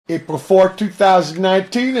April 4th,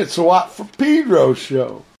 2019. It's a Watt for Pedro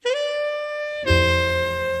Show.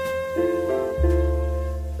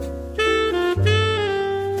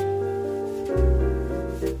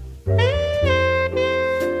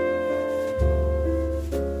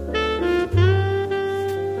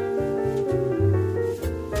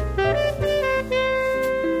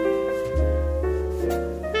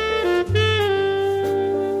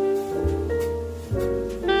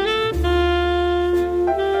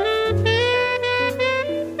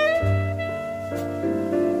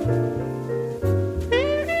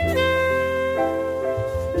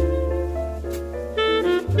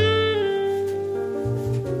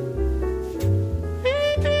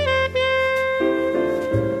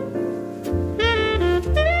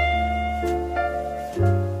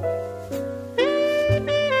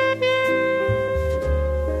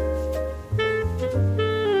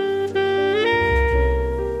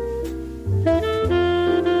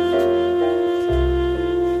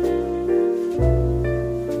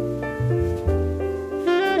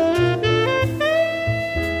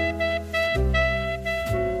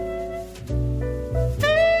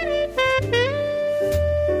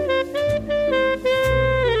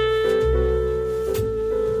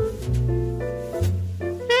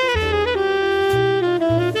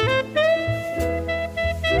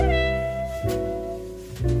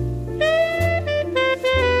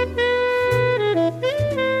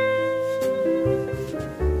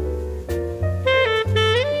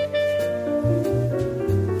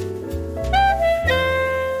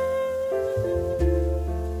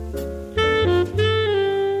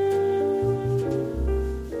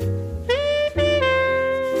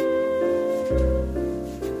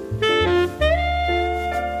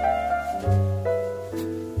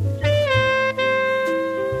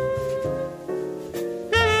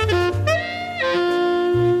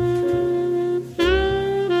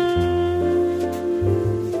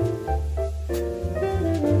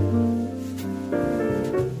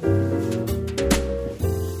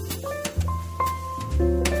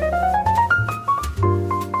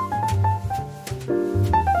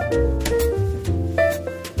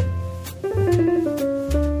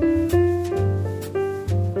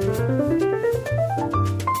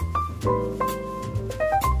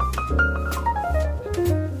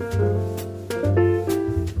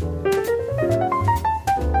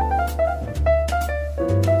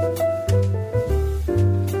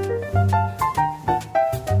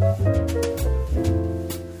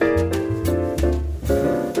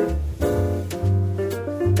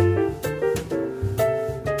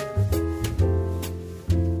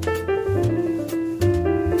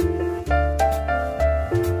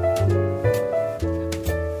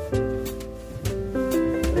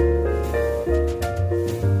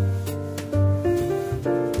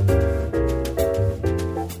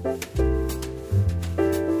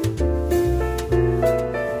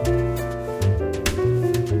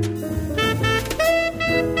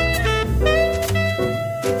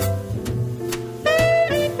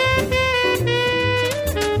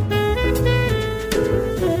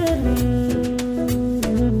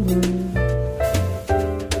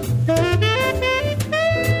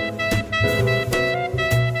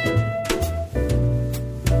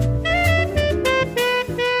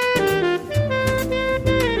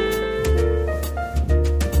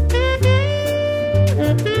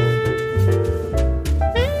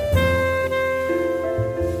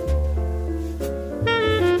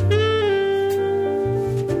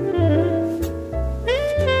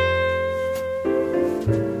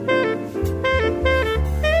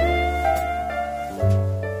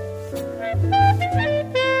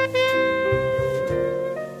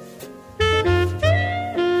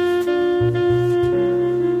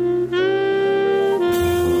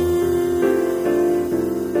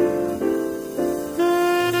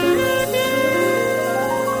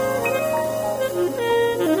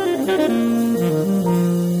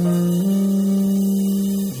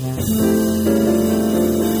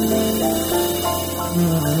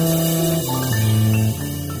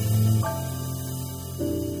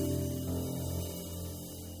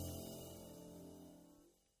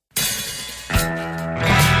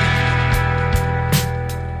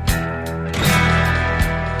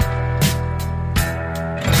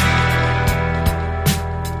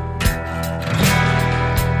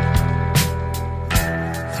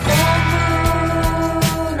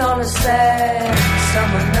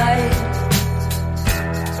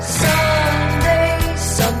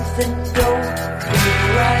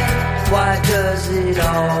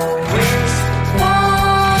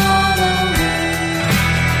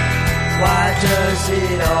 does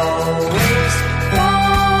it always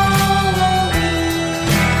follow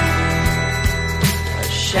me?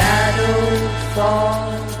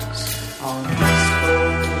 falls on these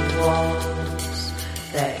cold walls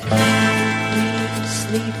that keep me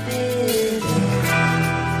sleeping in.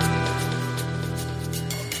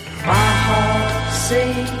 My heart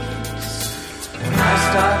sings when I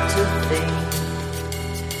start to think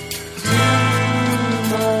too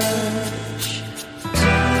much,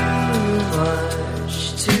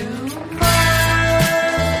 too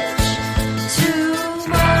much, too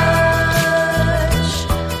much.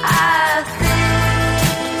 I think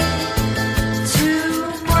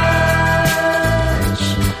too much.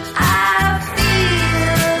 I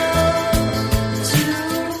feel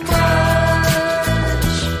too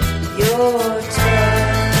much. Your touch,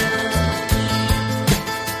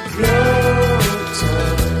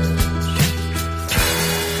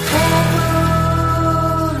 full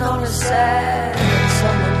moon on a sad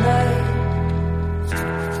summer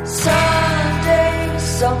night. Sunday,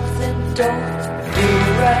 something don't feel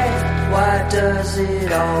right. Why does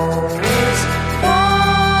it always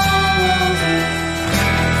fall?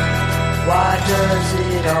 Why does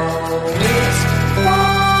it always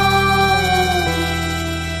fall?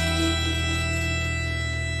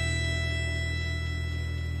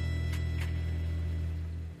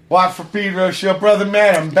 Watt for Pedro Show. Brother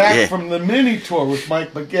Matt, I'm back from the mini tour with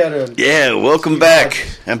Mike Baguetta. Yeah, welcome back.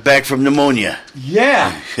 I'm back from pneumonia.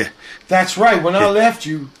 Yeah, that's right. When I left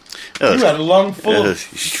you, you had a lung full of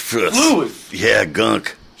fluid. Yeah,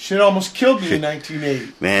 gunk. Shit almost killed me in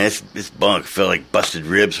 1980. Man, this bunk felt like busted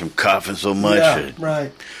ribs from coughing so much. Yeah,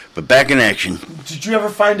 right. But back in action. Did you ever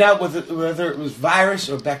find out whether it was virus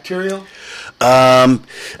or bacterial? I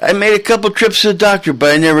made a couple trips to the doctor,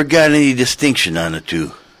 but I never got any distinction on the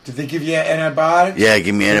two. Did they give you antibiotics? Yeah,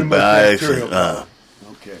 give me antibiotics.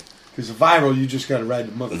 Okay. Because the viral, you just got to ride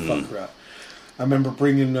the motherfucker out. I remember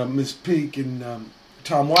bringing Miss Peak and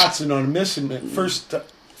Tom Watson on a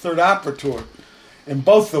third opera tour, and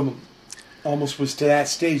both of them almost was to that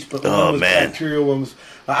stage, but one was bacterial, one was...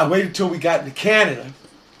 I waited till we got into Canada,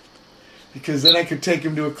 because then I could take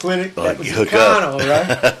him to a clinic. That was hook Econo, up.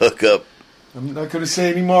 right? Hook up. I'm not going to say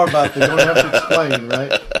any more about that. Don't have to explain,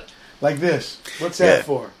 right? Like this. What's that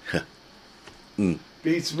for?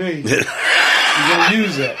 Beats me. You're going to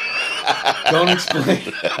use it. Don't explain.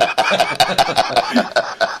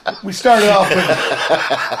 We started off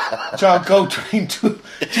with John Coltrane, too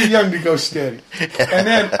young to go steady. And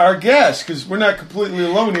then our guest, because we're not completely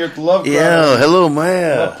alone here at the Love Crowd. Yeah, hello,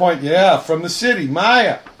 Maya. Point, from the city.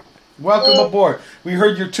 Maya, welcome aboard. We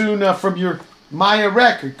heard your tune from your Maya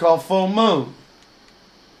record called Full Moon.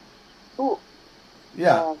 Cool.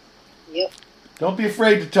 Yeah. Yep. Don't be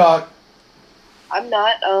afraid to talk. I'm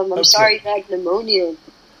not. I'm sorry you had pneumonia.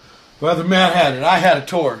 Brother Matt had it. I had a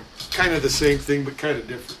tour. It's kind of the same thing, but kind of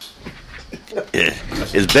different. Yeah.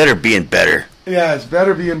 It's better being better. Yeah, it's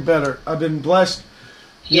better being better. I've been blessed.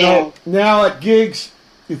 You know, now at gigs,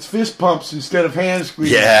 it's fist pumps instead of hand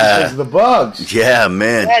squeezes because of the bugs. Yeah,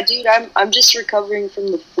 man. Yeah, dude, I'm just recovering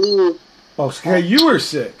from the flu. Oh, okay, you were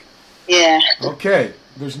sick. Yeah. Okay.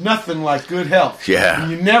 There's nothing like good health. Yeah.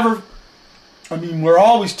 And you never... I mean, we're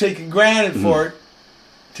always taking granted for it.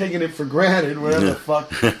 Taking it for granted, whatever the fuck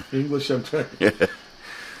English I'm trying to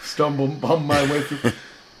bum my way through.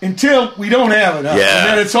 Until we don't have it. Huh? Yeah. And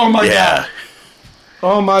then it's, oh my God.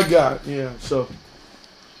 Oh my God. Yeah, so.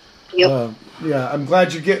 Yep. I'm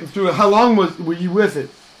glad you're getting through it. How long were you with it?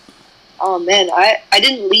 Oh, man, I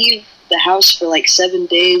didn't leave the house for like 7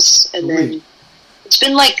 days. And then it's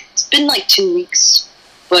been like 2 weeks.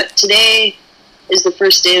 But today is the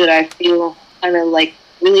first day that I feel kind of like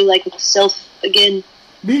really like myself again.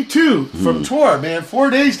 Me too, from tour, man.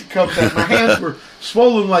 4 days to come back. My hands were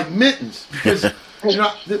swollen like mittens. Because,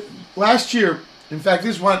 last year, in fact,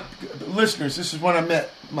 this is when I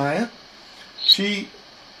met Maya. She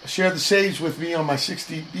shared the stage with me on my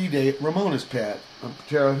 60B day at Ramona's pad on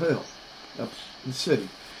Patero Hill, up in the city.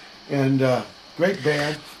 And great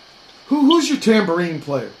band. Who's your tambourine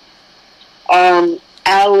player?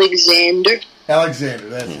 Alexander,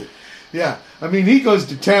 that's it. Yeah, I mean, he goes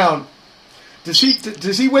to town. Does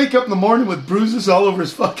he wake up in the morning with bruises all over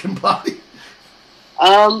his fucking body?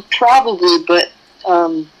 Probably, but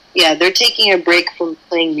they're taking a break from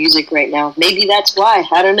playing music right now. Maybe that's why.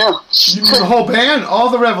 I don't know. You mean the whole band? All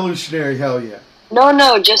the Revolutionary? Hell yeah.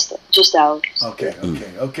 No, just Alex.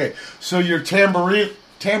 Okay. So you're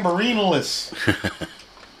tambourineless.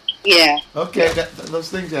 Yeah. Okay,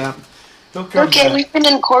 those things happen. Okay, we've been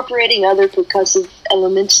incorporating other percussive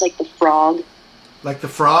elements like the frog. Like the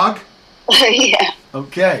frog? Yeah.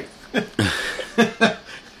 Okay.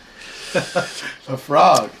 A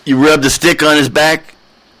frog. You rubbed a stick on his back?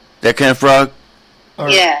 That kind of frog?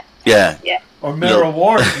 Yeah. Yeah. Or Merrill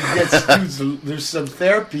Ward, he gets dudes, there's some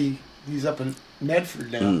therapy, he's up in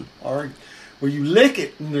Medford now, or where you lick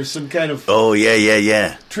it and there's some kind of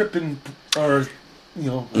tripping or,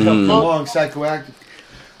 helping along psychoactive.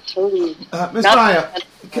 Miss Maya,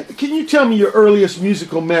 can you tell me your earliest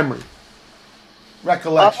musical memory?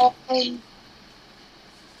 Recollection?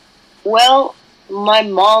 Well, my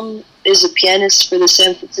mom is a pianist for the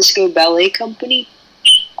San Francisco Ballet Company.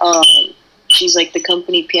 She's like the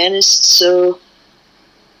company pianist, so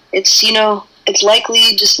it's, it's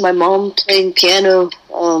likely just my mom playing piano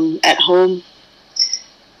at home.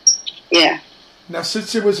 Yeah. Now,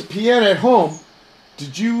 since there was a piano at home,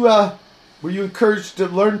 did you, were you encouraged to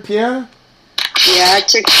learn piano? Yeah, I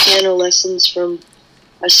took piano lessons from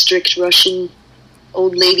a strict Russian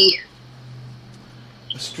old lady.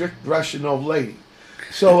 A strict Russian old lady.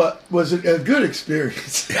 So, was it a good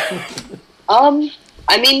experience?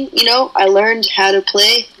 I mean, I learned how to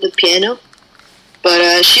play the piano,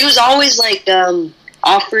 but she was always like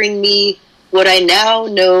offering me what I now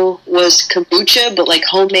know was kombucha, but like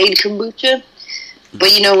homemade kombucha. But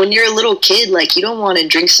when you're a little kid, like you don't want to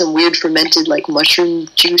drink some weird fermented like mushroom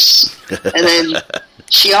juice. And then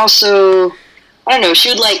she also, I don't know, she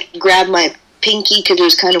would like grab my pinky because it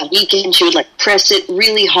was kind of weak, and she would like press it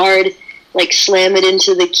really hard, like slam it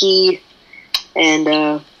into the key,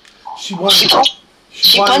 and she wanted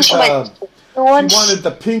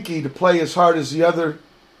the pinky to play as hard as the other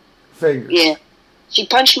fingers. Yeah. She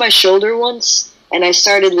punched my shoulder once, and I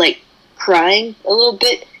started, like, crying a little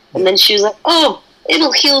bit, and then she was like, oh,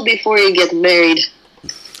 it'll heal before you get married.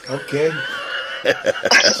 Okay.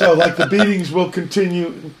 So, like, the beatings will continue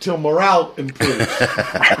until morale improves.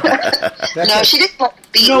 No, she didn't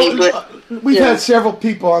beat me, but... We've had several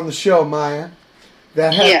people on the show, Maya,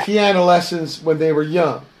 that had piano lessons when they were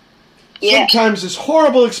young. Yeah. Sometimes it's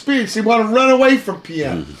horrible experience. They want to run away from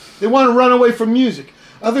piano. They want to run away from music.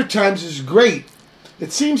 Other times it's great.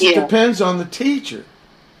 It seems it depends on the teacher.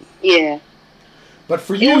 Yeah. But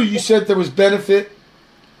for you, you said there was benefit,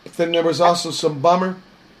 but then there was also some bummer.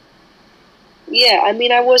 Yeah, I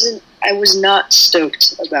mean, I was not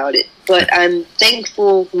stoked about it, but I'm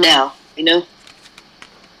thankful now,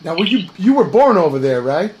 Now, you were born over there,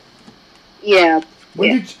 right? Yeah.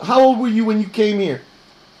 How old were you when you came here?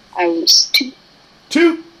 I was 2.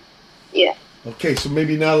 2? Yeah. Okay, so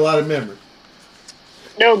maybe not a lot of memory.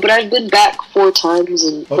 No, but I've been back 4 times,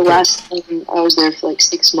 and the last time I was there for like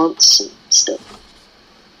 6 months and stuff.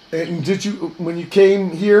 And did you, when you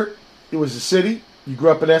came here, it was a city? You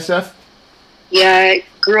grew up in SF? Yeah, I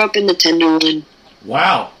grew up in the Tenderloin.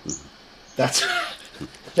 Wow. That's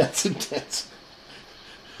intense.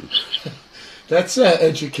 That's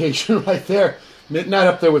education right there. Not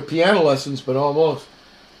up there with piano lessons, but almost.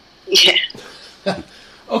 Yeah.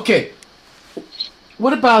 Okay.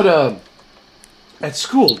 What about at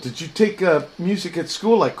school? Did you take music at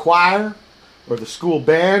school, like choir, or the school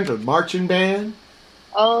band, or marching band?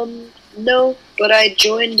 No, but I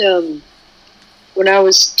joined. When I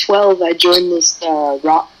was 12, I joined this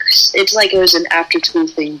rock. It's like it was an after-school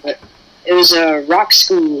thing, but it was a rock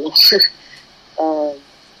school.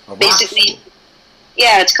 Basically,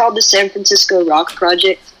 yeah, it's called the San Francisco Rock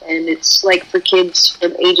Project, and it's like for kids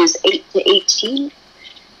from ages 8 to 18,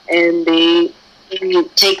 and you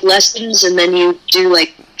take lessons, and then you do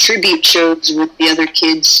like tribute shows with the other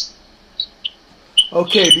kids.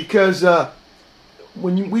 Okay, because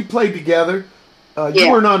when we played together,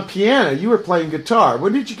 you weren't on piano, you were playing guitar.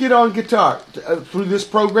 When did you get on guitar? Through this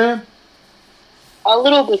program? A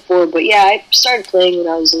little before, but yeah, I started playing when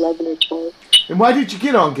I was 11 or 12. And why did you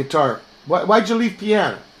get on guitar? Why'd you leave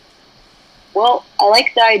piano? Well, I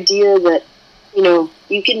like the idea that, you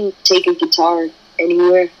can take a guitar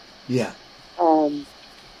anywhere. Yeah. I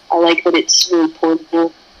like that it's really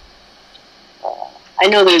portable. I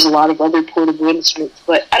know there's a lot of other portable instruments,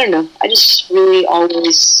 but I don't know. I just really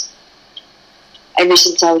always, ever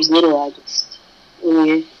since I was little, I just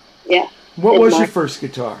really, What was your first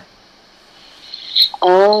guitar? I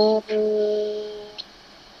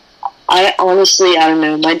don't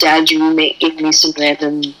know. My dad's roommate gave me some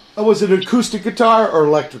random... Oh, was it an acoustic guitar or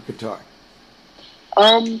electric guitar?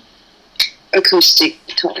 Acoustic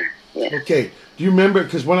guitar, yeah. Okay. Do you remember,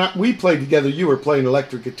 because when we played together, you were playing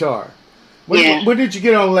electric guitar. When did you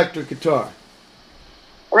get on electric guitar?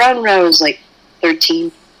 Around when I was like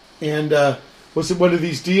 13. And was it one of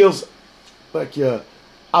these deals, like,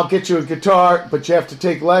 I'll get you a guitar, but you have to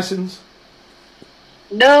take lessons?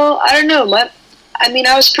 No, I don't know.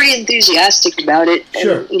 I was pretty enthusiastic about it.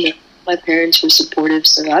 Sure. And, my parents were supportive,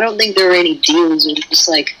 so I don't think there were any deals. It was just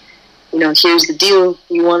like, here's the deal.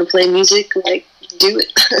 You want to play music? Like, do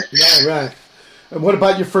it. Yeah, right. And what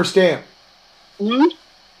about your first amp? Hmm?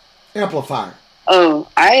 Amplifier. Oh,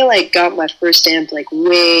 I like got my first amp like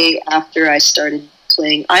way after I started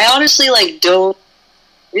playing. I honestly like don't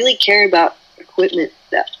really care about equipment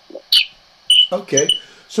that much. Okay.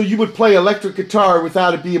 So you would play electric guitar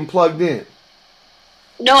without it being plugged in?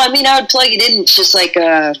 No, I mean I would plug it in. It's just like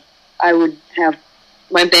I would have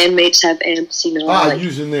my bandmates have amps, you know. Like,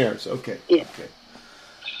 using theirs. Okay. Yeah.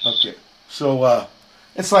 Okay. So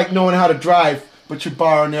it's like knowing how to drive, but you're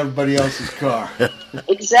borrowing everybody else's car.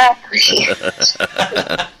 Exactly.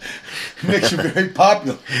 Makes you very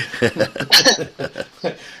popular.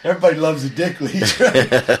 Everybody loves a dick lead.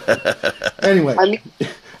 Right? Anyway,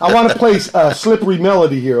 I want to play a slippery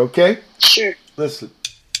melody here, okay? Sure. Listen.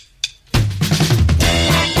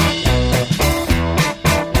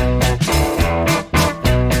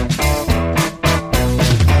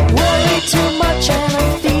 Worry too much and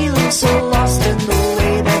I'm feeling so lost in the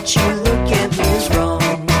way that you look at me is wrong.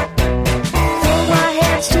 Throw my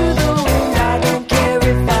hands to the wind, I don't care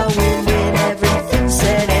if I win when everything's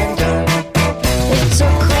said and done. It's a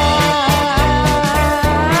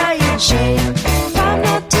crying shame if I'm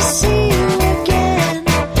not to see you again.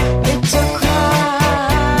 It's a crying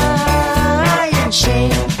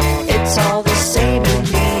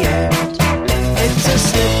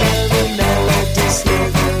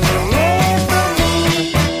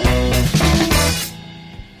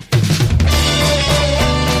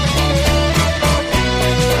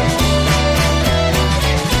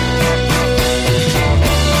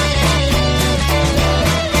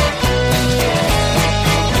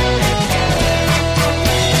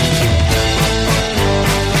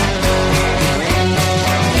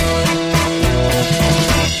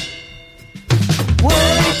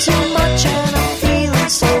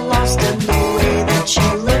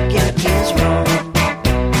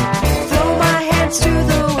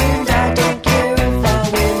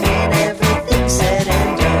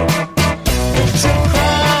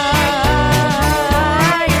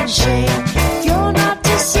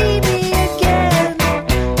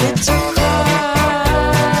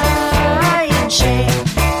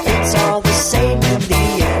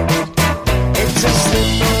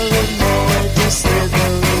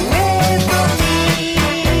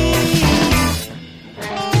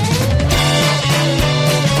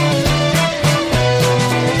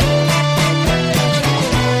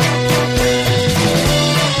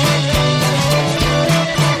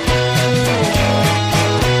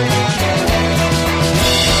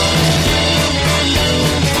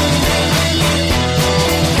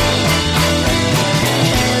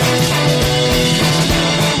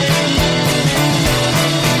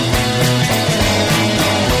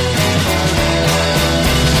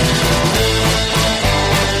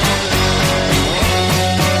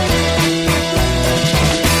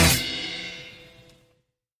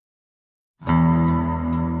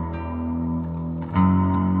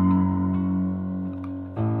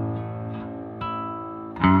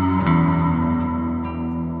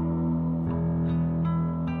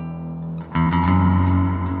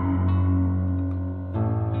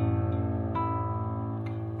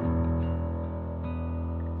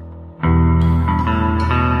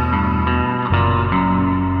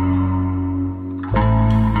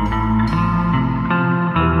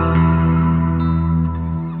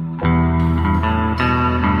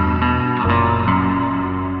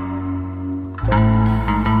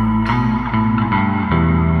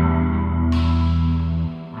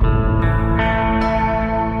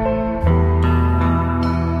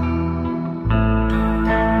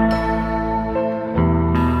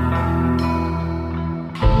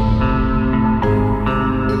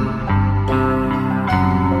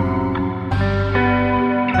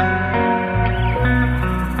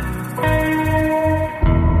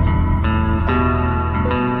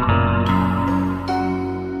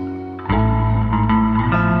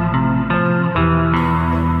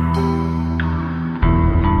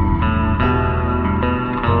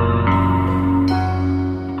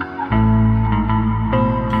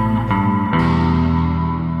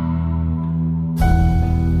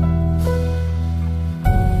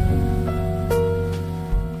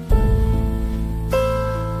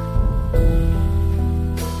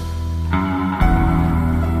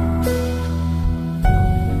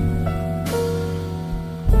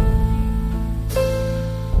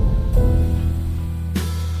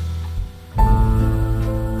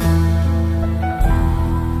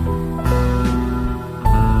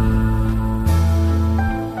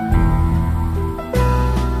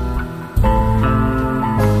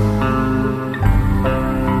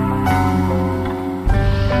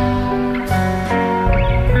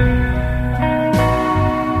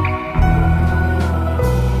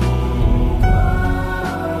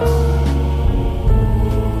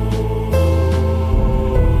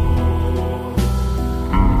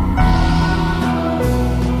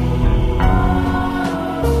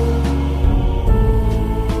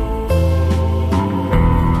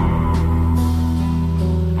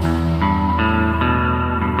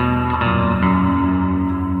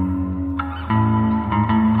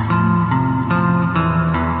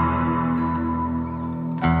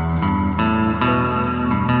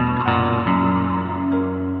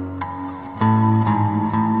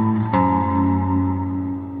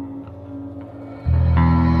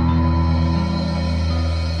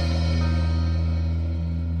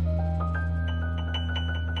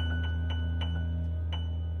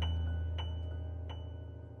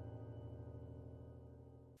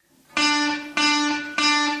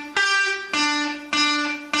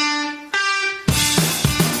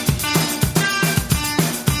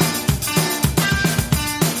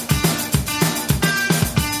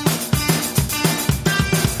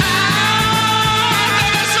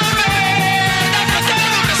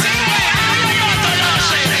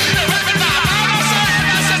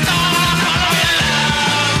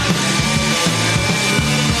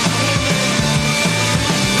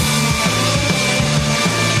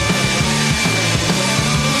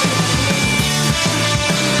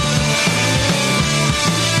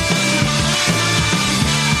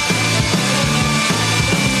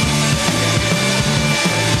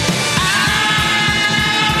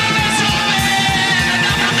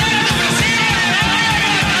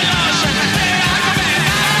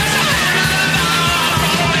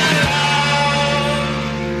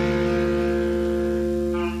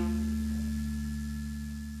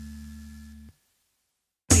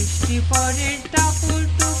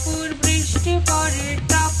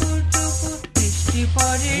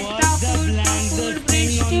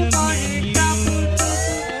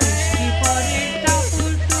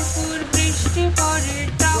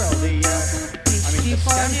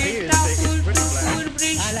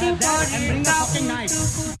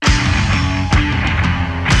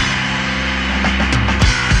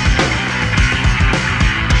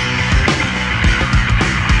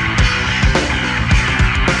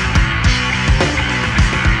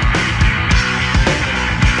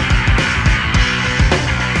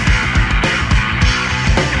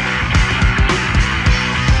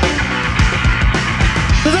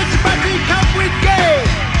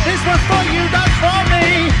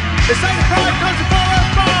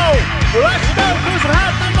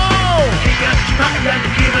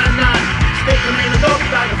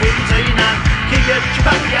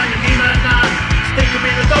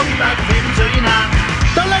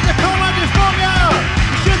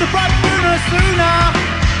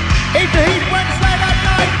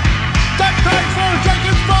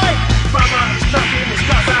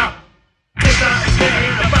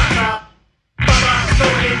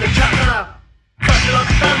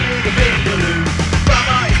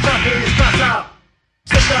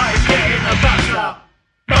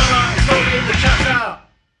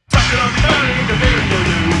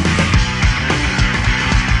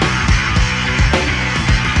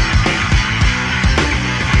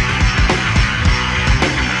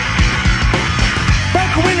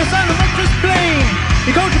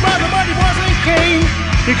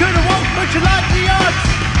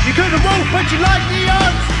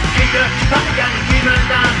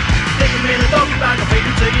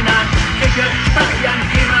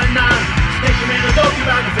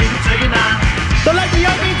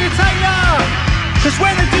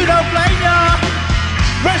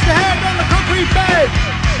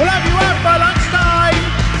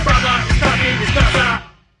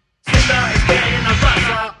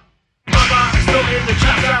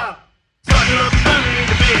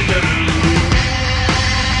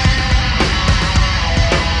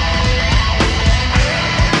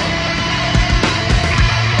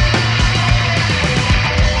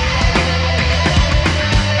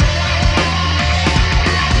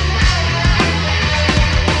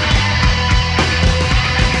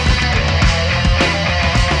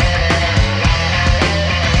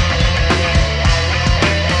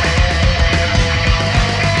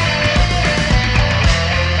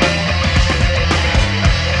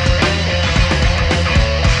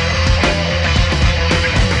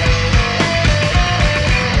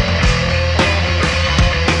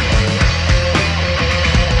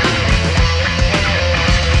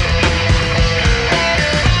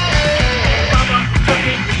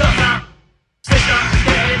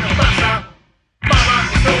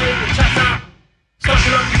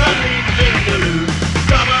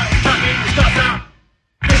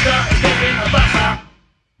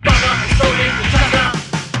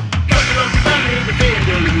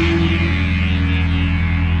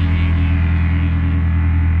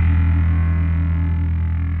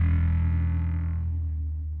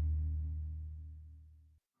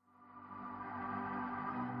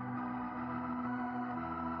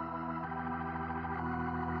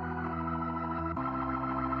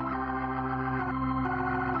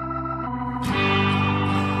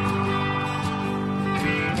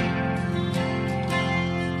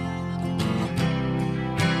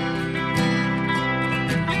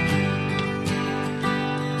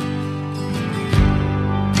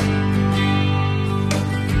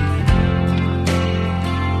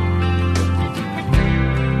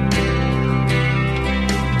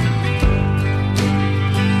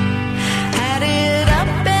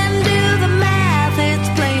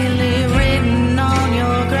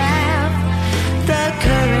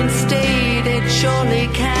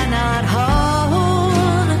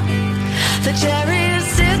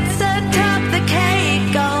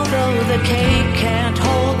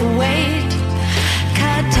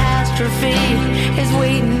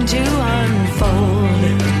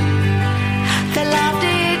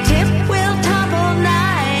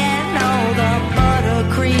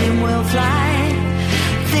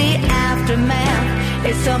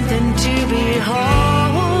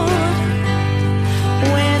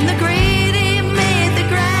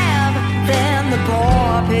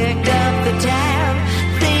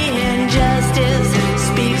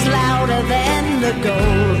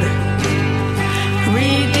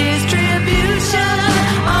Redistribution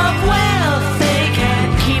of wealth, they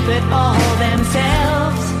can't keep it all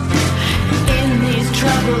themselves in these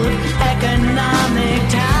troubled economic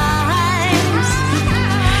times.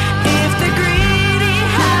 If the greedy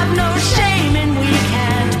have no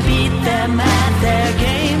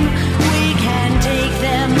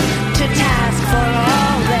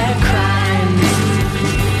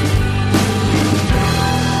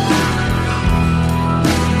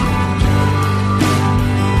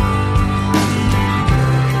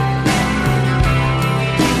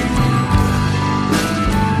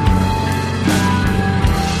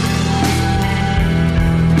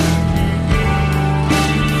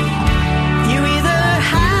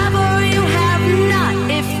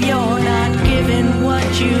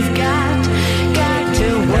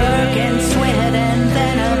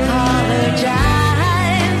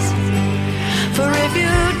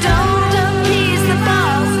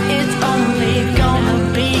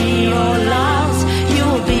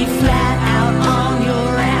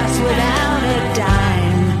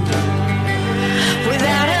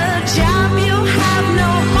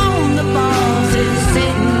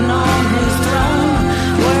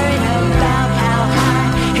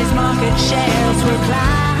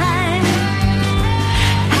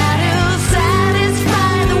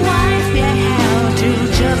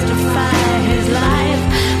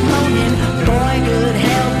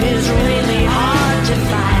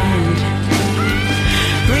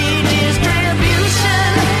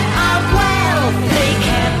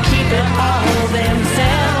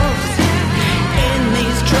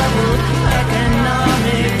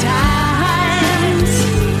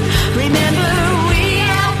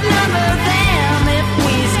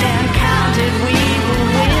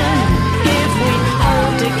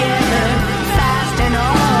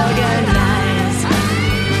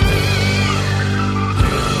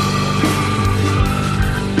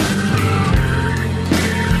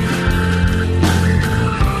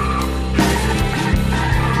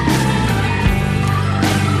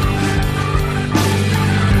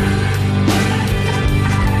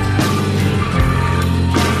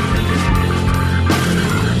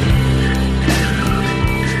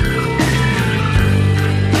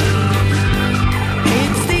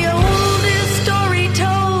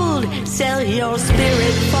your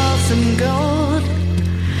spirit for some gold.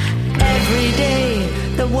 Every day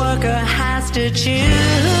the worker has to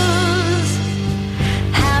choose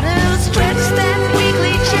how to stretch that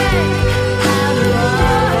weekly check, how to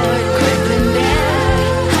avoid crippling debt,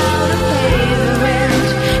 how to pay the rent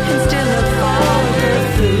and still afford the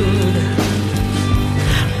food.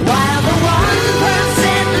 While the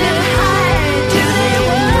 1% live high, do they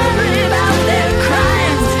worry about their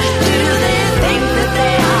crimes? Do they think that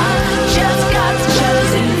they are just God's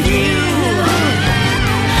chosen few?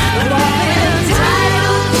 But they're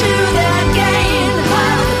entitled to their gain,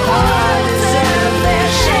 while the poor deserve their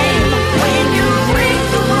shame. When you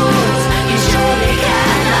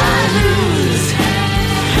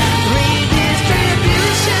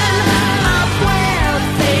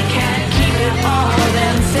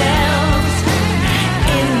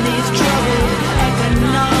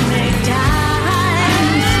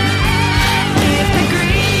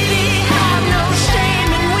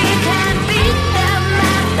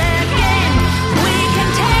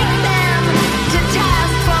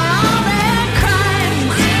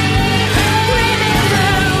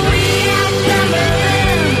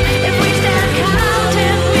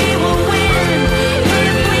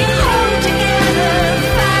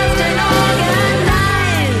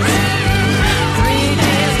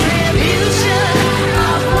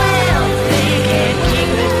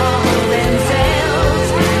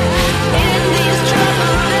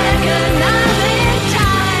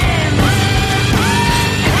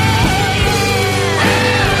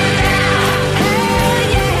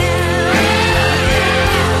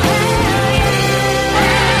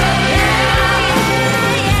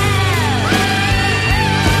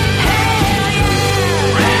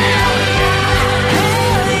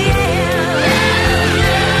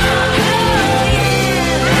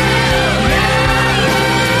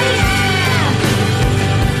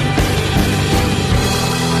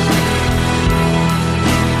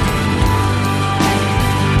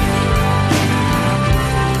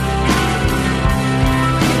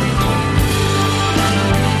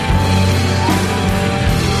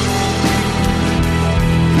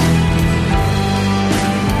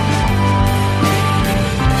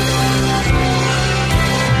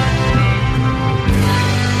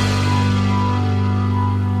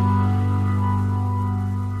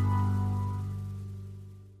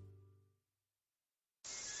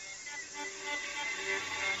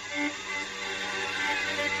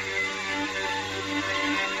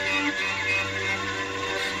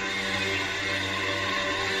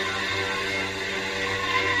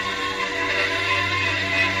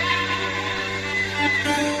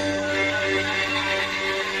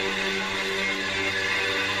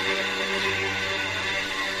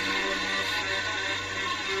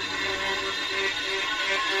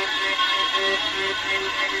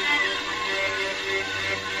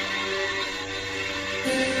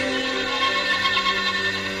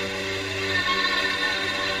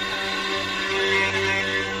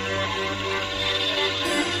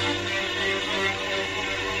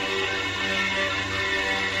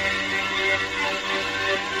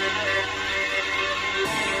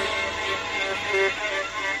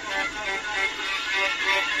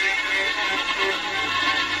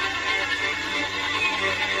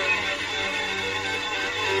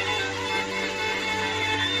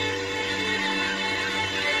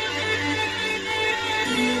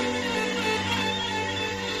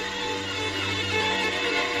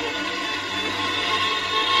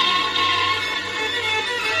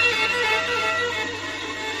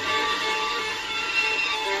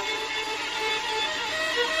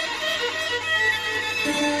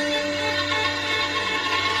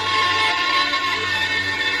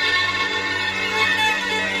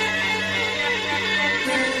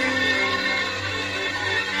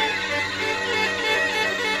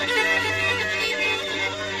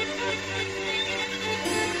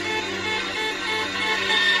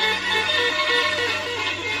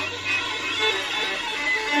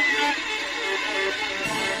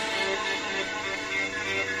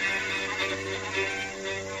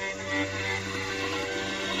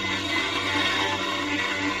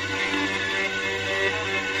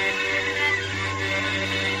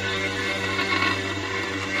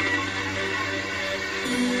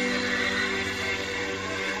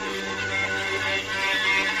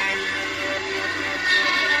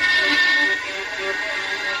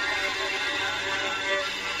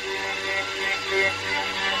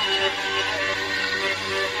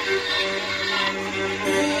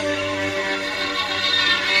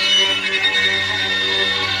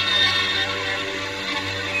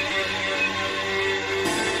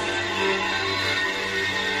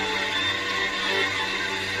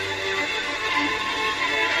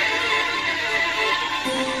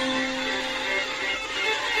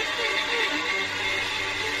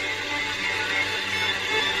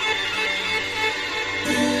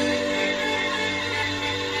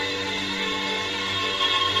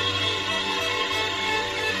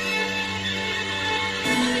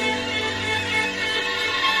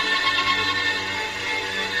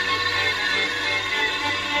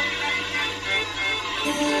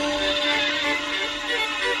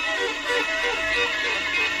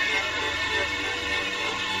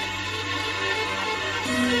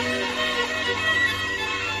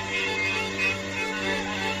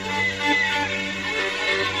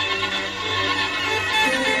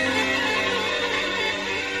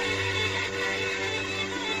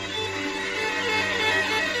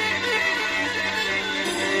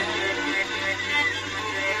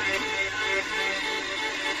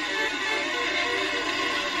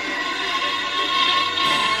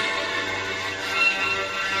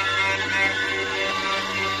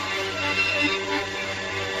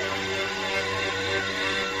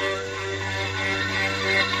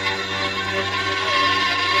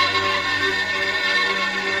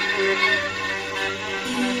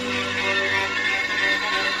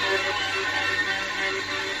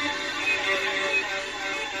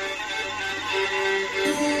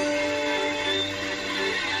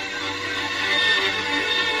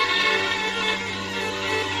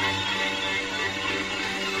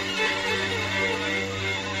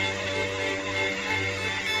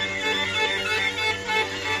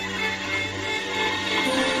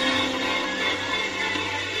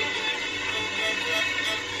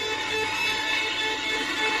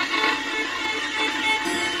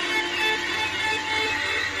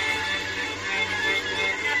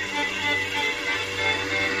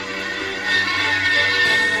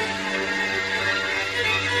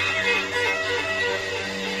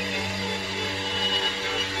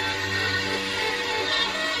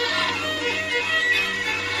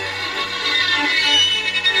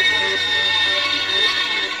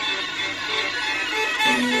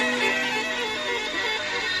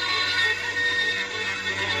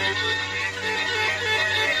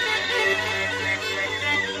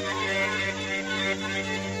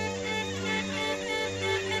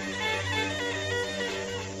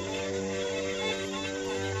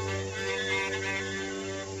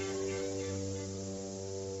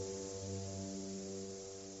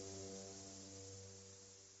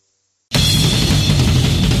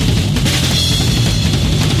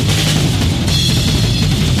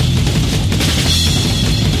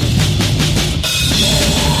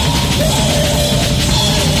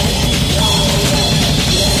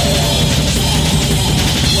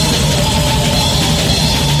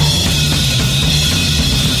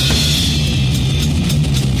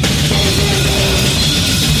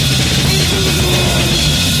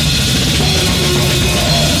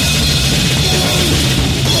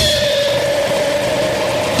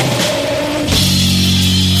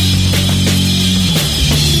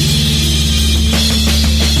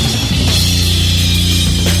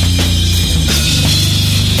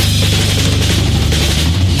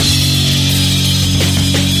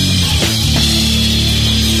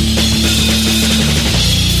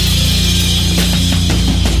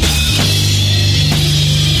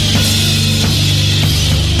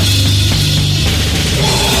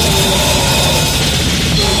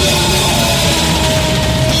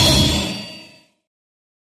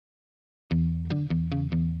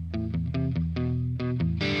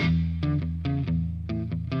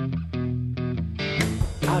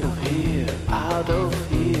out of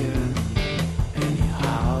here.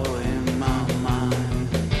 Anyhow, in my mind,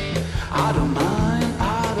 out of mind,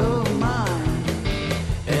 out of mind.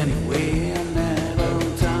 Anyway, never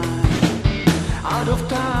time, out of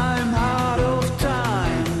time, out of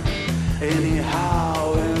time.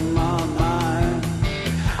 Anyhow, in my mind,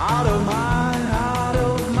 out of mind, out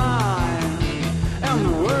of mind. And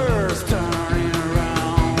the world's turning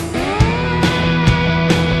around.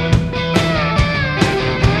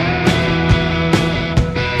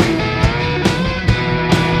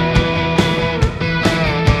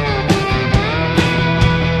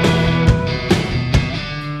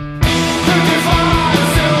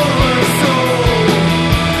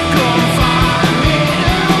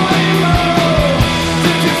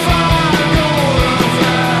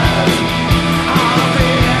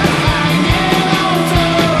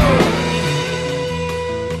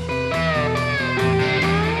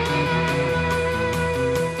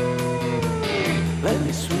 Let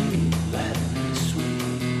me swing,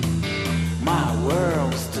 my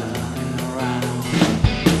world's turning around.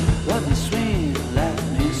 Let me swing, let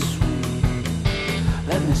me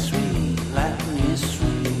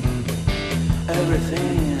swing.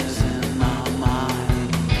 Everything is in my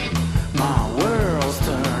mind, my world's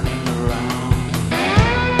turning around.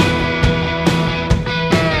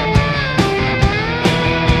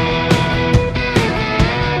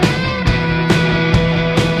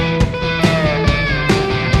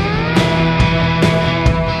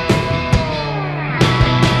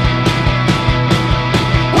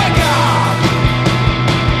 Wake up!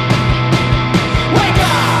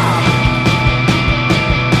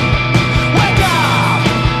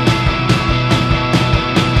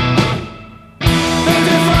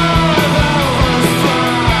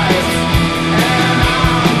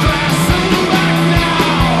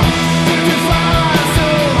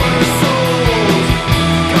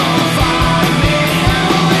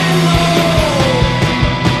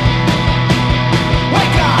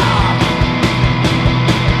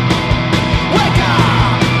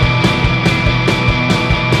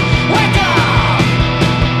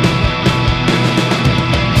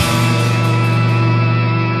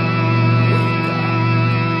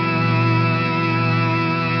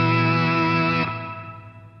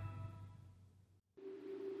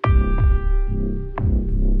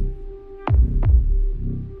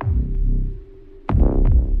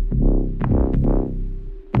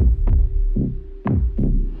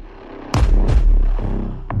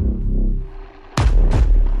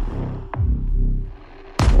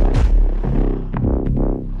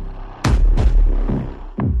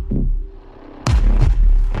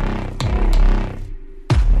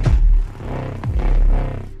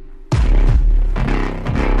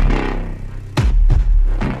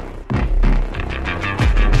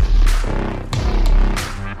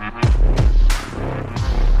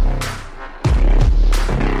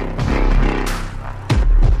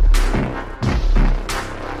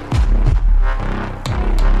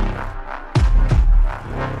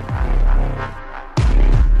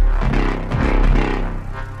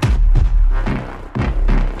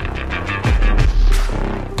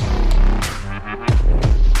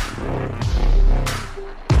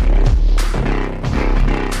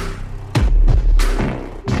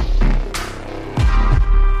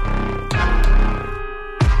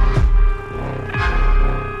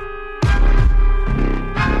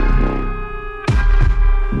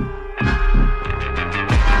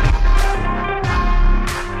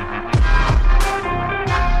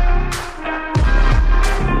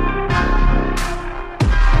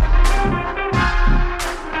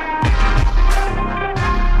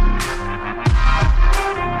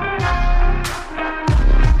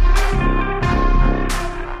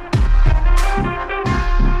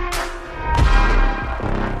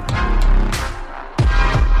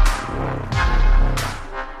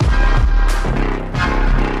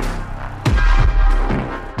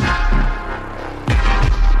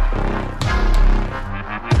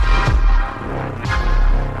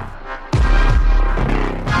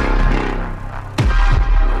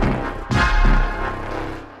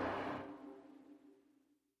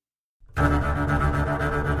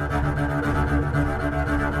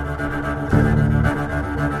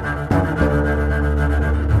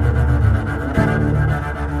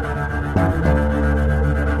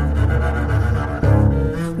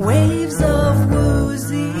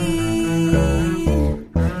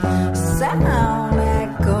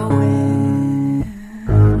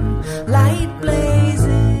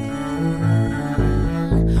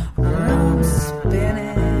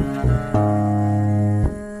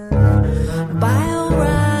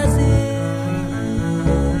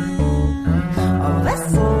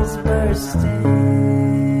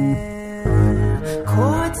 stand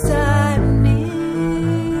courtside me,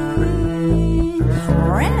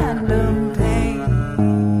 random pain.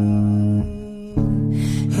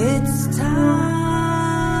 It's time.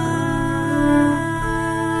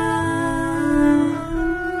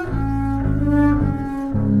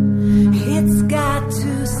 It's got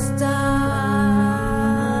to stop.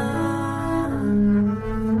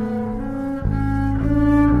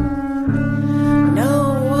 No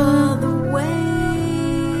other way.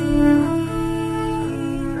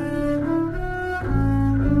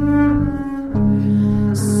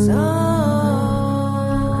 So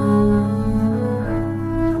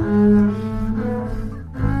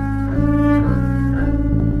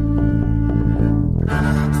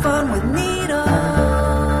fun with needles,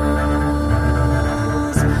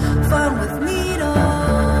 fun with needles,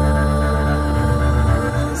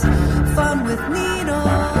 fun with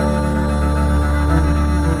needles,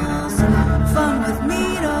 fun with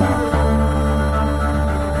needles,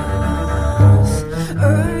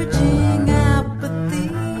 urging apathy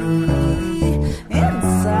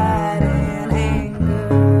inside and anger,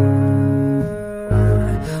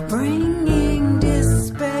 bringing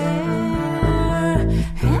despair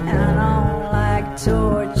and on like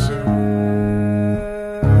torture,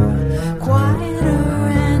 quieter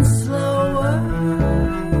and slower,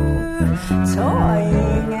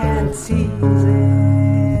 toying and teasing.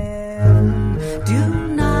 Do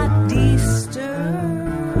not disturb,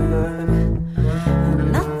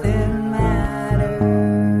 nothing matters.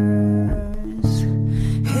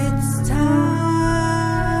 It's time.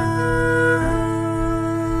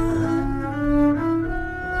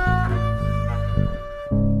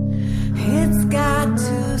 It's got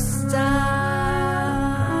to stop.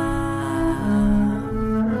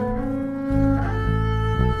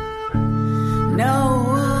 No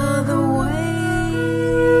other way.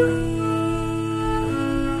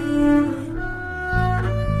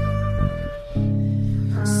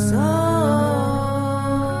 So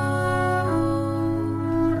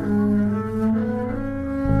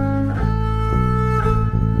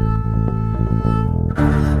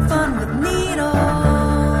fun with needles,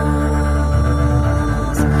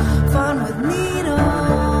 fun with needles,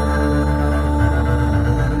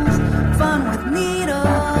 fun with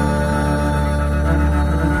needles,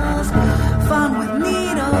 fun with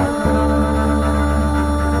needles,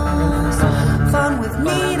 fun with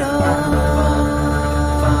needles,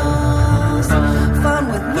 fun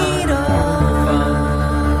with needles,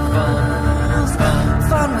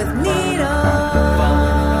 fun with needles,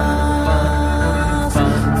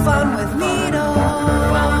 fun with needles.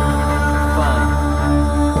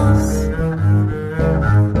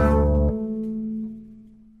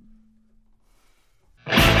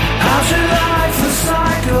 How's your life a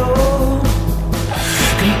cycle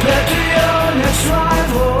compared to your next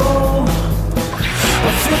rival?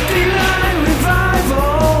 A 59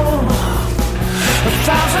 revival,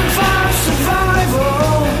 1,005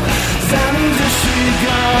 survival. Then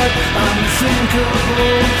disregard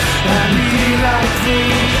unthinkable and be like the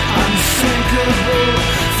unsinkable.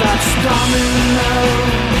 That's domino.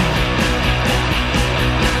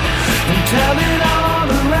 And tell it all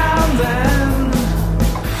around them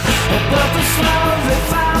about the slow they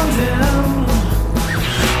found him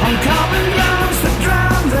on common grounds that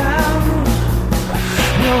drown them.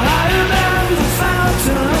 No higher than the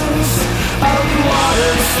fountains of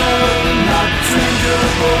water, so not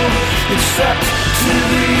drinkable, except to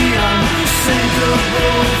the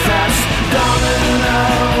unsinkable. That's domino.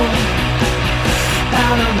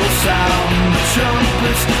 Animal sound,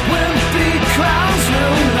 trumpets, wimpy clowns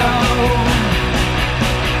will know.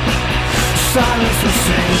 Silence will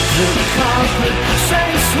sink the carpet,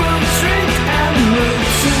 saints will drink and move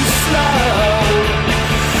too slow.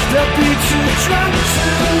 They'll be too drunk to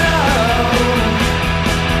know.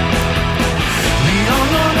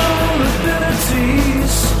 Beyond all known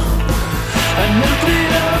abilities and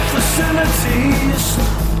nuclear facilities,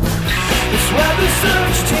 it's where the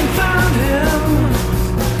search team found him.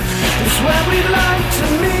 It's where we'd like to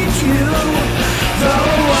meet you. The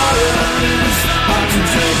water is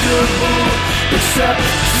undrinkable, except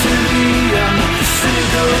to the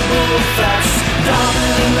unsinkable. That's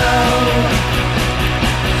domino.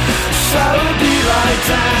 So delight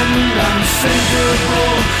and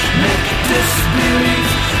unsinkable, make disbelief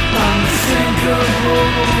unthinkable.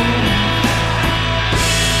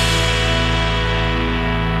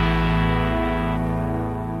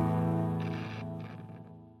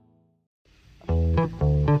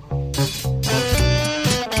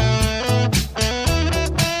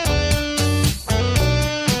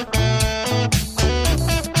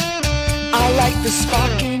 I like the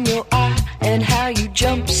spark in your eye.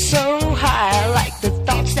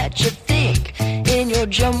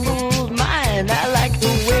 jumbled mind. I like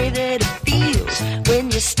the way that it feels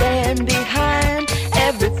when you stand behind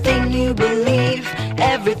everything you believe,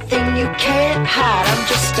 everything you can't hide. I'm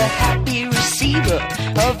just a happy receiver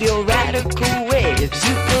of your radical waves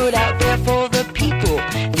you put out there for the people.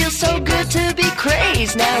 Feels so good to be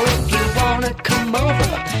crazed. Now if you wanna come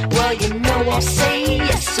over, well you know I'll say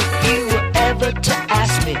yes. If you were ever to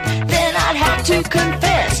ask me, then I'd have to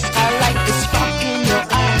confess. I like the spark in your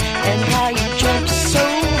eye and how you jump so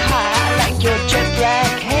high. I like your jet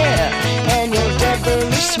black hair and your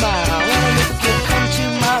devilish smile. And if you come to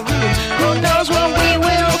my room, who knows what we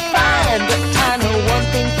will find. But I know one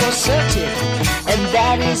thing for certain, and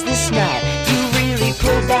that is this night you really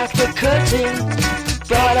pulled back the curtain,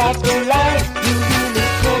 brought out the light. You really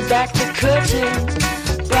pulled back the curtain,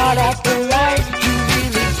 brought out the light. You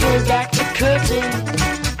really pulled back the curtain,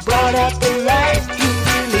 brought out the light. You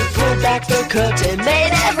really pulled back the curtain,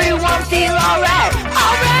 made everyone feel alright,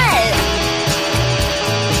 alright.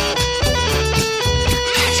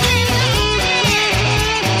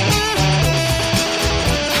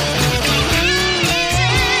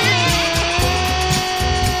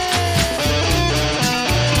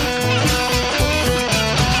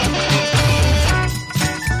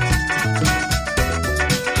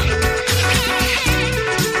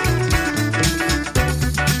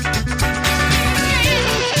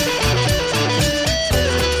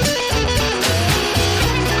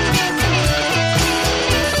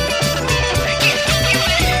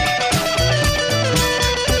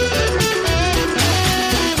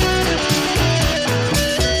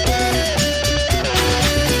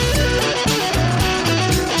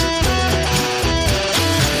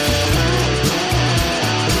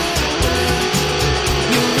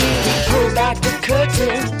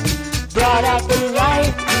 Brought out the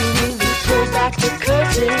light, you really pulled back the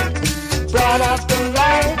curtain. Brought out the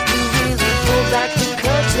light, you really pulled back the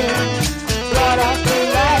curtain. Brought out the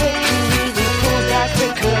light, you really pulled back the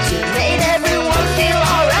curtain. Made everyone feel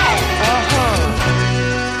alright.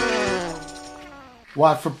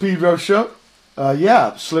 What for Pedro Show?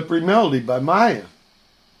 Yeah, Slippery Melody by Mayya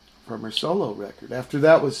from her solo record. After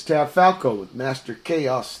that was Tab Falco with Master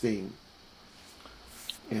Chaos theme.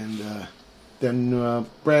 And then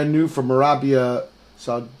brand new from Arabia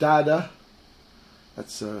Saudade.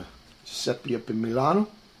 That's Giuseppe up in Milano.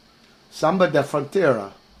 Samba da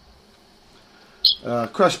Fronteira.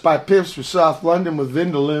 Crushed by Pimps for South London with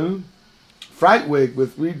Vindaloon. Frightwig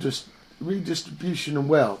with Redistribution and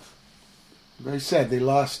Wealth. Very sad they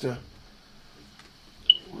lost one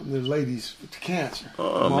of their ladies with cancer.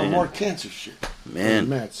 Oh, man. More cancer shit. Man.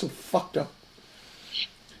 Man, it's so fucked up.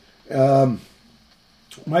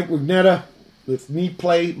 Mike Rugnetta with Me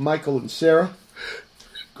Play, Michael and Sarah.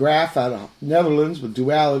 Graf out of Netherlands with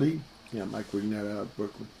Duality. Yeah, Mike Rugnetta out of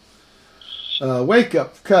Brooklyn. Wake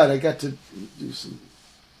Up Cut. I got to do some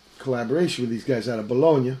collaboration with these guys out of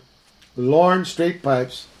Bologna. Lorn, Straight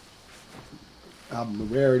Pipes. Album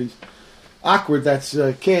of rarities. Awkward, that's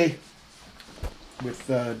K with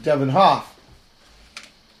Devin Hoff.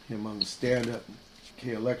 Him on the stand-up.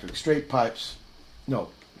 K Electric. Straight Pipes. No.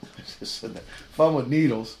 I just said that. Fun with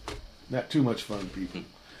Needles. Not too much fun, people.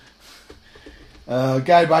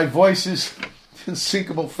 Guy by Voices.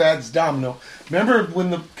 Unsinkable Fads Domino. Remember when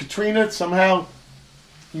the Katrina somehow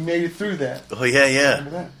he made it through that? Oh, yeah, yeah.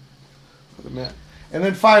 Remember that? And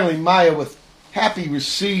then finally Mayya with Happy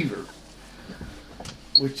Receiver,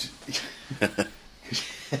 which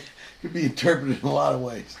could be interpreted in a lot of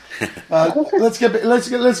ways. Let's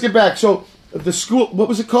get back. So the school, what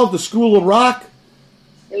was it called? The School of Rock?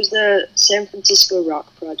 It was the San Francisco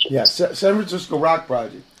Rock Project. Yeah, San Francisco Rock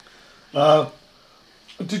Project.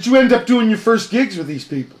 Did you end up doing your first gigs with these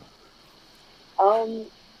people?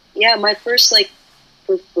 Yeah, my first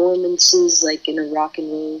performances in a rock and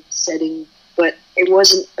roll setting, but it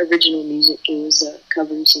wasn't original music. It was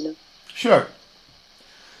covers, Sure.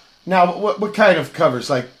 Now, what kind of covers?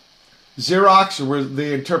 Like Xerox, or were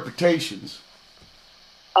they interpretations?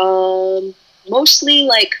 Mostly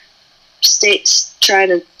trying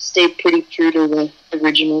to stay pretty true to the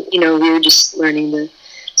original. We were just learning the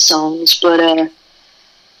songs, but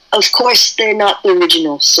of course they're not the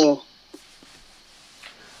original. So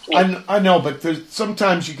I know, but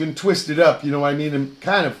sometimes you can twist it up. You know what I mean? And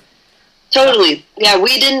kind of. Totally. Yeah,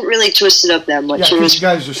 we didn't really twist it up that much. Yeah, because you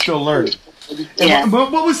guys are still learning. Yeah. And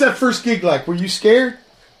what was that first gig like? Were you scared?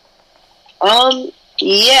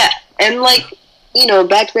 Yeah, and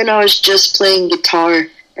back then I was just playing guitar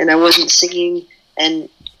and I wasn't singing, and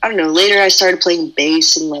I don't know, later I started playing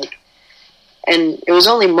bass and it was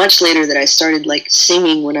only much later that I started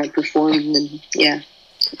singing when I performed, and yeah.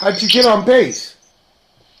 How'd you get on bass?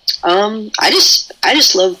 I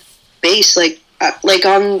just love bass. Like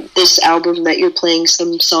on this album that you're playing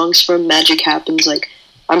some songs from, Magic Happens. Like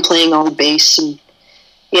I'm playing all the bass and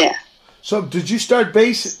yeah. So did you start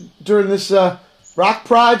bass during this rock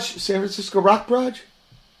proj, San Francisco rock proj?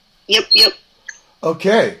 Yep.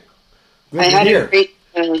 Okay. Good I to had hear. a great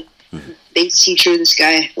bass teacher. This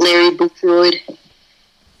guy Larry Boothroyd.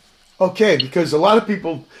 Okay, because a lot of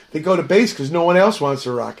people, they go to bass because no one else wants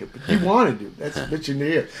to rock it, but you want to do. That's bitching to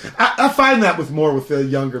hear. I find that with the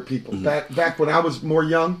younger people. Back when I was more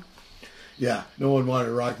young, yeah, no one wanted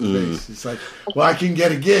to rock the bass. It's like, well, I can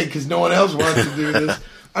get a gig because no one else wants to do this.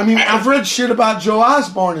 I mean, I've read shit about Joe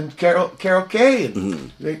Osborne and Carol Kay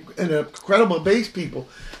and incredible bass people,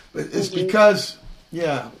 but it's because,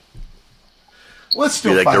 yeah. Let's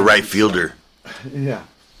still You're like the find right bass. fielder. Yeah.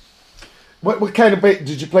 What kind of bass?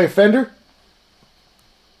 Did you play a Fender?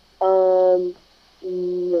 No.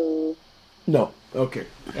 No. Okay.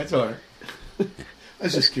 That's all right. I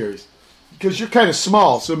was just curious. Because you're kind of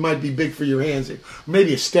small, so it might be big for your hands.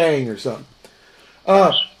 Maybe a Stang or something.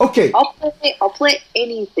 Okay. I'll play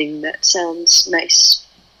anything that sounds nice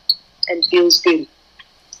and feels good.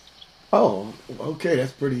 Oh, okay.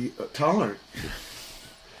 That's pretty tolerant.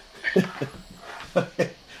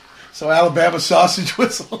 So Alabama sausage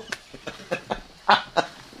whistle.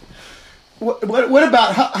 What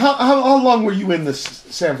about how long were you in this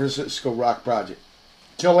San Francisco rock project?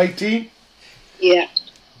 Till 18? Yeah.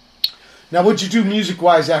 Now, what'd you do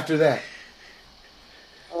music-wise after that?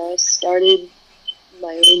 I started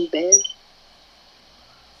my own band.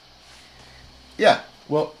 Yeah.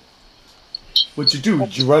 Well, what'd you do?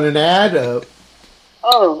 Did you run an ad? Yeah.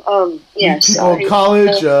 People Sorry. in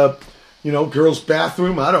college? Girls'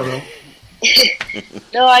 bathroom? I don't know.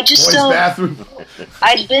 No, I just Boys' bathroom?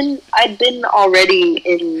 I'd been already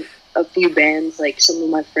in a few bands, like some of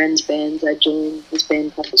my friends' bands. I joined this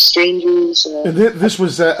band called The Strangers. And this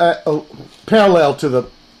was a parallel to the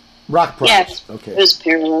rock project. Yeah, Okay. it was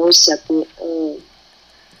parallel, it was separate.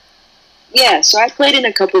 Yeah, so I played in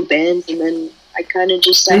a couple bands, and then I kind of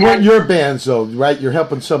just... They weren't your bands, though, right? You're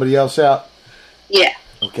helping somebody else out? Yeah.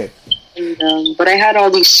 Okay. And, but I had all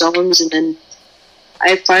these songs, and then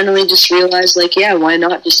I finally just realized, like, yeah, why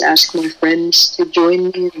not just ask my friends to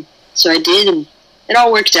join me? And so I did, and it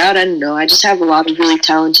all worked out. I don't know. I just have a lot of really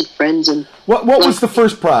talented friends. And What was the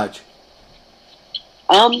first project?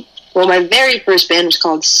 Well, my very first band was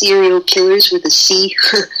called Serial Killers with a C.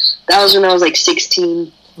 That was when I was like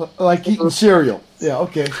 16. Like eating cereal. Yeah,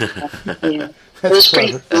 okay. Yeah. That's It was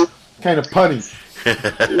pretty clever. cool. Kind of punny.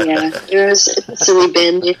 Yeah, it's a silly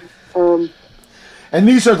band. And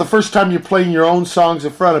these are the first time you're playing your own songs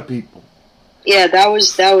in front of people. Yeah, that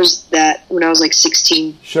was when I was like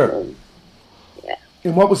 16. Sure. Yeah.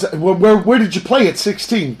 And what was that? Where did you play at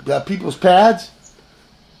 16? People's pads?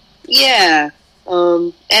 Yeah.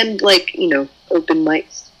 And like, open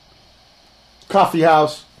mics. Coffee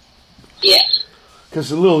house? Yeah. Because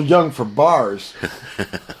a little young for bars.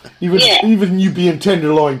 Yeah. Even you being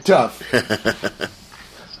tenderloin tough.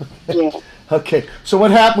 Yeah. Okay. So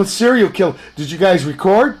what happened with Serial Killer? Did you guys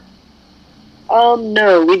record?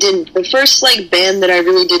 No, we didn't. The first band that I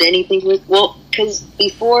really did anything with, because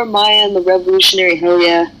before Maya and the Revolutionary Hell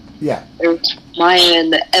Yeah, Yeah. there was Maya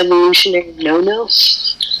and the Evolutionary No-No.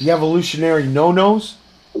 The Evolutionary No-Nos?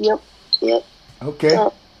 Yep. Okay.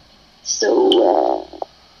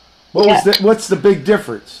 What's the big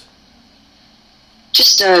difference?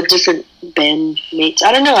 Just different bandmates.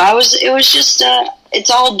 I don't know. It was just. It's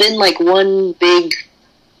all been like one big,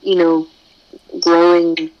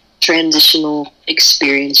 growing transitional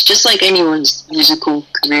experience, just like anyone's musical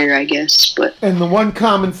career, I guess. But And the one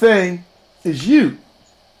common thing is you.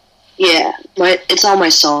 yeah, it's all my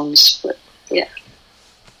songs. But yeah.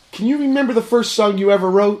 Can you remember the first song you ever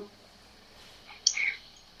wrote?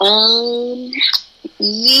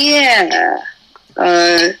 Yeah.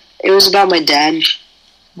 It was about my dad.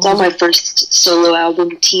 It's on my first solo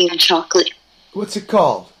album, Tea and Chocolate. What's it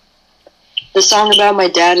called? The song about my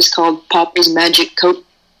dad is called Papa's Magic Coat.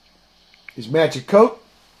 His Magic Coat?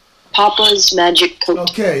 Papa's Magic Coat.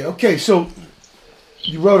 Okay. So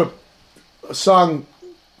you wrote a song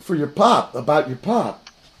for your pop, about your pop.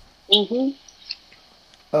 Mm-hmm.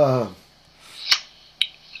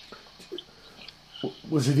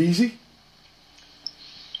 Was it easy?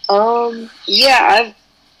 Yeah, I've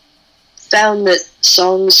found that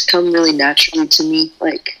songs come really naturally to me.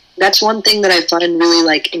 Like, that's one thing that I find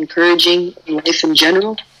really, encouraging in life in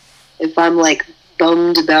general. If I'm,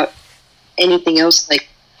 bummed about anything else,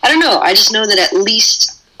 I don't know, I just know that at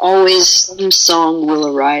least always some song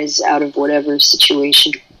will arise out of whatever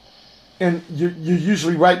situation. And you're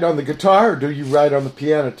usually writing on the guitar, or do you write on the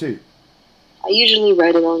piano too? I usually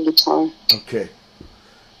write it on guitar. Okay.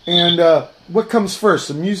 And what comes first,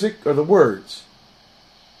 the music or the words?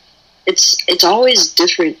 It's always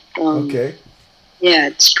different. Okay. Yeah,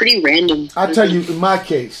 it's pretty random. I'll tell you, in my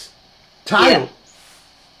case, title. Yeah.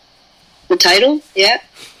 The title? Yeah.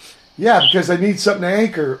 Yeah, because I need something to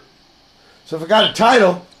anchor. So if I got a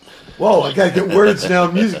title, whoa, I got to get words now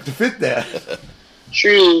and music to fit that.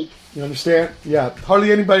 True. You understand? Yeah.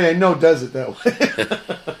 Hardly anybody I know does it that way.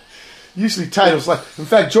 Usually titles. In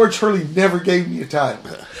fact, George Hurley never gave me a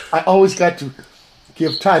title. I always got to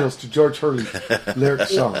give titles to George Hurley lyric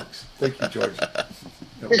songs. Thank you, George. That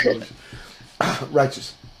was really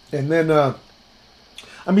righteous. And then, I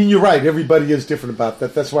mean, you're right. Everybody is different about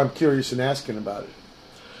that. That's why I'm curious and asking about it.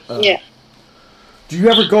 Yeah. Do you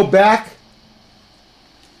ever go back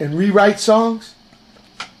and rewrite songs?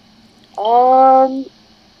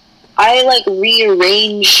 I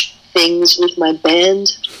rearrange things with my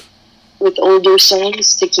band with older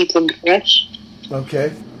songs to keep them fresh.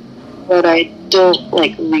 Okay. But I don't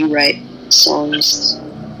rewrite songs.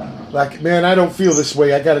 Man, I don't feel this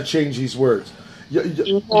way. I got to change these words.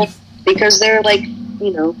 Because they're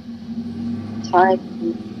time.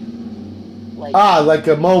 Like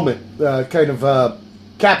a moment, kind of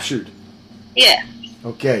captured. Yeah.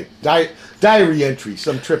 Okay. Diary entry,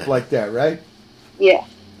 some trip like that, right? Yeah.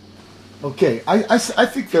 Okay. I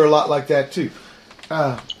think they're a lot like that, too.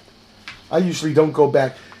 I usually don't go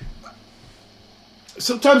back.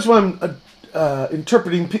 Sometimes when I'm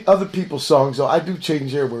interpreting other people's songs, though, I do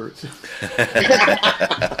change their words.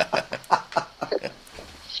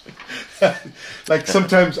 Like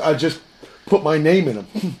sometimes I just put my name in them.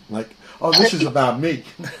 Like, oh, this is about me.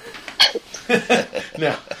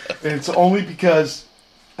 No, and it's only because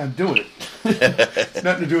I'm doing it. It's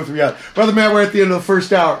nothing to do with reality. Brother man, we're at the end of the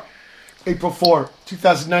first hour. April 4,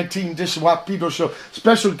 2019 edition of Pedro Show.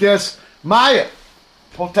 Special guest, Mayya.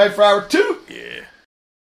 Hold tight for hour 2. Yeah.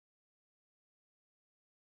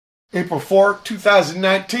 April 4,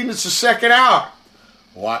 2019. It's the second hour.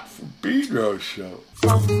 What for Pedro Show.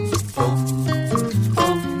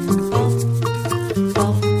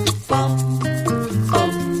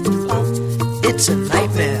 It's a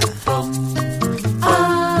nightmare.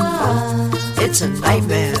 It's a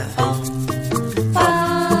nightmare.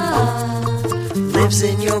 Lives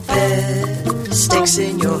in your bed, sticks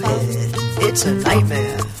in your head. It's a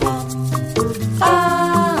nightmare.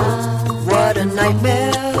 What a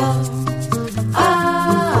nightmare.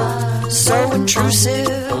 So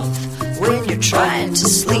intrusive when you're trying to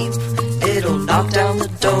sleep. It'll knock down the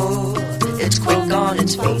door. It's quick on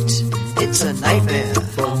its feet. It's a nightmare.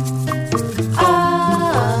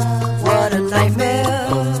 What a nightmare.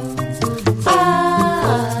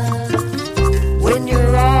 When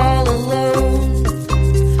you're all alone,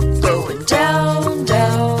 going down,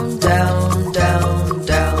 down, down, down,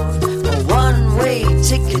 down. A one-way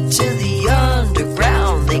ticket to the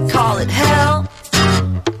underground. They call it hell.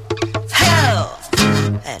 Hell.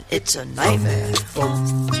 And it's a nightmare.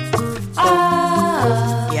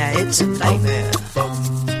 Yeah, it's a nightmare.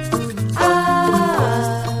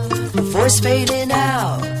 Voice fading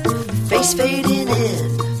out, face fading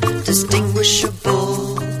in,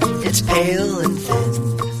 distinguishable, it's pale and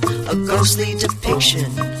thin, a ghostly depiction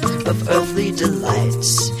of earthly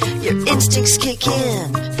delights. Your instincts kick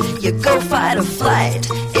in, you go fight or flight,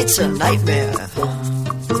 it's a nightmare.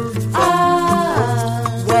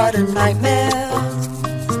 What a nightmare.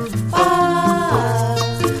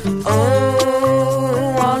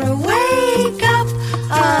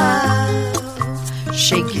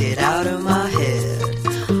 Shake it out of my head.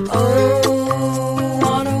 Oh,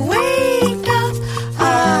 wanna wake up.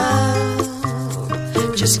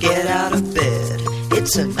 Oh, just get out of bed.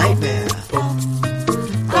 It's a nightmare.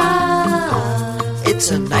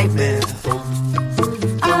 It's a nightmare.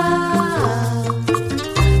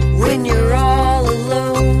 When you're all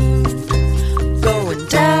alone, going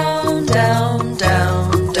down, down,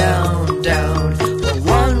 down, down, down. A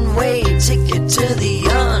one-way ticket to the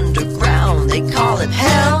underground. They call it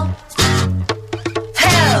hell.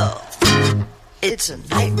 Hell. It's a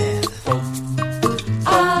nightmare.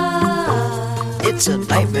 It's a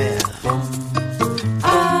nightmare.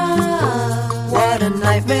 What a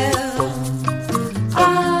nightmare.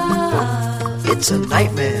 It's a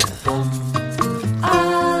nightmare.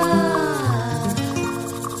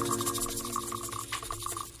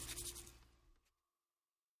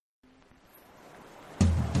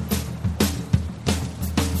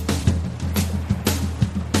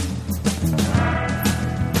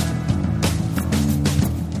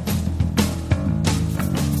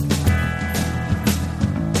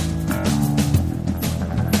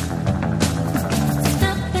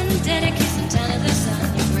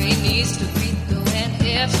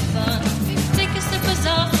 fun. Maybe take your slippers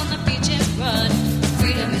off on the beach and run.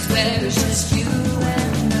 Freedom is where it's just you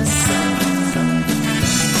and the sun.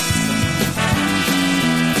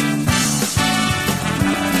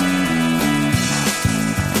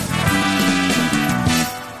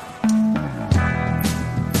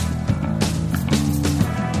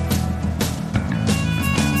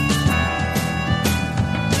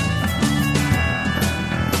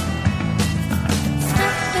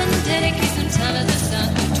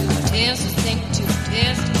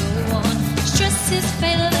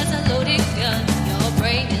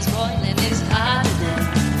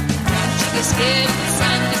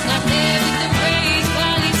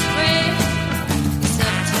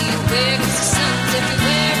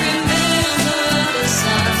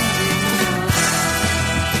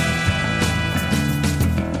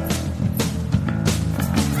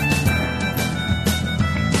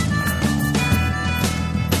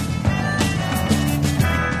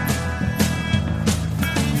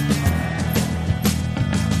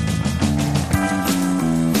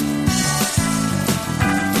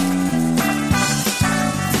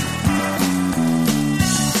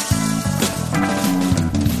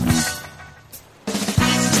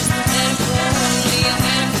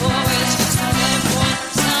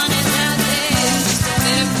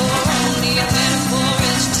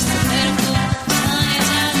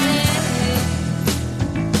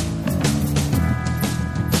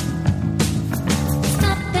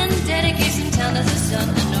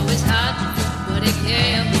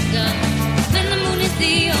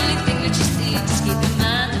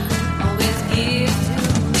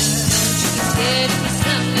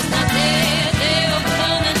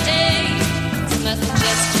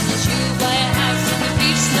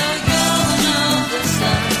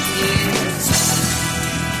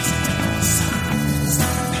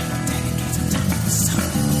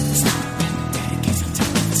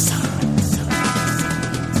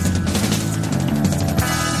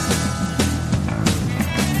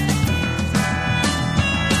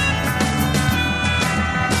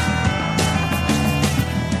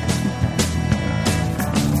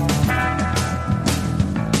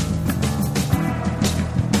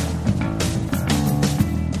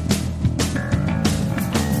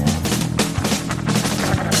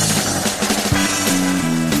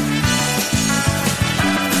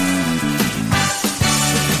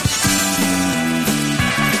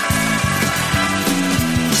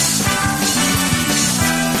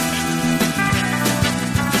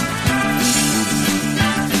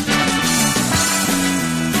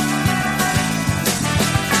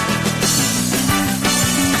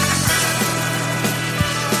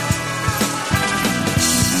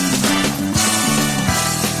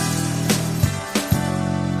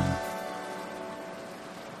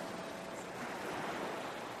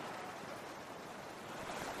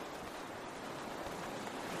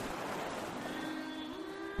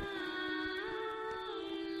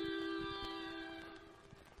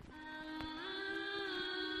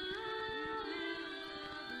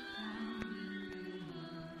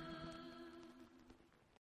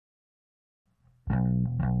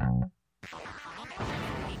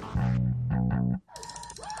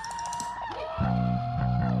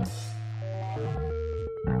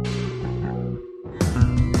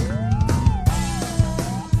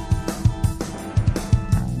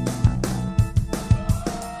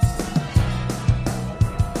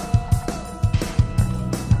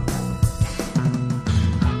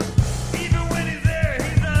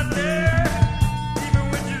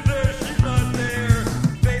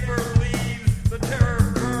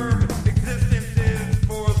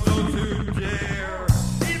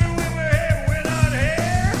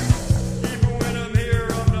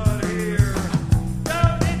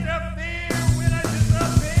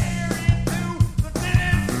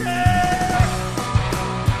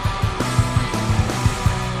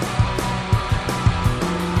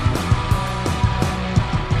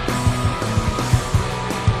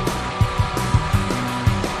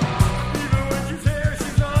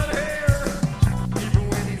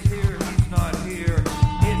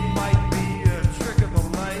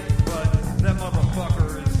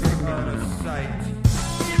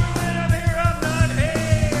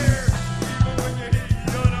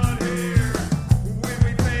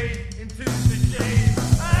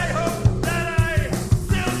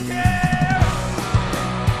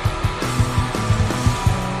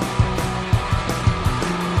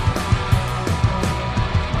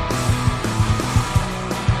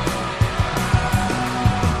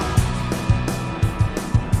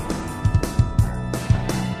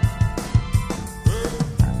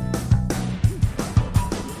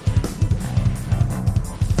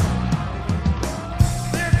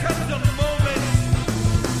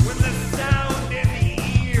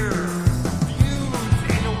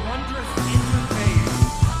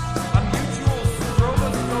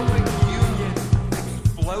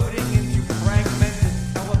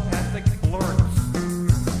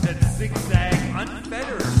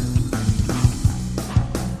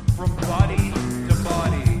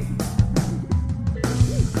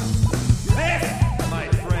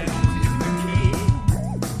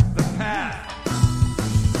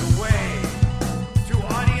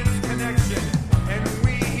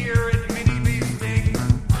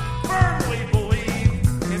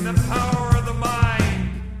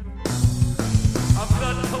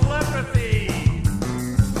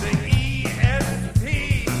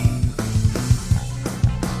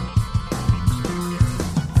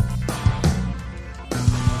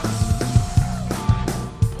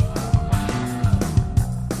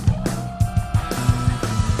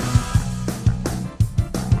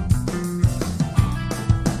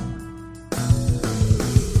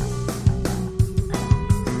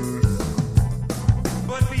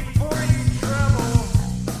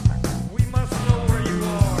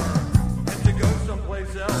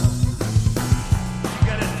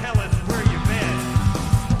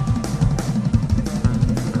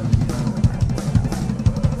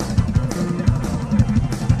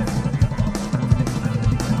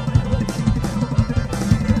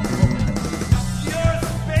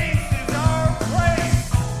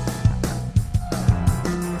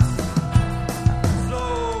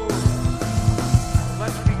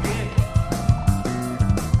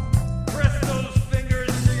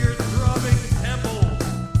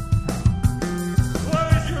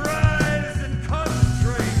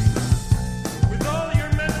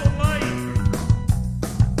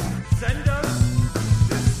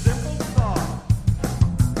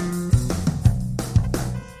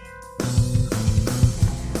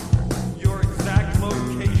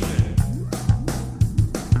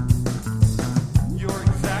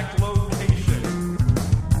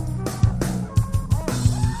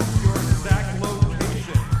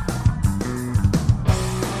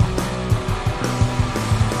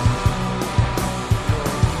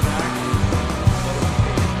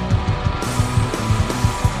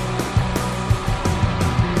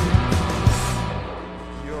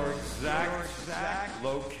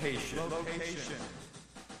 Thank you.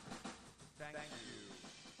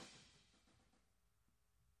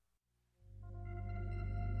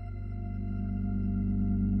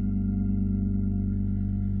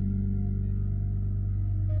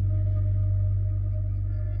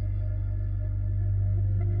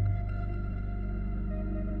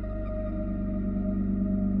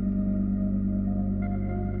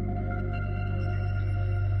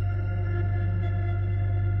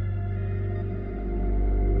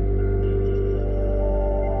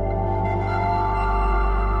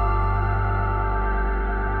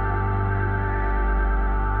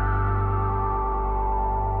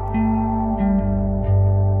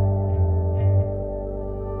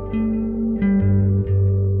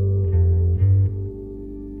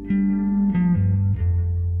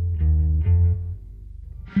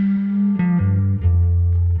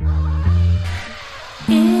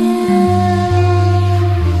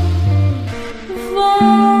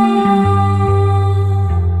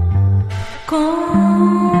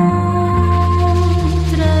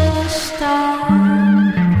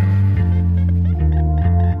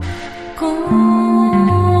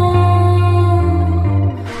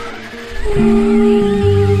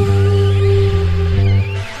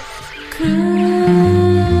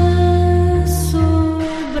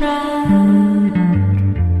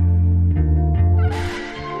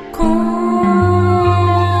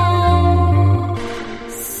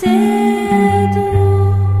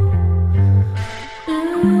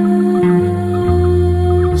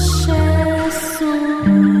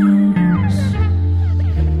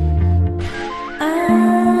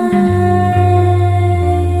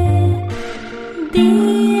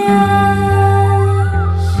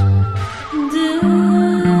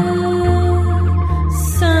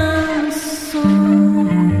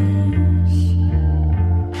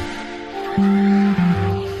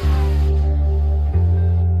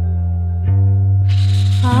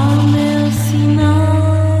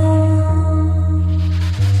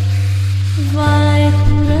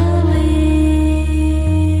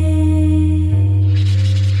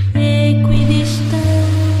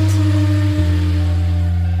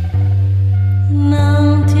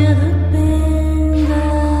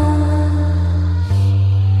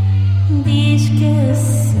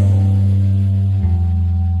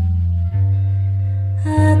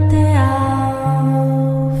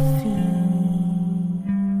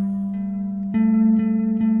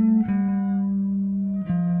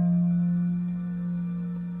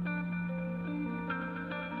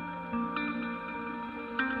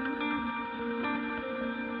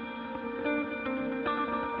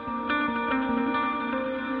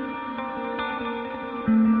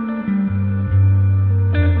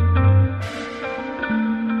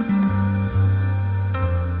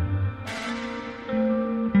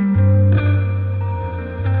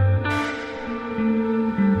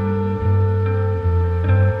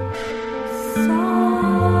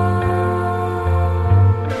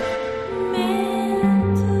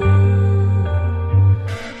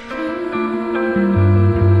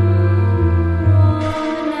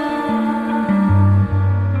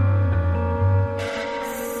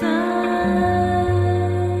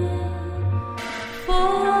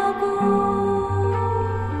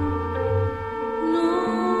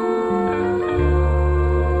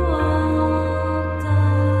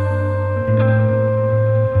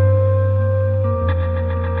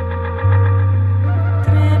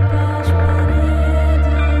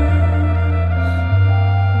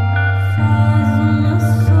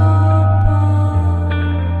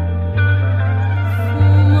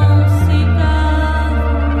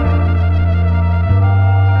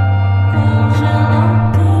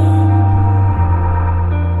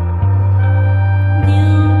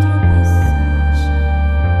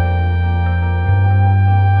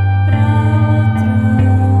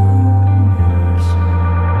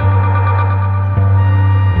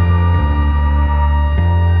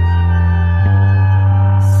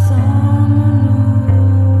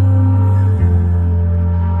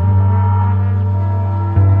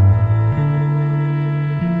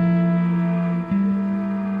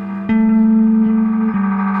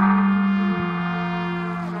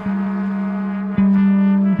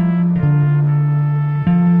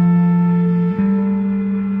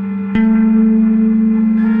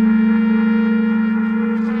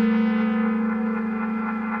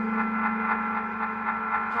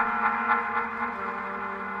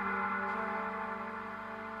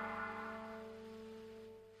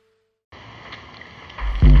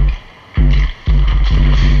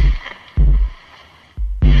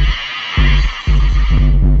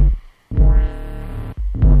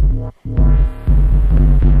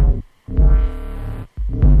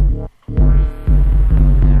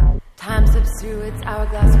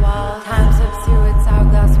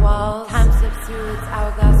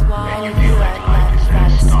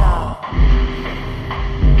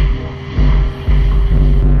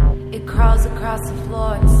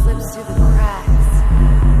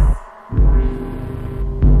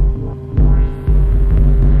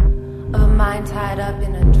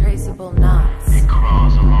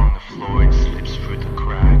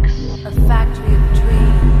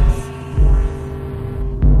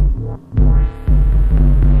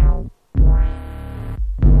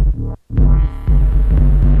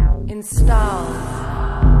 Install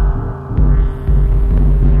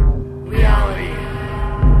reality.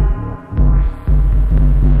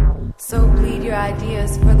 So bleed your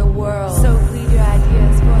ideas for the world. So bleed your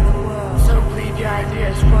ideas for the world. So bleed your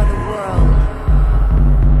ideas for the world.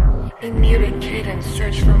 In muted cadence,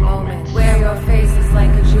 search for moments where your face is like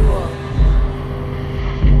a jewel.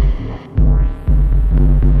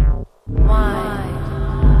 Wind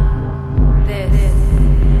this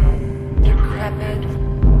decrepit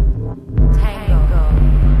tango.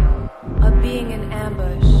 A being in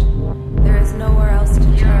ambush. There is nowhere else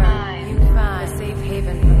to turn. You find a safe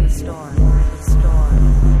haven from the storm. The storm.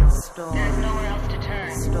 The storm. There is nowhere else to turn.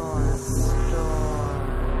 The storm. Storm.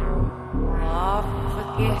 Off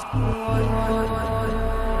forget.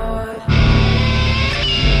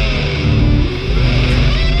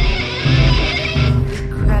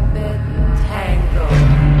 Decrepit tango.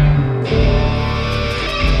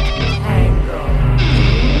 Tango.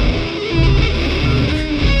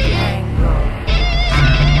 Tango.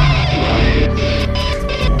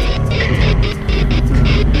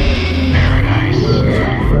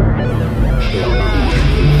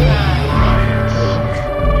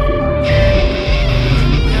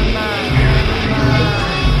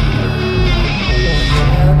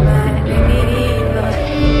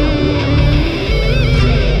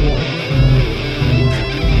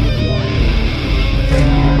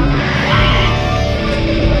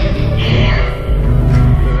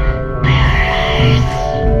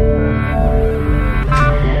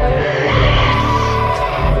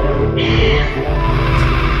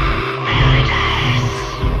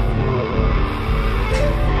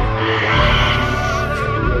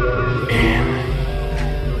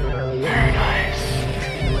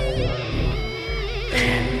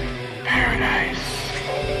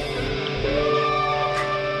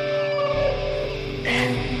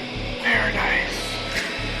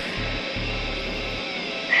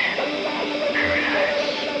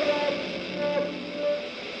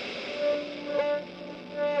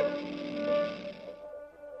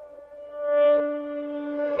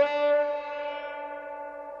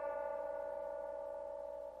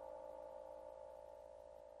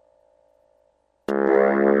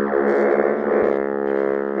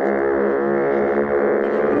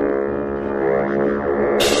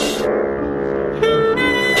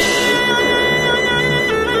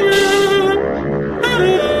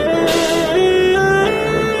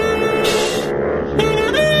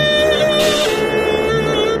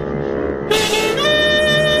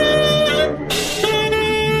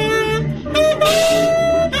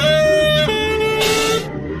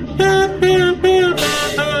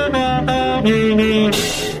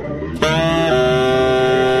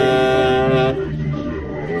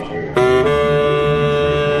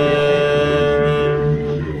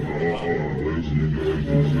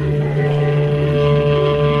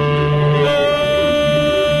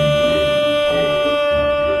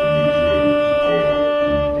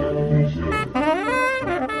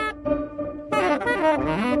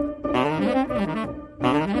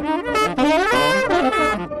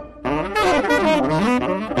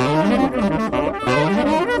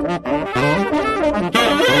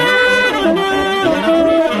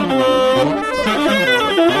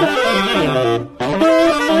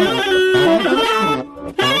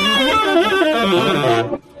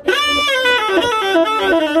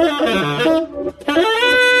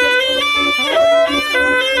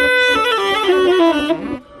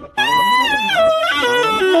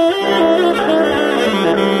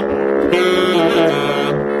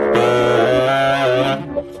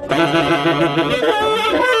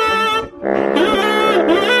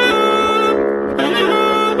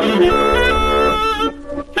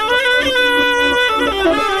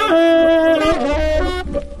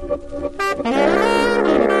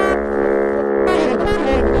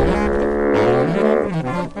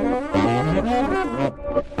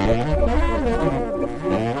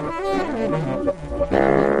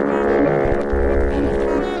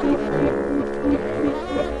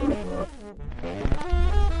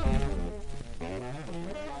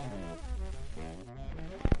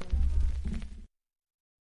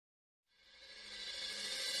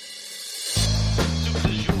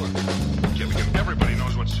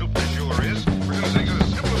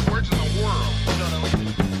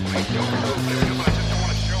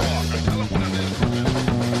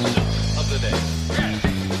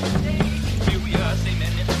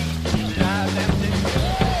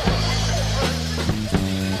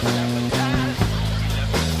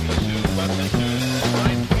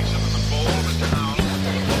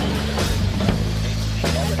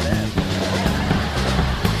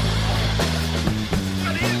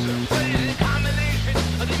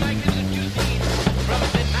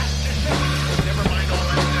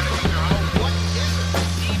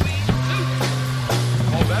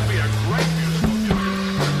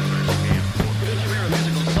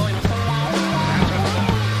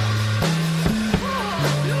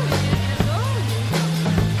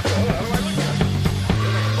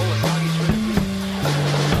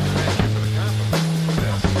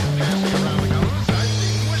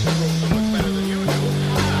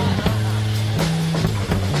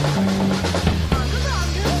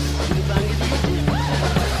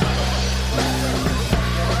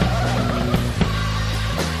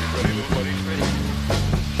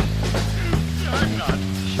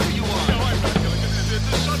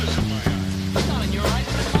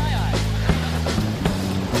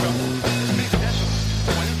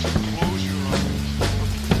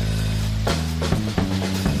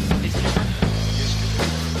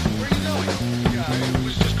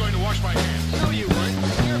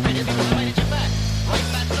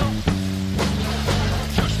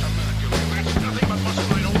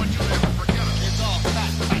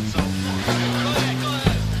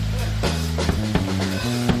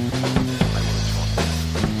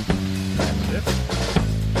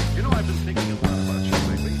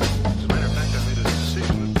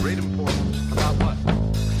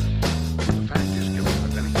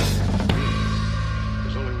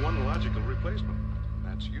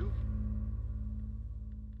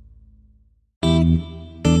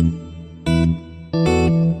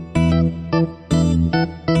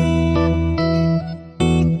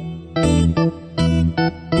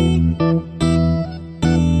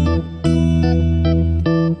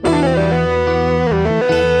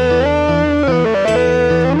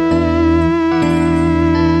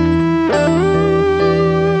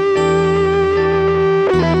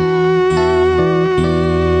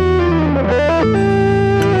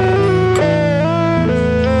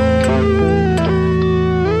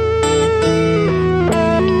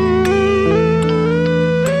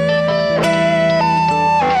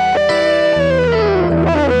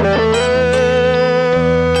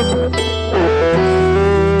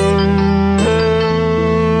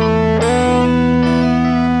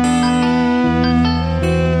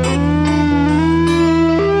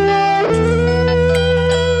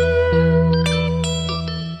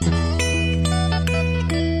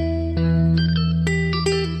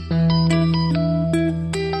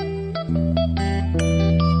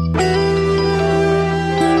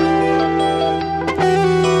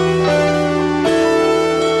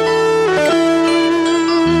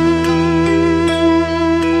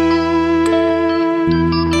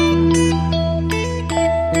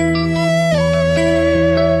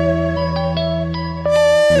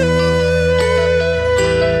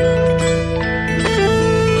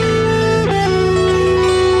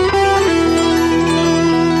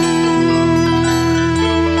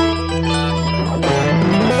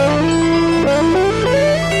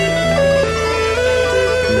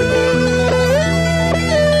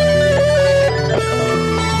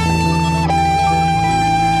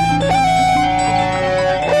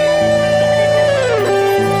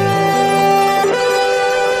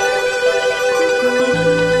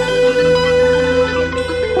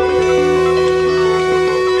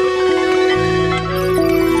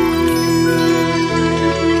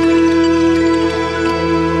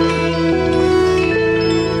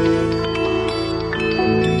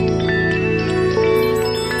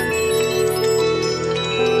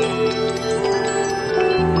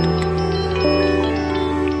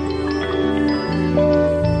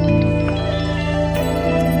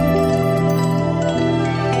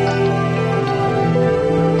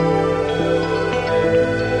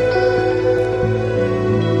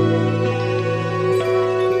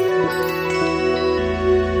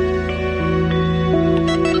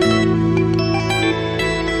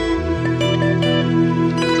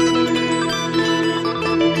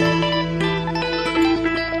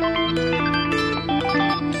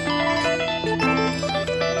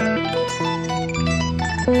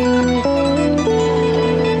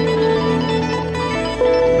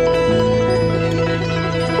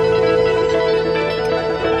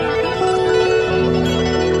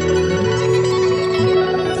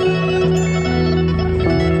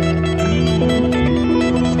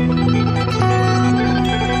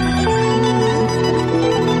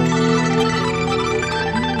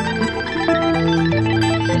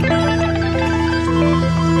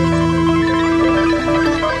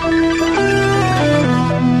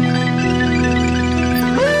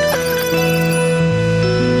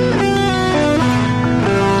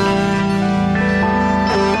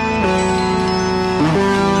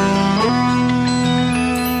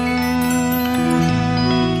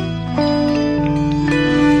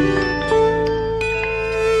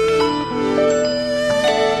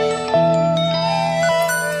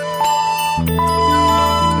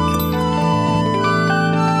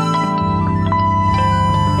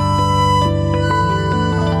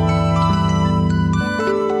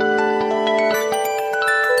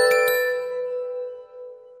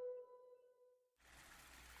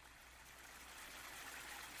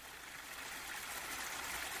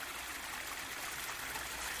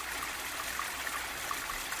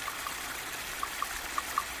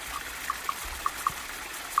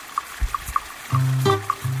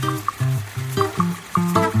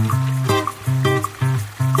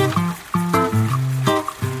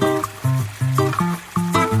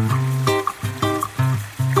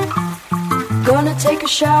 Gonna take a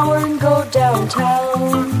shower and go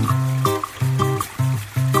downtown.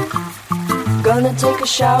 Gonna take a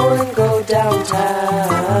shower and go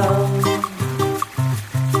downtown.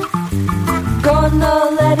 Gonna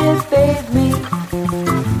let it bathe me.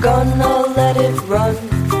 Gonna let it run.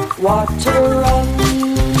 Water run.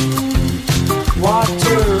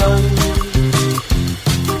 Water run.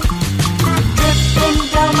 Dripping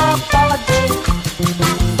down my body.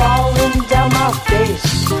 Falling down my face.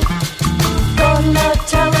 Gonna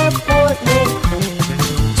teleport me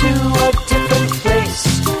to a different place.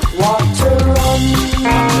 Water run,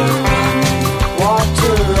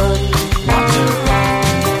 water run, water run,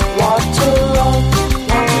 water run,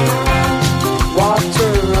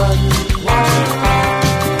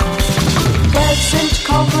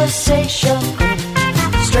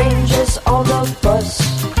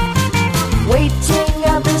 waiting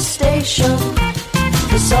at the station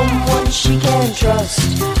for someone she can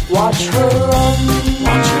trust. Watch her run,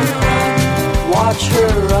 watch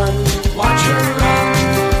her run, watch her run,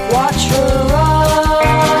 watch her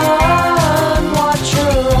run, watch her run, watch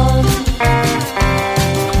her run.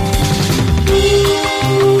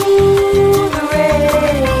 Ooh, the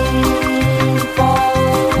rain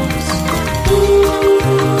falls.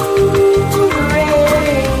 Ooh, the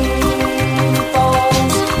rain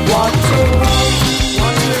falls. Watch her run,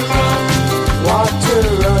 watch her run, watch her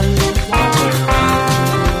run,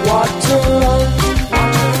 watch her run,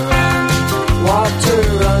 watch her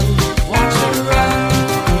run, watch her run.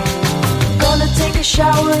 Gonna take a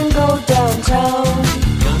shower and go downtown.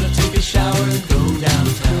 Gonna take a shower and go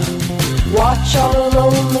downtown. Watch all the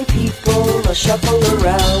lonely people shuffle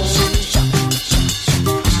around.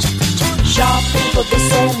 Shopping for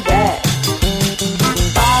this and that.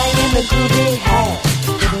 Buying a groovy hat.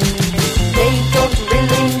 They don't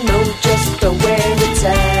really know just where it's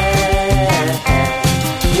at.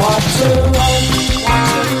 Watch her run,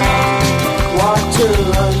 watch her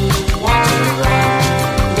run, watch her run,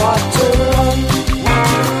 watch her run,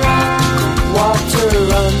 watch her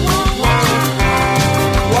run, watch her run,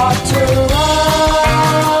 watch her run,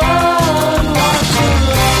 watch her run, watch her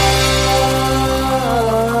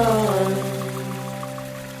run.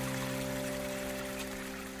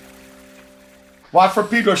 Watt from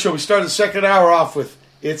Pedro Show. We started the second hour off with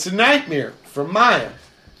It's a Nightmare from Maya.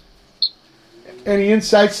 Any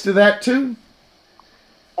insights to that too?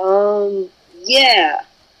 Yeah.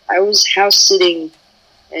 I was house sitting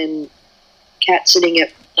and cat sitting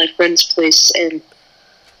at my friend's place, and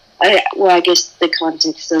I guess the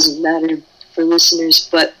context doesn't matter for listeners,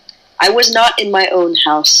 but I was not in my own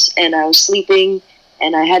house, and I was sleeping,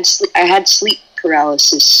 and I had sleep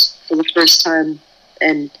paralysis for the first time,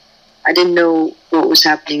 and I didn't know what was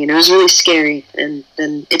happening, and it was really scary, and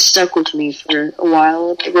then it stuck with me for a while,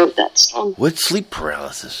 and I wrote that song. What's sleep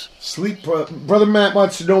paralysis? Brother Matt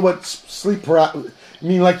wants to know what sleep paralysis. You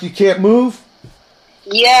mean like you can't move?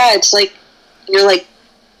 Yeah, it's like you're like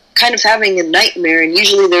kind of having a nightmare, and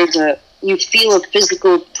usually you feel a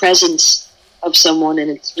physical presence of someone, and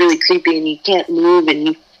it's really creepy, and you can't move, and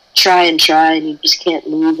you try, and you just can't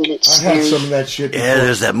move, and it's I had scary. some of that shit before. Yeah,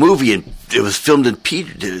 there's that movie, and it was filmed in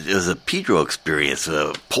Pedro. It was a Pedro experience.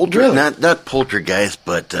 Really? Not poltergeist,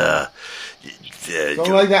 but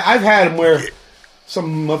Something like that. I've had them where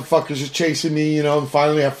some motherfuckers are chasing me, and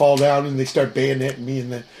finally I fall down and they start bayoneting me,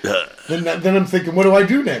 and then I'm thinking, what do I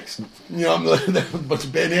do next? I'm like, a bunch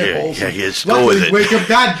of bayonet holes. Yeah, just go with it. Wake up,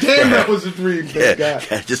 God damn, that was a dream. Thank God.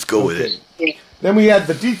 Yeah, just go with it. Yeah. Then we had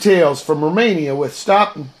the details from Romania with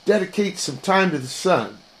Stop and Dedicate Some Time to the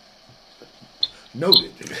Sun.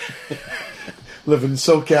 Noted. Living in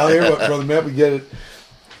SoCal here, what, Brother Matt, we get it.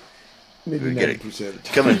 Maybe We get it. 90%. It's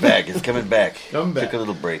coming back. It's coming back. Coming back. Took a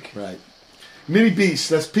little break. Right. Minibeast,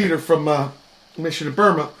 that's Peter from Mission of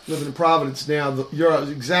Burma, living in Providence now. Your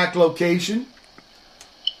exact location?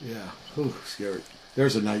 Yeah. Ooh, scary.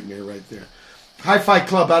 There's a nightmare right there.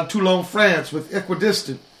 Hifiklub out of Toulon, France with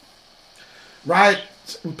Equidistant.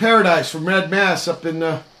 Riots in Paradise from Red Mass up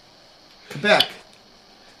in Quebec.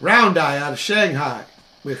 Round Eye out of Shanghai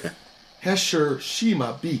with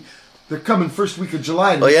hesheroshima B. They're coming first week of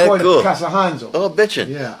July to cool. Casa Hanzo. Oh, bitchin'.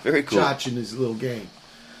 Yeah. Very cool. Chach and his little gang.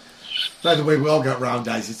 By the way, we all got round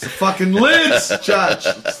eyes. It's the fucking lids, Chach.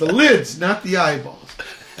 It's the lids, not the eyeballs.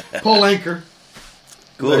 Paul Anchor.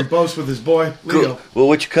 Cool. He boasts with his boy, Leo. Cool. Well,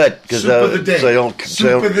 which cut? Soup of the day. So I don't.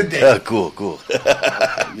 Soup of the day. Oh, cool.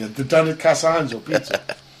 Yeah, they're done at Casa Hanzo Pizza.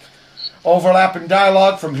 Overlapping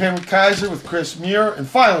dialogue from Henry Kaiser with Chris Muir. And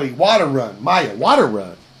finally, Water Run. Maya, Water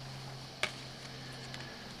Run.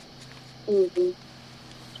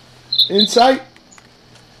 Mm-hmm. Insight?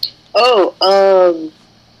 Oh,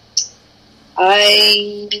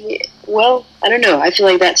 I don't know. I feel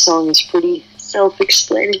like that song is pretty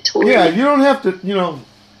self-explanatory. Yeah, you don't have to,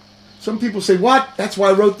 some people say, what? That's why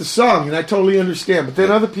I wrote the song, and I totally understand. But then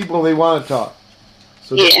other people, they want to talk.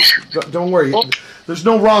 So don't worry. Well, there's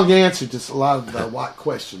no wrong answer to a lot of the Watt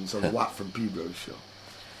questions on the Watt from Pedro Show.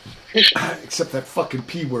 Except that fucking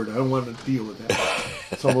P word. I don't want to deal with that.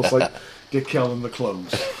 It's almost like get Kel in the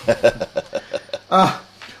clothes.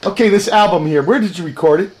 Okay, this album here. Where did you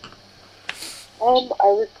record it?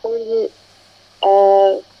 I recorded it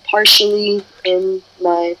partially in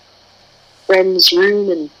my friend's room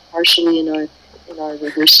and partially in our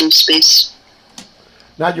rehearsal space.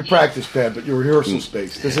 Not your practice pad, but your rehearsal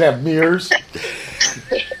space. Does it have mirrors?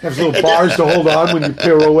 Have little bars to hold on when you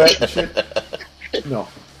pirouette and shit? No.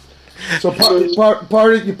 So part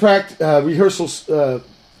of your rehearsal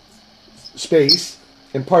space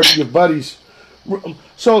and part of your buddies.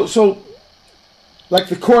 So, like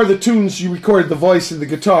the core of the tunes, you recorded the voice and the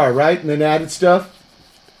guitar, right? And then added stuff?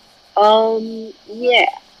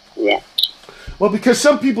 Yeah. Well, because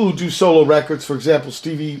some people who do solo records, for example,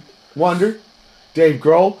 Stevie Wonder, Dave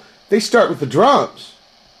Grohl, they start with the drums.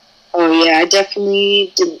 Oh, yeah, I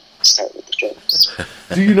definitely didn't start with the drums.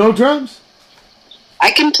 Do you know drums?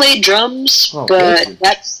 I can play drums, Oh, but good.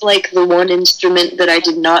 that's like the one instrument that I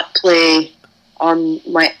did not play on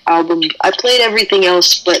my album. I played everything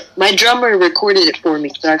else, but my drummer recorded it for me,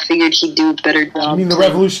 so I figured he'd do a better job. You mean the playing.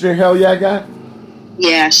 Revolutionary Hell Yeah guy?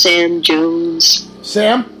 Yeah, Sam Jones.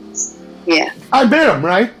 Sam? Yeah. I met him,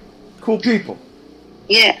 right? Cool people.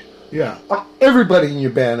 Yeah. Yeah. Everybody in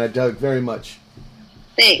your band I dug very much.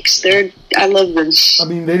 Thanks. I love them. I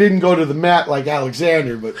mean, they didn't go to the mat like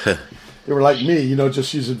Alexander, but they were like me,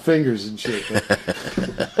 just using fingers and shit.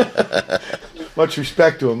 Much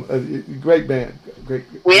respect to them. Great band. Great.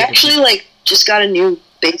 We actually just got a new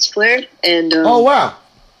bass player, and Oh wow,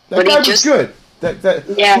 that but guy he was just- good.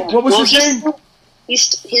 yeah. What was his name?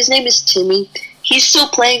 His name is Timmy. He's still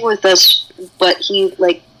playing with us, but he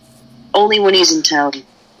only when he's in town.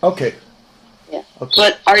 Okay. Yeah. Okay.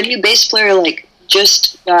 But our new bass player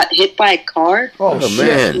just got hit by a car. Oh, Oh, shit.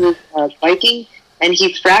 man. He was biking, and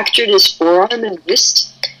he fractured his forearm and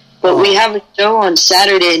wrist. But we have a show on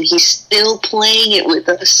Saturday, and he's still playing it with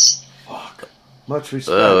us. Fuck. Much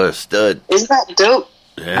respect. Oh, a stud. Isn't that dope?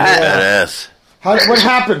 Yeah, badass. What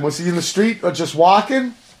happened? Was he in the street or just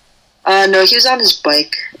walking? No, he was on his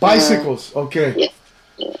bike. Bicycles. Okay.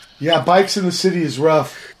 Yeah. Yeah, bikes in the city is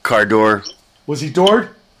rough. Car door. Was he doored?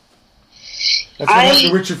 That's what I- happened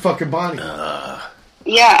to Richard fucking Bonney.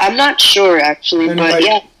 Yeah, I'm not sure actually, Anyway, but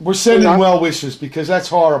yeah. we're sending well wishes because that's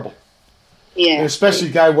horrible. Yeah. And especially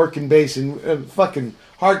a guy working bass and fucking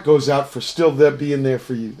heart goes out for still there being there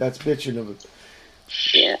for you. That's bitching of it.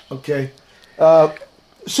 Yeah. Okay.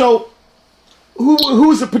 So, who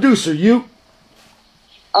was the producer? You?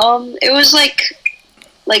 It was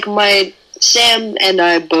like my Sam and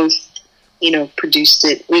I both, produced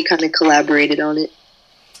it. We kind of collaborated on it.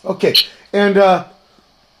 Okay. And how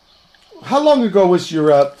long ago was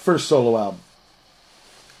your first solo album?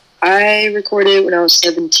 I recorded it when I was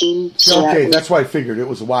 17. So Okay, that that's why I figured it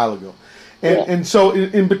was a while ago. And Yeah. and so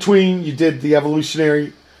in between, you did the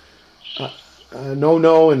Evolutionary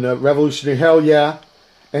No and the Revolutionary Hell Yeah,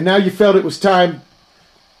 and now you felt it was time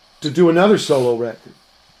to do another solo record.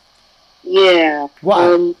 yeah.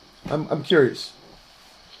 Why? I'm curious.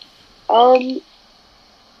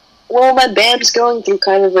 Well, my band's going through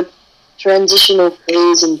kind of a transitional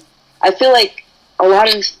phase, and I feel like a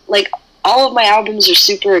lot of all of my albums are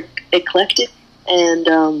super eclectic, and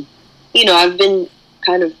I've been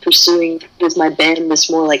kind of pursuing with my band this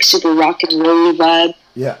more super rock and roll vibe.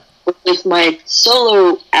 Yeah. With my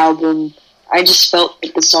solo album, I just felt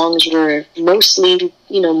like the songs were mostly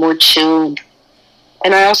more chill,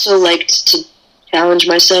 and I also liked to challenge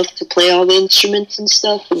myself to play all the instruments and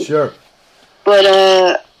stuff. And, Sure. but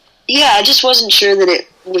yeah, I just wasn't sure that it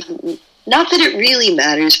would. Not that it really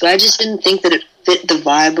matters, but I just didn't think that it fit the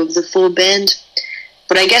vibe of the full band.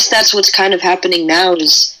 But I guess that's what's kind of happening now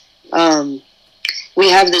is we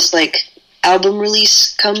have this album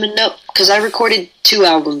release coming up because I recorded 2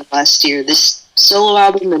 albums last year, this solo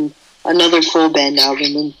album and another full band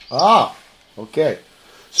album. And Okay.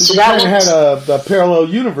 So So you that kind of had one's- a parallel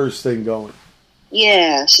universe thing going.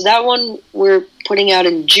 yeah, so that one we're putting out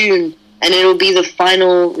in June, and it'll be the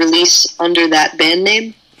final release under that band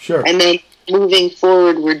name. Sure. And then moving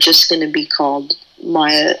forward, we're just going to be called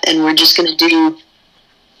Mayya, and we're just going to do,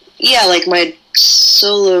 my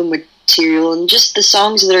solo material and just the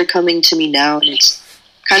songs that are coming to me now, and it's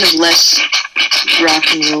kind of less rock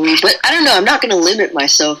and roll. But I don't know, I'm not going to limit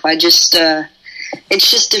myself. I just, it's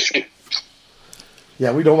just different.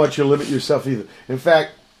 Yeah, we don't want you to limit yourself either. In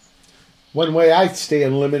fact, one way I stay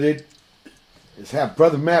unlimited is have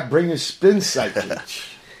Brother Matt bring his spin cycle.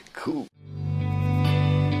 Cool.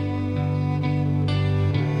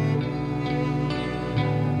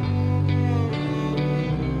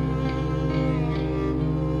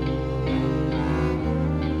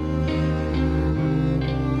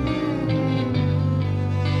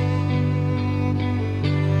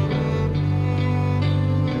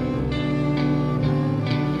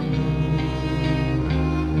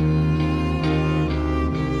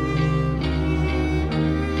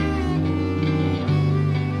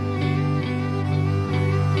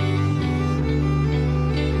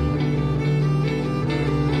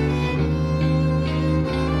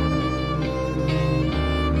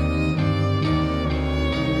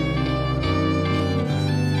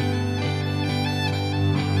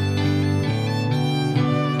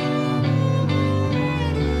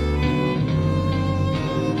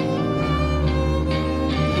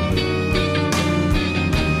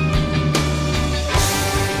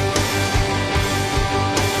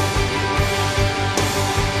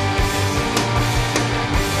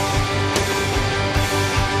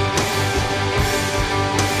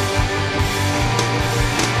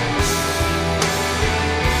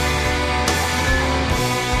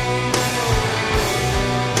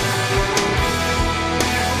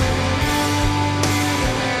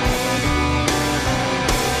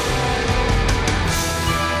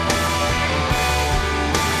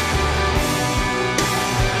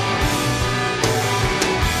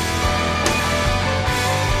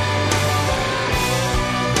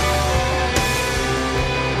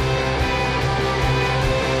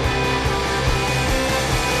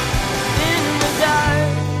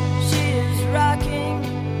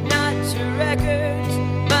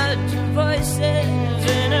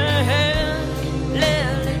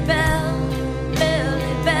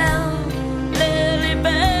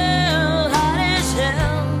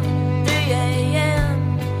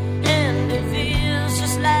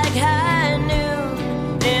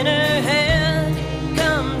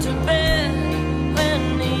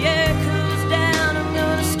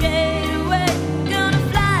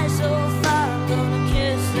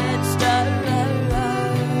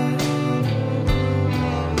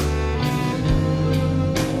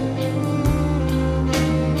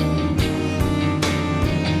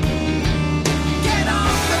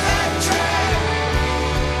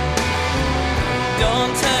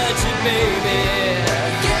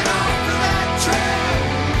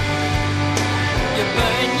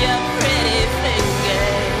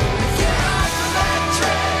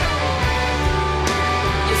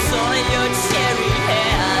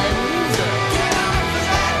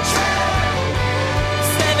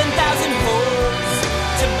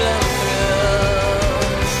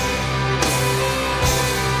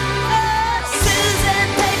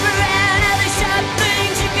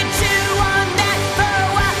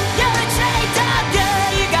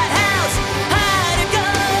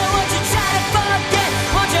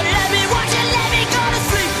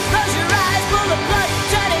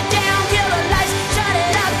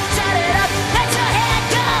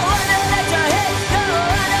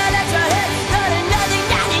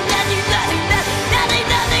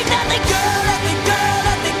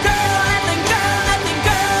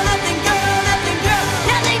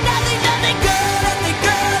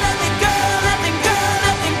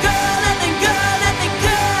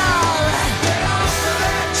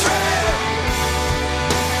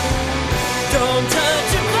 Don't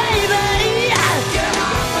touch it, baby. Get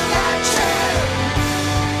off of that chair.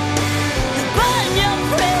 You burn your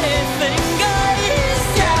pretty fingers.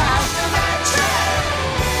 Get off of that chair.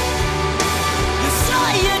 You saw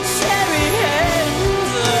your cherry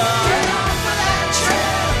hands. Get off of that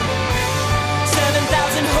chair.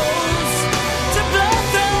 7,000 holes to blow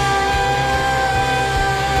through.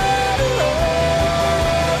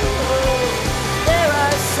 There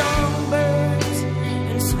are songbirds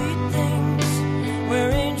and sweet things where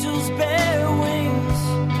angels bear wings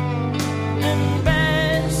and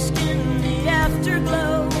bask in the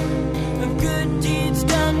afterglow of good deeds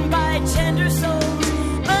done by tender souls.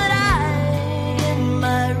 But I, in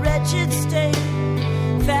my wretched state,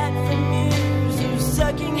 fat from years of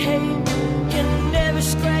sucking hate, can never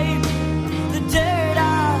scrape the dirt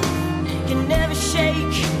off, can never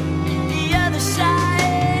shake the other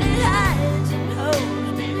side. It hides and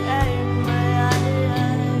holds behind my eyes.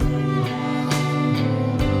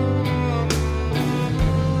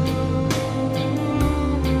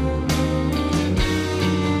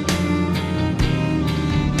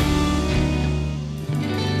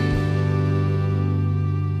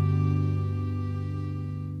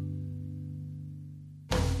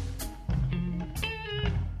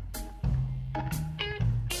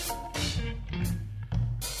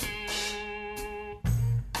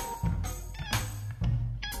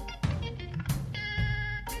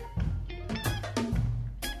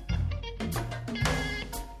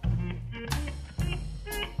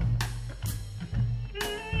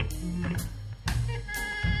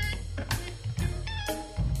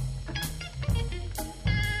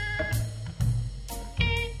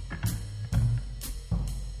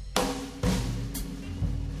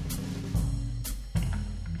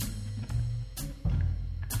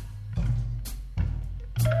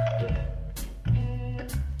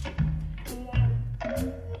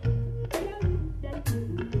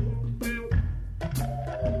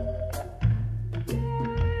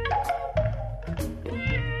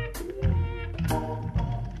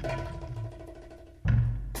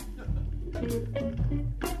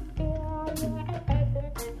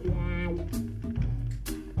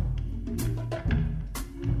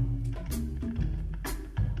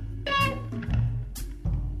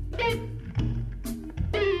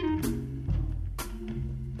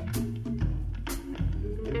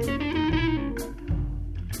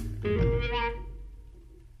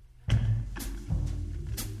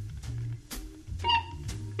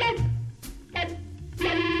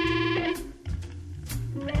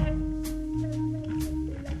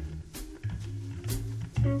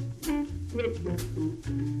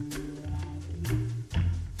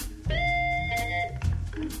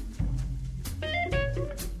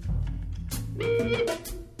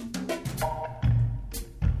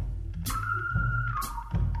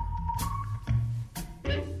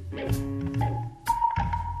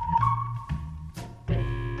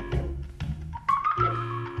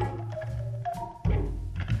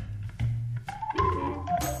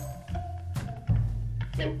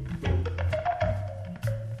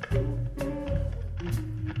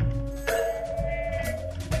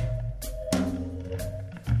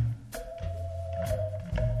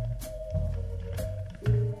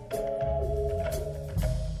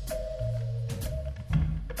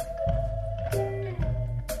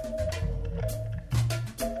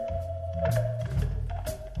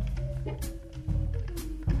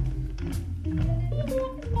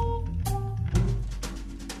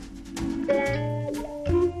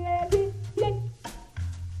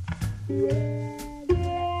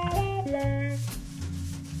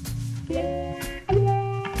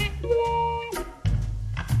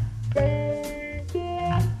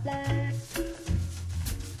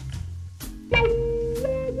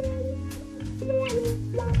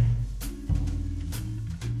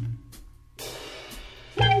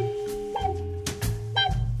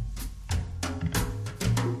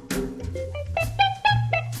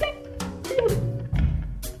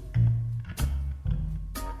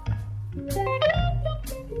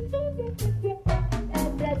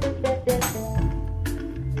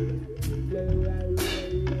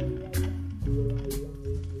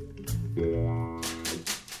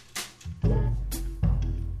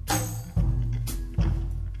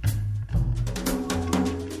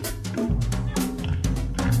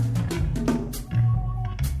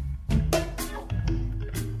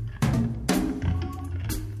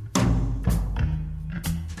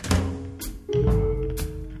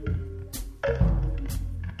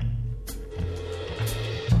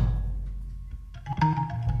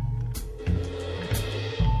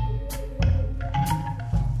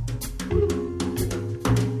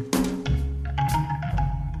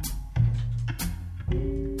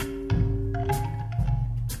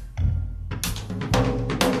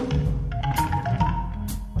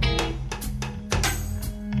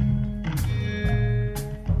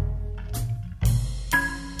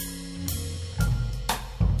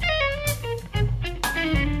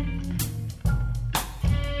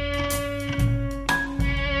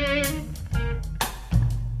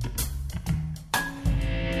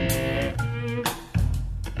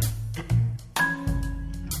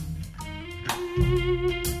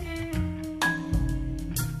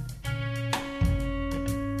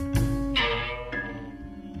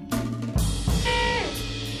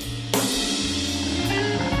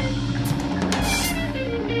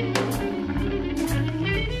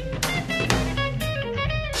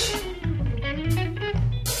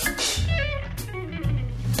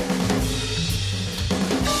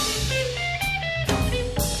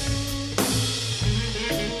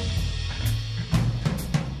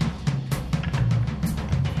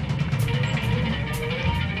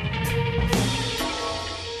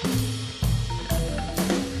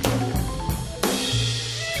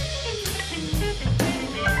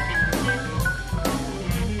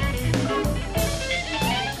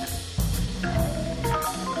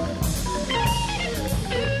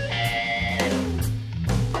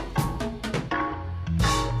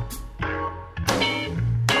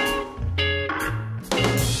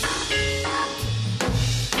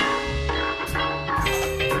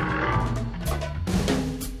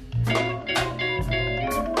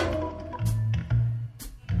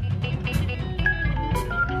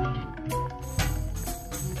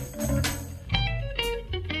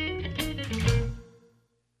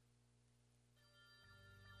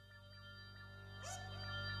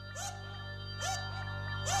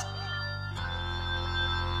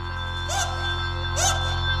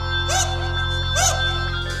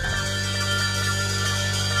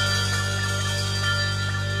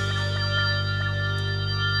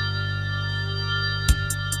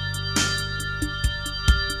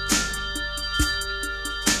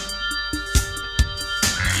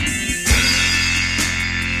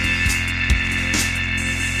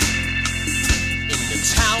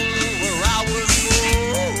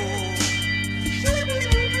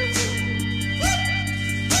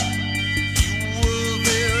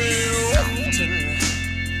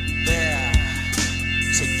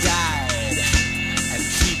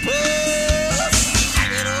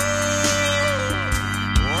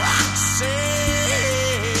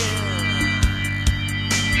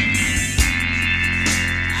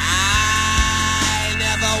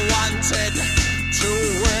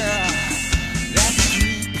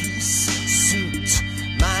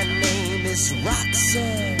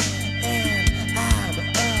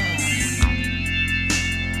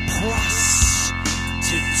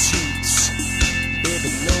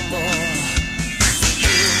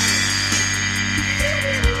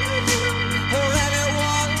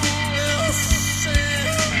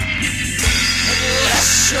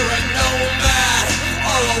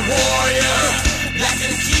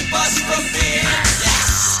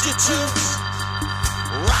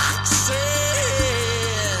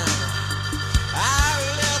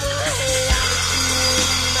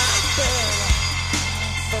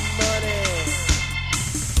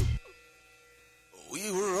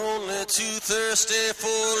 Thirsty for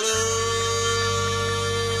love.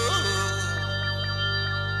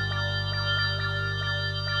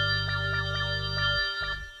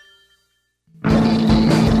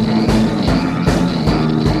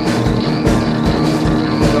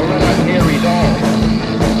 So let us here resolve.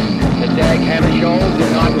 The dag Hamishol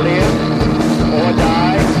did not live or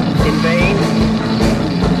die in vain.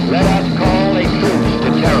 Let us call a truce to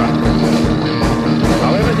terror.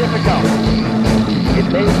 However difficult it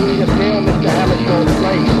may be to fill Mr. Hamish's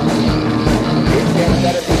place, it can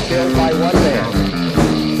better be filled by one man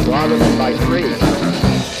rather than by three.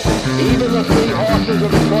 Even the three horses of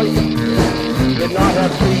the choice did not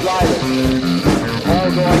have three drivers, all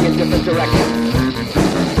going in different directions.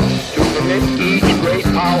 To permit each great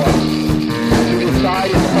power to decide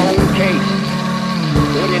its own case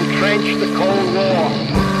would entrench the Cold War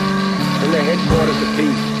in the headquarters of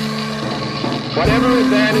peace. Whatever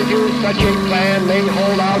advantages such a plan may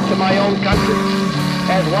hold out to my own country,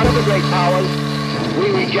 as one of the great powers, we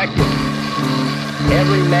reject it.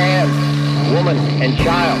 Every man, woman, and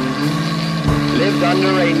child lives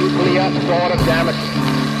under a nuclear sword of Damocles,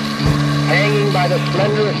 hanging by the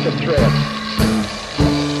slenderest of threads,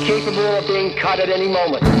 capable of being cut at any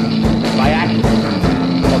moment by accident,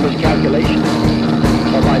 or miscalculation,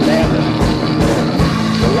 or by madness.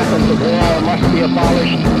 The weapons of war must be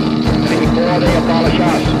abolished before they abolish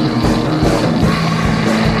us.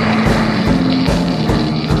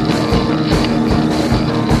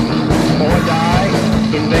 Or die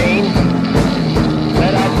in vain,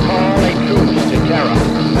 let us call a truce to terror.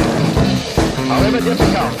 However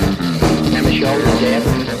difficult, Hamishol is dead.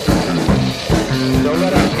 So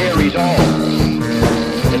let us here resolve.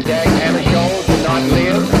 The dag Hamishol did not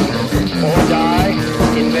live or die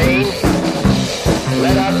in vain.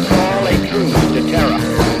 Let us call a truce to terror.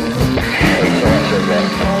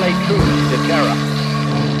 Call a truce to terror.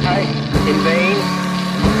 In vain,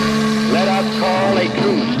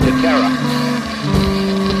 terror.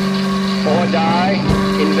 Or die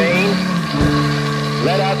in vain.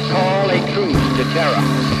 Let us call a truce to terror.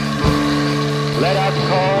 Let us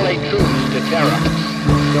call a truce to terror.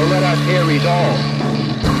 So let us here resolve.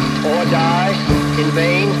 Or die in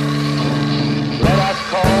vain. Let us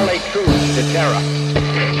call a truce to terror.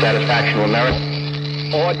 Satisfaction will merit.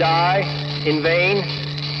 Or die in vain.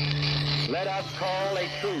 Let us call a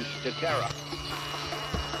truce to terror.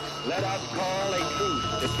 Let us call a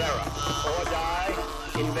truce to terror. Or die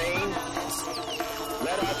in vain.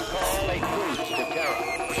 Let us call a truce to terror.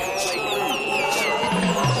 Call a truce to terror.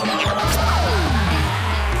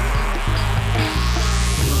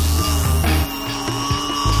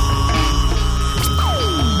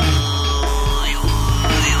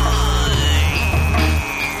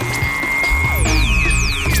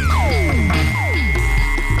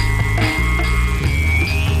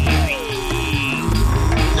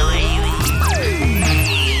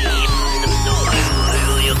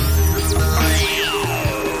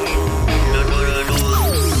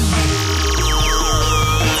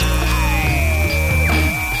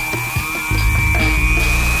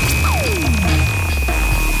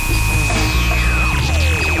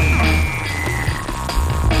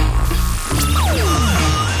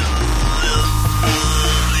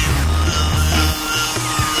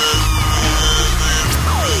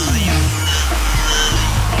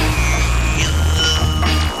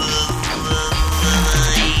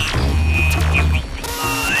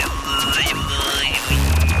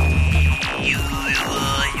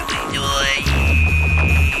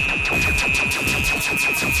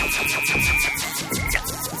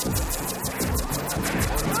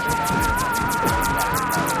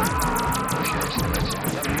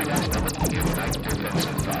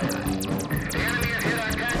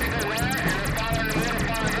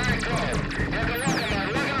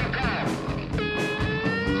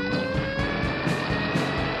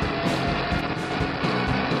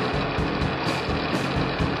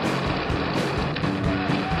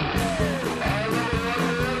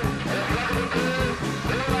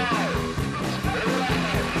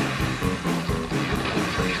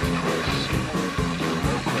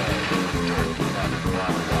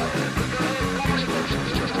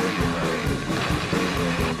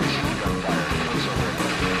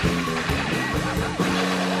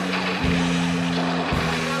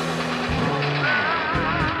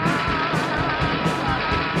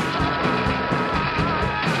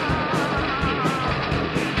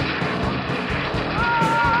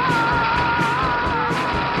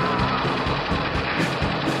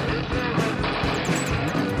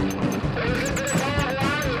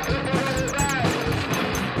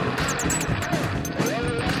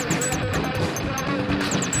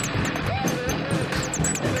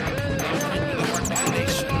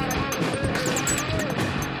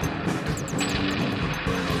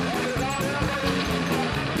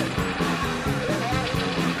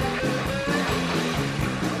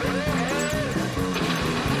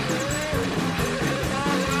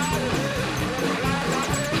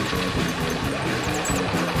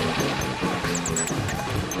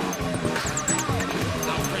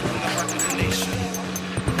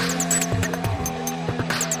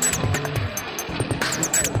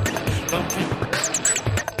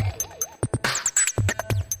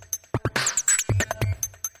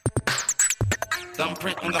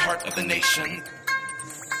 Thumbprint on the heart of the nation.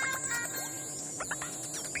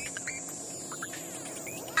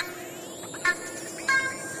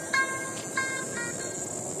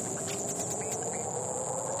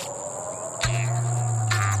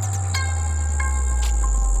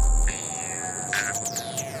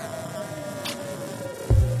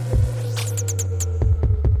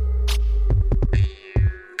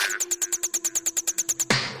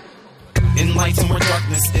 Enlighten where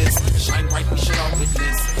darkness is. Shine bright, we should all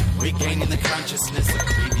witness. Regaining the consciousness of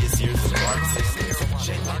previous years of our existence.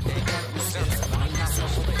 Shade like the darkness is. Find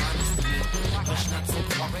yourself with honesty. Hush not so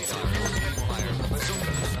talkative.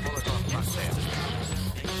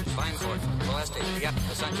 Fine Court, Molesting, Yep,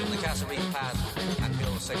 Ascension, the Casserine Pass, and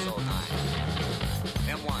Bill 609.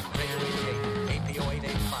 M1, Radio 88, APO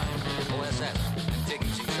 885, OSS, and Jiggy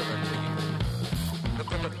G Sugar Cream. The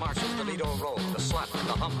Crippet Marshals, the Lido Roll, the Slut,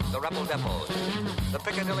 the Hump, the Rebel Depot, the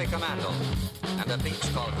Piccadilly Commando, and a beach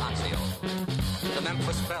called Anzio. The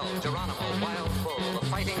Memphis Belle, Geronimo, Wild Bull, the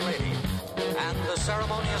Fighting Lady, and the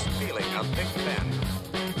ceremonious feeling of Big Ben.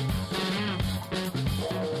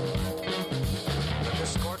 The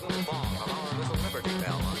discordant bong of our little Liberty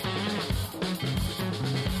Bell.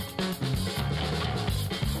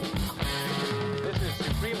 This is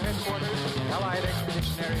Supreme Headquarters, Allied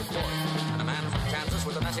Expeditionary Force. And a man from Kansas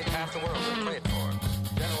with a message half the world had prayed for.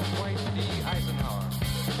 General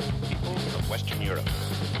Western Europe.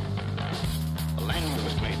 The landing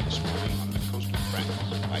was made this morning on the coast of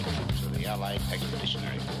France by troops of the Allied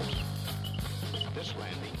Expeditionary Force. This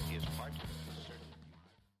landing is part of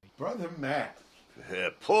the Brother Matt.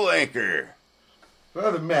 Pull anchor.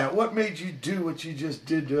 Brother Matt, what made you do what you just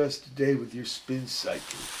did to us today with your spin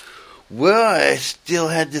cycle? Well, I still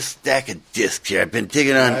had this stack of discs here. I've been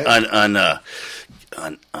digging on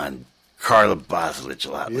Carla Boslich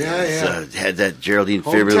a lot. Yeah, yeah. Had that Geraldine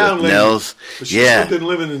Hometown Faber with lady. Nels. But she's been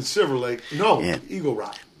living in Silver Lake. No, Yeah. Eagle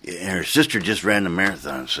Rock. Yeah, and her sister just ran the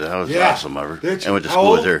marathon, so that was Yeah. awesome of her. Bitch, I went to how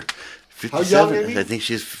school with old? her. How 57. young, Amy? I think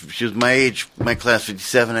she was my age, my class,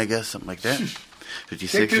 57, I guess, something like that.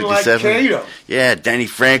 56, Kicking like 57. Kato. Yeah, Danny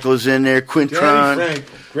Frankel's in there, Quintron. Danny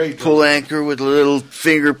Frankel, great Pull drummer. anchor with a little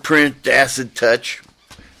fingerprint acid touch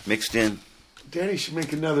mixed in. Danny should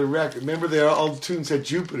make another record. Remember, all the tunes had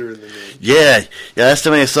Jupiter in the name. Yeah. Last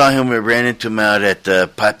time I saw him, we ran into him out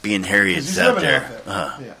at Poppy and Harriet's He's out living there. out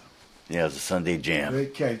there. Yeah. Yeah, it was a Sunday jam.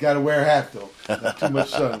 Okay, got to wear a hat, though. Not too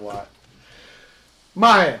much sun, Watt.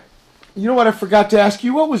 Maya, you know what I forgot to ask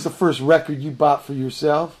you? What was the first record you bought for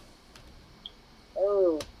yourself?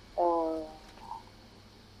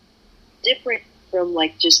 Different from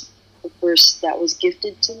like just the first that was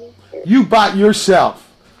gifted to me. You bought yourself.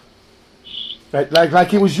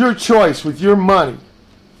 Like it was your choice with your money.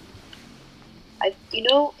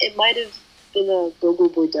 It might have been a Gogo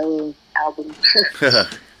Bordello album.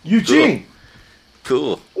 Eugene.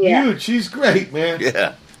 Cool. Yeah. Huge. She's great, man.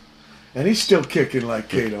 Yeah. And he's still kicking like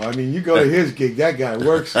Kato. I mean, you go to his gig, that guy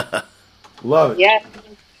works. Love it. Yeah,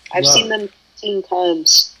 I've Love seen it. them 15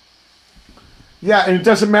 times. Yeah, and it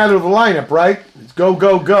doesn't matter the lineup, right? It's go,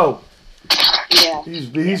 go, go. Yeah. He's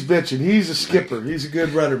bitching. He's a skipper. He's a good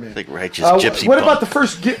rudder man. Like righteous gypsy What punk. about the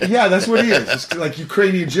first? Yeah, that's what he is. It's like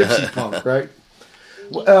Ukrainian gypsy punk, right?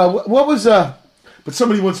 What was? But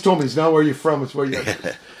somebody once told me it's not where you're from. It's where you're.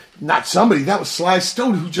 Not somebody. That was Sly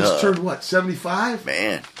Stone, who just turned what, 75?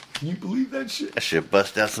 Man, can you believe that shit? I should have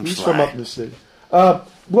bust out some He's Sly. from up in the city.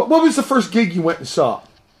 What was the first gig you went and saw?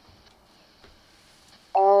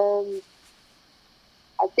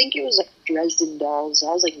 I think it was like Dresden Dolls.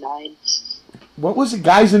 I was like 9. What was it?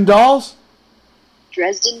 Guys and Dolls?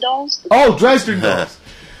 Dresden Dolls? Oh, Dresden Dolls.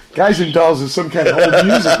 Guys and Dolls is some kind of old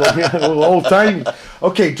musical, man, a little old timey.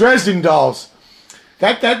 Okay, Dresden Dolls.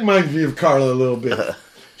 That reminds me of Carla a little bit.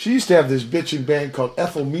 She used to have this bitchin' band called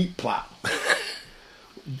Ethel Meat Plow.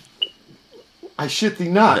 I shit thee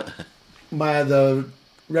not. The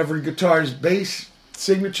Reverend Guitar's bass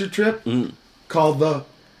signature trip called the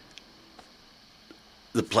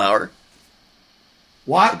Plower.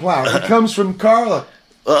 Watt Plower. It comes from Carla.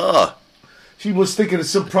 Oh. She was thinking of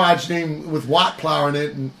some proj name with Watt Plower in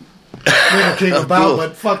it, and never came about. Cool.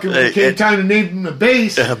 But fucking when it came time to name them the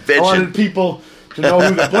bass, I wanted people to know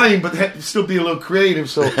who to blame, but still be a little creative.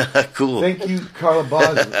 So Cool. Thank you, Carla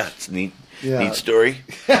Boswell. That's neat. Yeah. Neat story.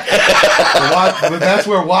 But that's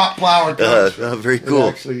where Watt Plower comes from. Very cool.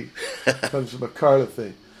 It actually comes from a Carla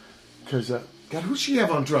thing. Because, God, who'd she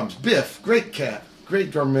have on drums? Biff. Great cat. Great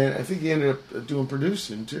drum man. I think he ended up doing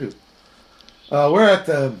producing, too. We're at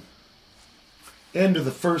the end of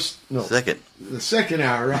the the second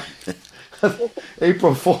hour, right?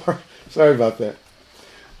 April 4. Sorry about that.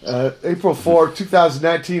 April 4,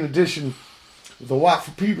 2019 edition of the Watt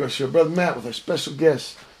for Pedro Show. Brother Matt with our special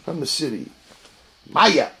guest from the city,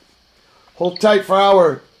 Mayya. Hold tight for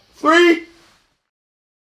hour 3.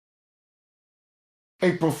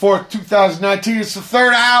 April 4th, 2019. It's the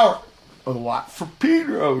third hour of the Watt for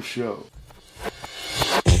Pedro Show.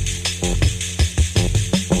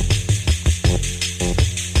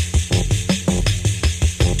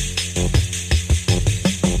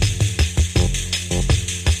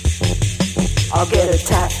 I'll get a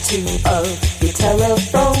tattoo of your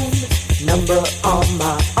telephone number on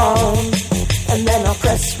my arm, and then I'll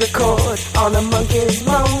press record on a monkey's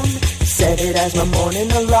moan. Set it as my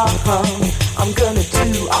morning alarm. I'm gonna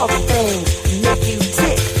do all the things make you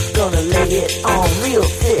tick. Gonna lay it on real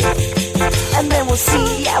thick, and then we'll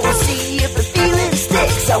see if the feeling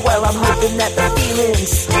sticks. Oh well, I'm hoping that the feeling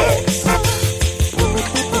sticks.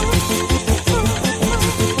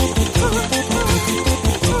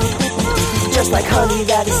 Just like honey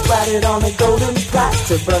that is splattered on a golden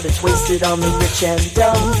platter, but it's wasted on the rich and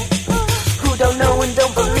dumb, who don't know and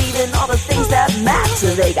don't believe in all the things that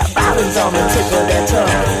matter. They got violins on the tip of their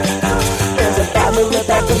tongue. There's a babble of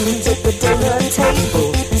baboons at the dinner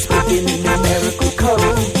table, speaking numerical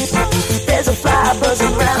codes. There's a fly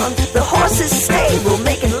buzzing round the horse's stable,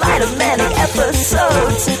 making light of manic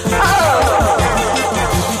episodes.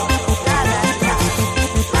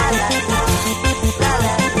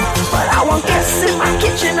 I want guests in my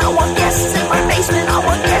kitchen, I want guests in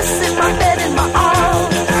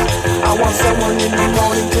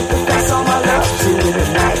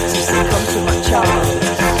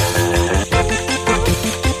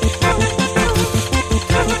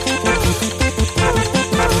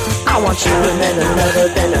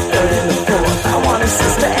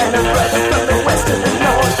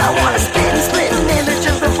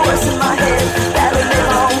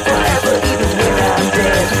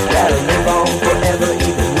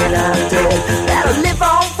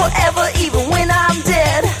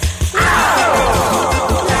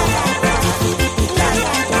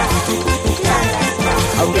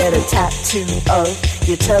I'll get a tattoo of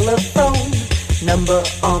your telephone number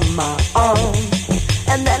on my arm.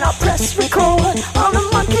 And then I'll press record on a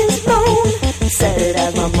monkey's bone. Set it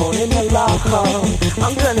as my morning alarm.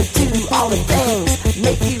 I'm gonna do all the things,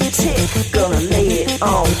 make you tick. Gonna lay it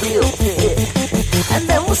on real thick. And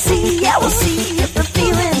then we'll see if the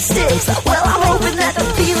feeling sticks. Well, I'm hoping that the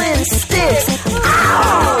feeling sticks.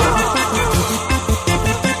 Ow!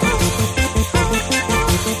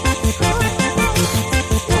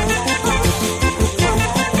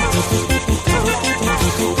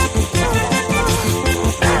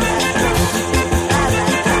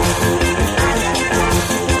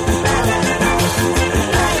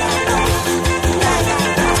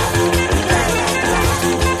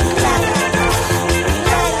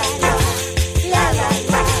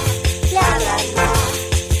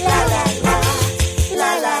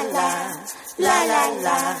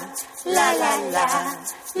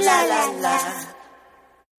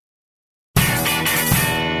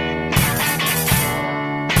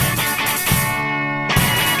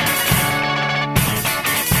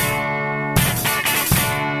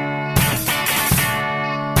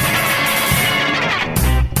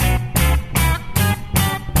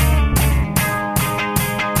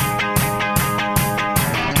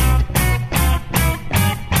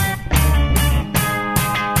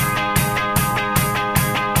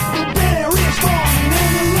 The bear is born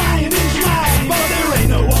and the lion is mighty.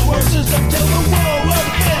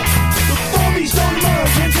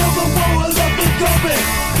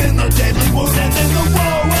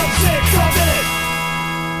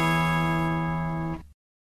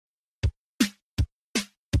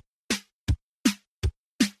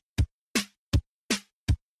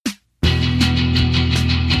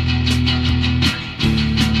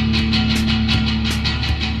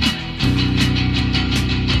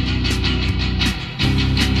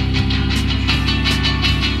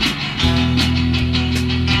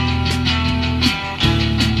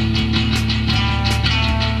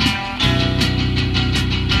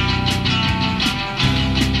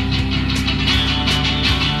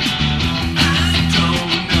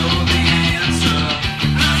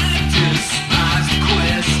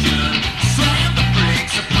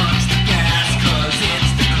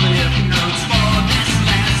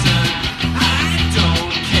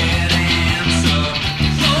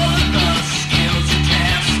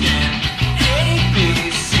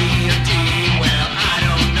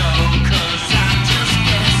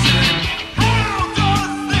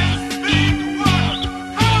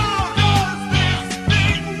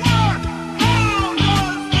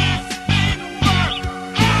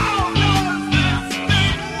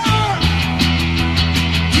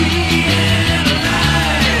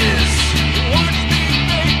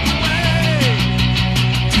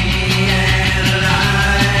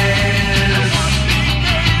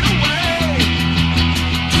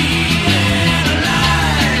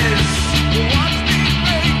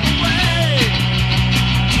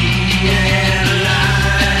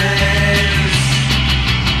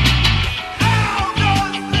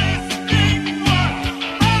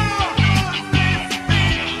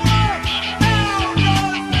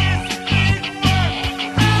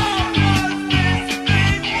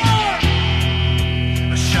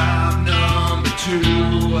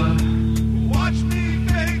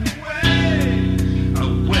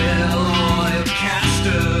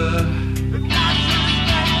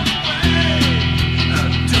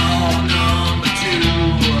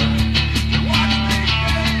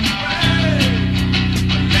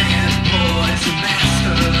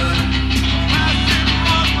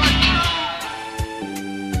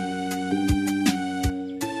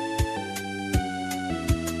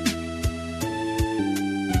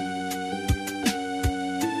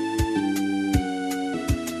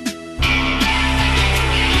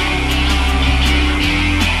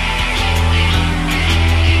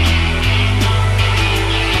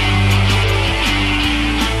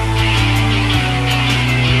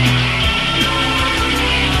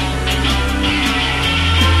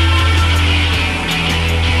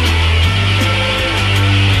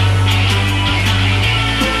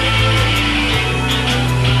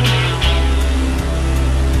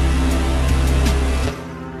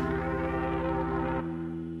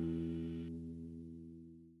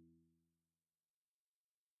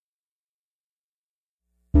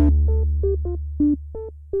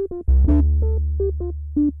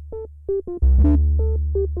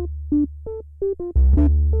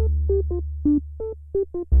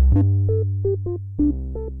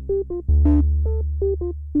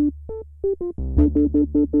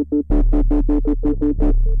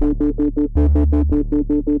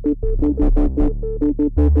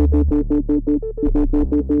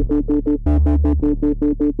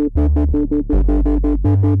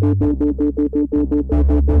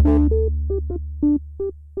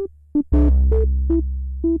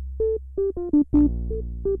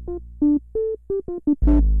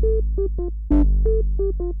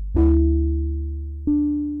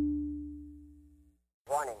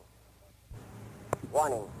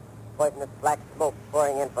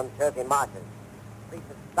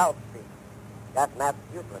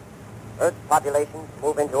 Earth's populations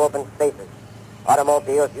move into open spaces.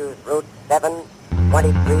 Automobiles use routes 7,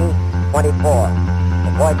 23, 24.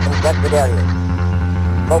 Avoid congested areas.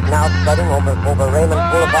 Smoke now spreading over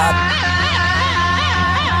Raymond Boulevard.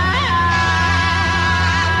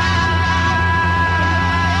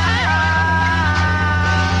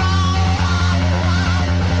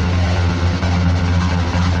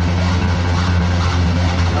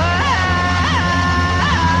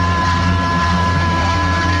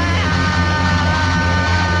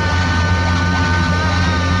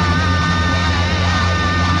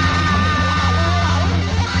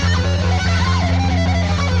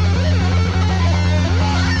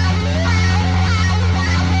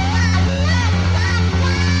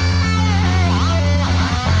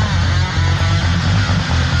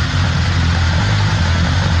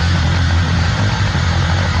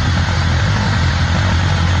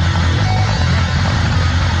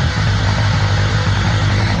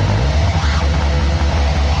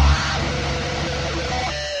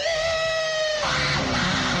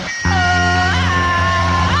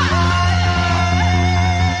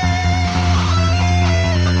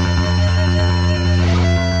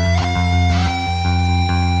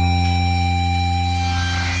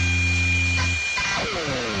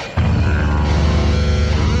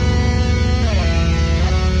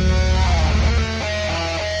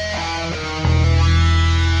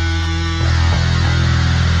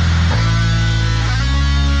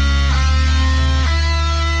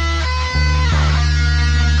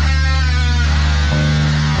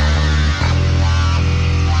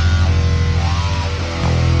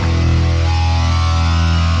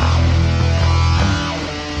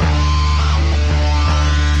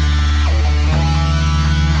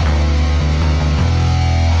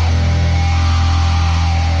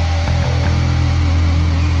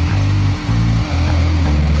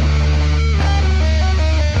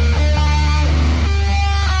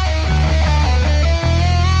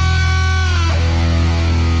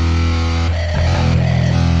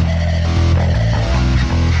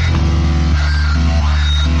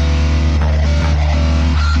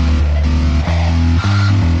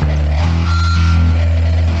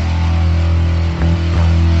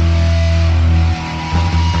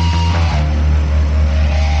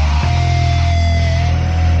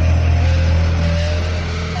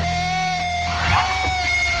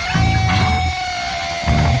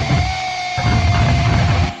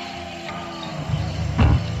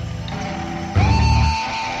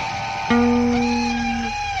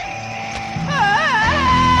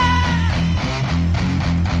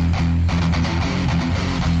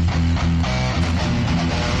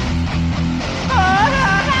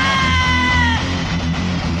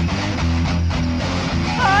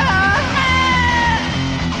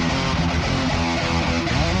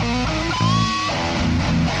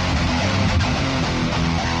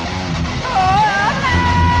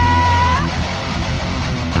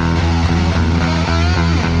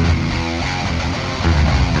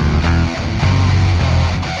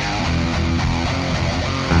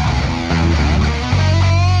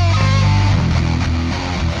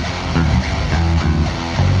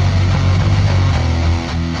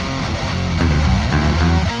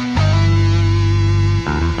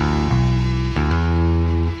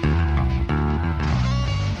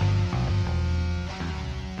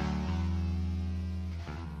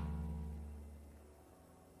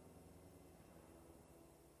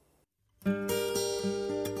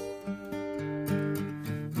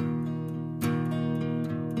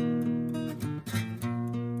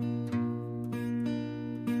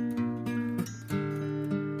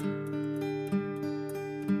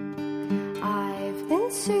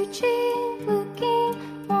 searching, looking,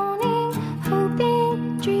 wanting,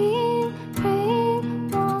 hoping, dreaming,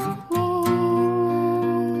 praying, wanting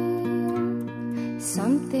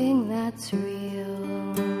something that's real.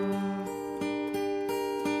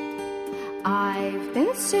 I've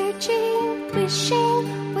been searching,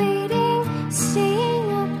 wishing, waiting,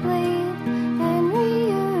 staying up late and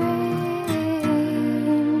rearranging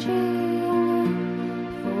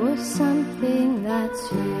for something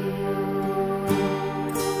that's real.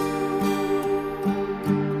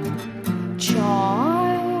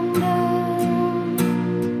 Charmed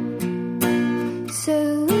so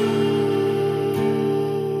easily,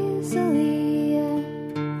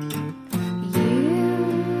 you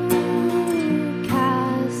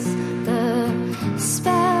cast the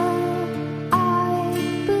spell, I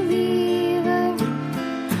believe.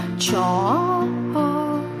 Charmed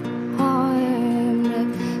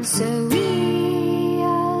so easily,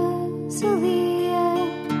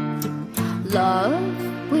 love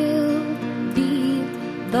will be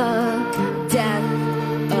the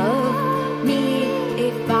death of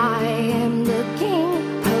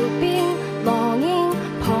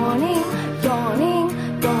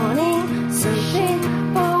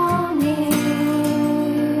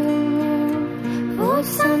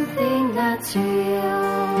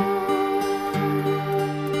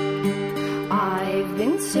I've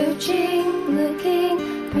been searching, looking,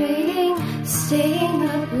 praying, staying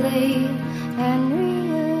up late and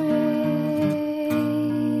rearranging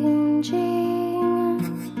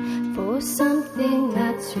for something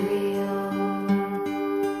that's real.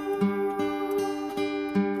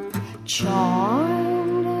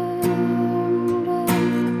 Charmed,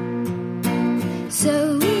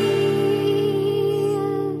 so easily,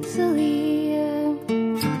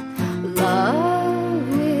 love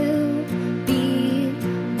will be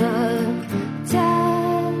the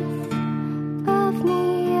death of me.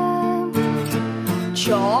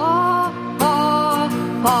 Charmed,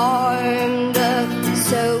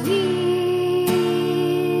 so easily,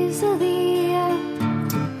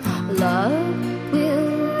 love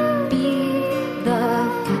will be the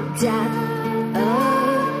death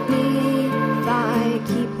of me. If I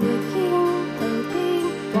keep looking, hoping,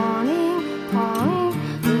 wanting, calling,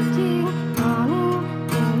 looking, wanting,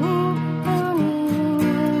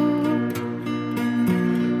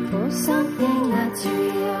 for something that's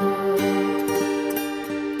real.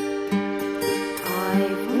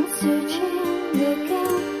 I've been searching,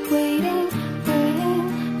 looking, waiting, praying,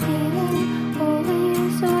 feeling,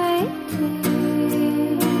 always waiting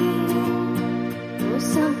for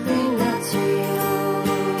something that's real.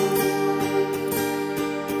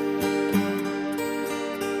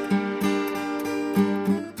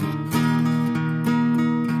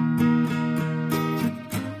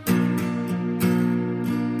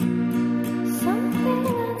 Something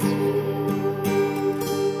that's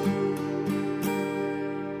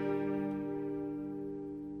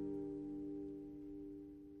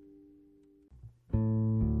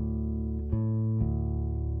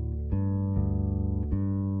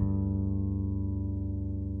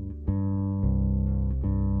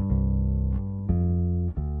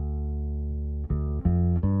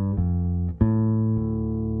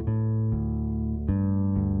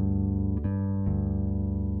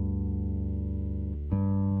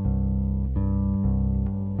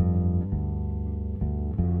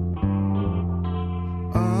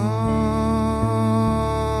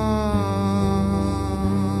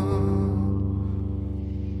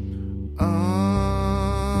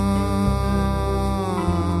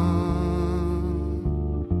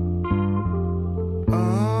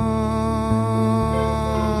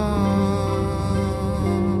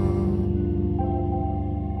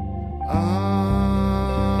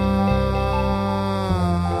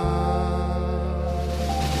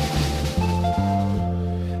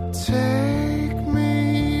Take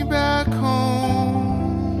me back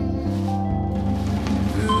home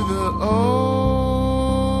through the ozone,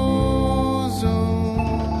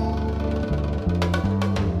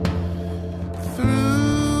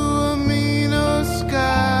 through amino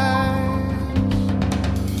skies,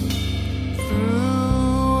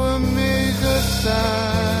 through omega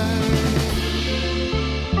signs.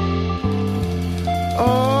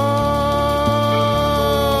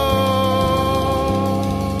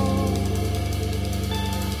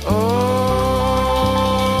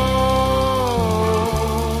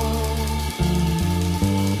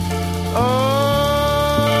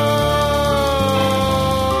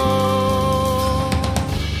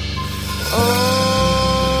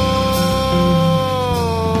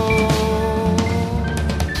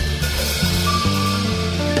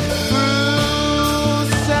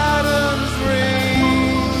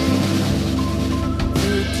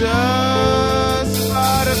 Dust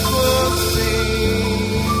particles sing,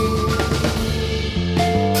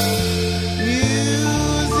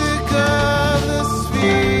 music of the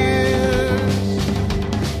spheres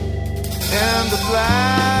and the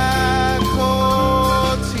black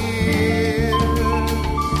hole tears.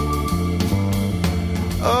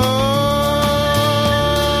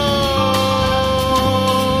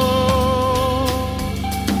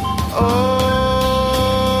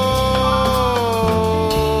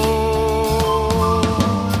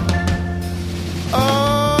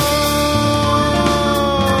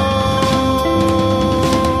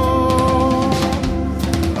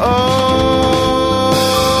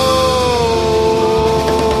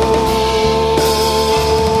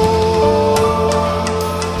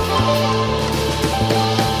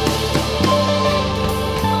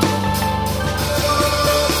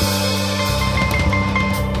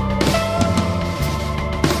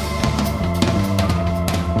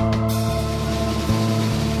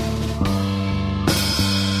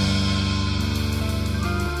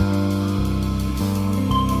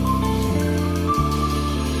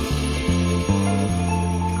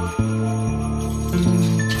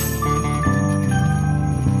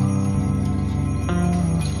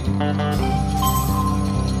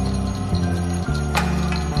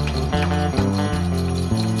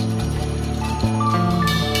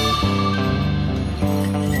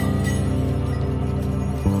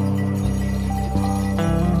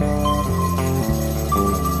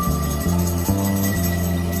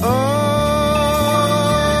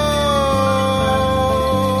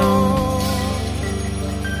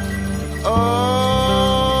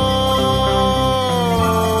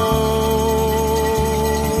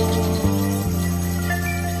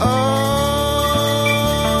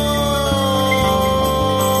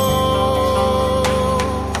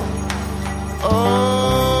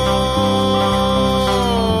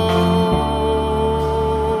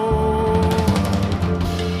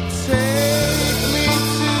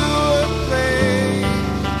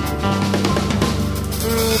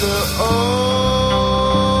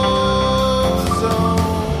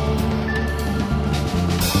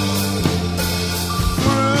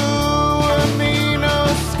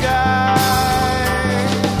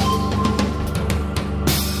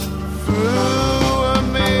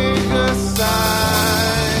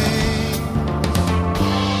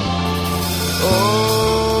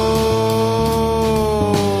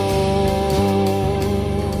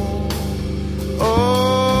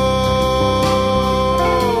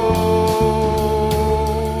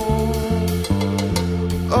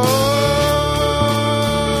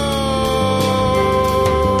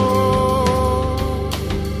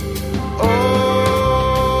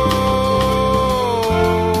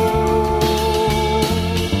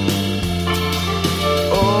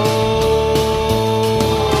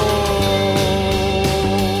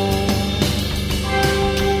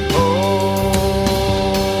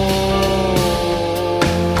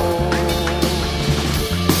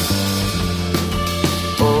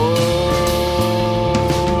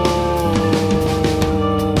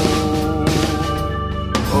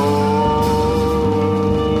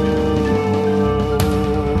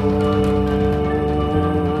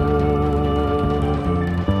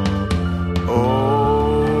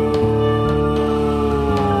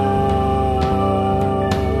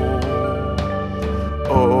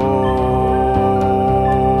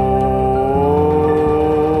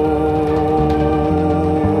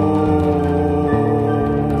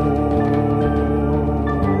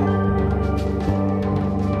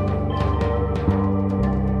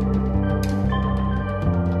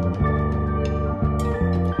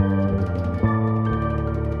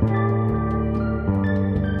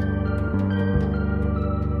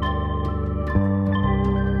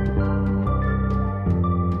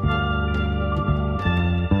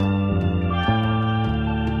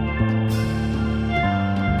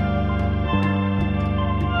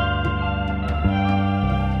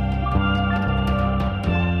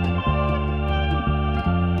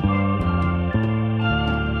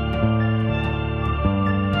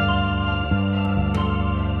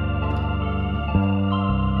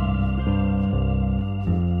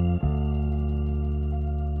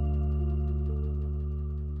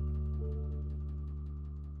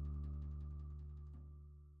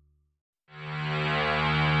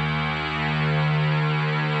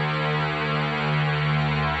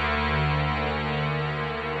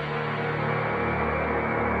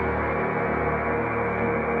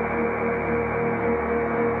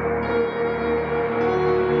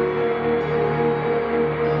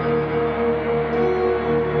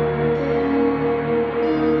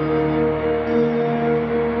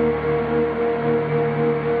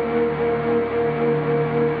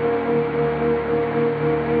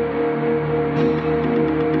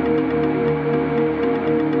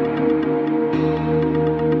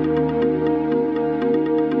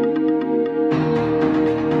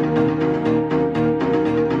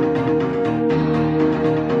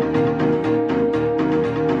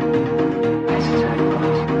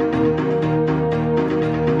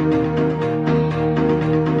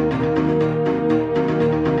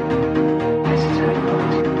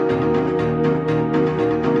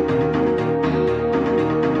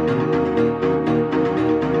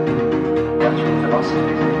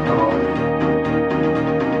 philosophy of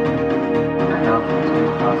and ultimately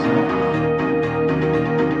philosophy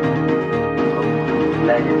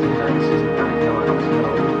led its purposes to very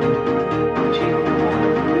philosophical, achieving the point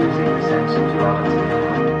of losing the sense of duality.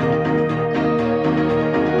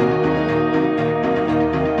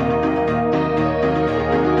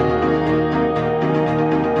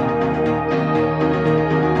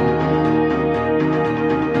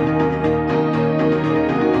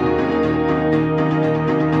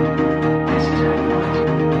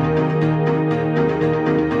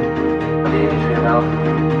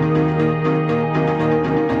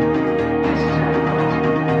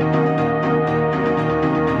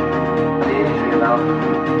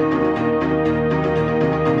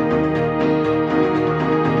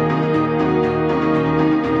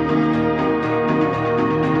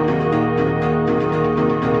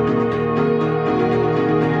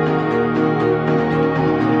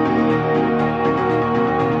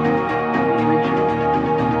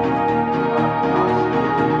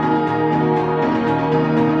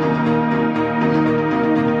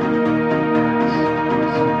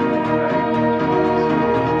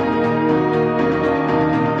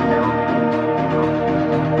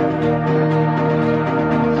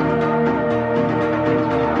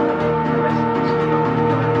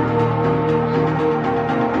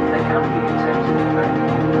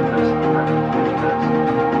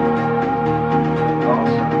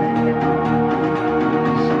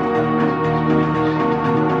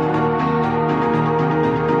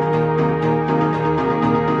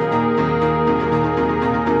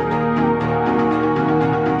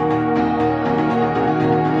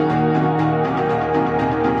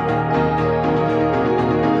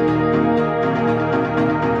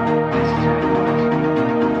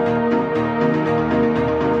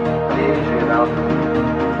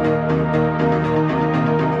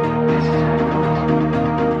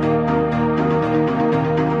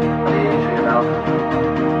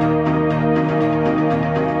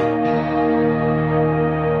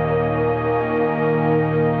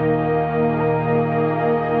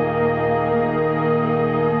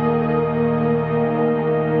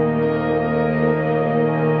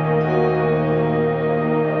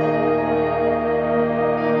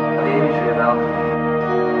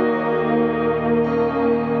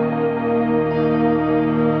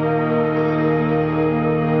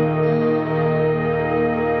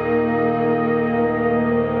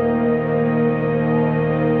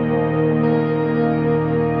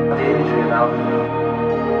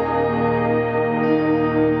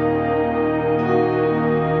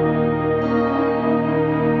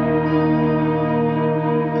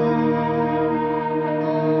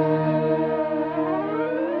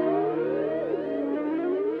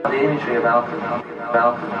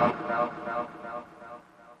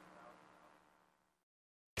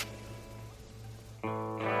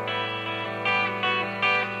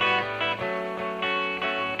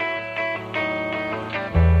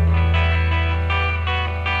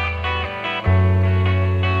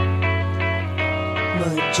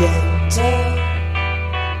 Magenta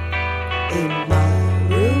in my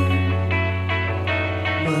room,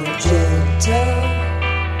 magenta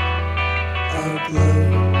aglow.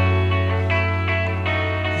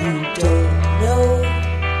 You don't know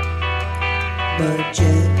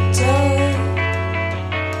magenta.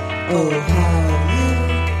 Oh, how you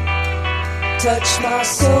touch my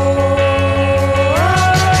soul.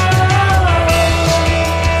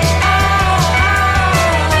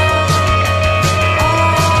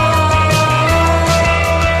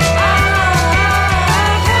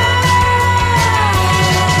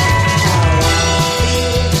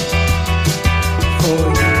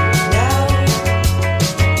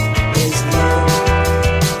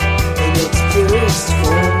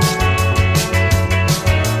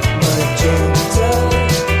 Magenta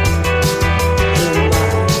in my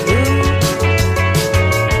room.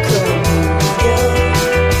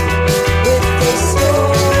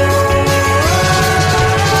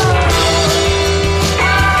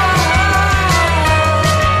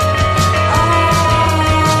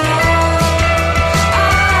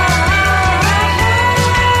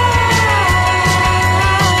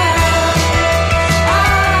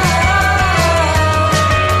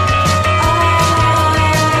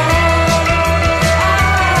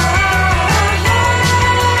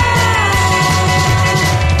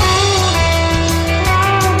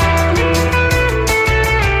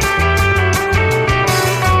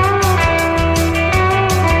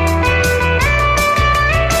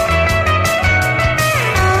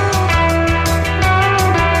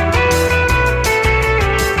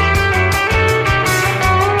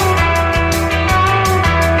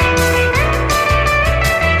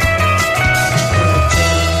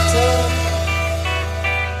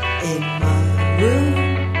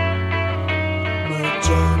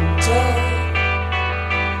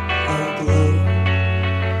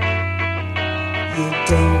 You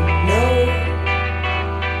don't know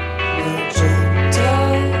magenta.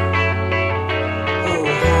 Oh,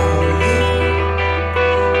 how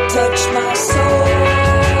you touch my soul.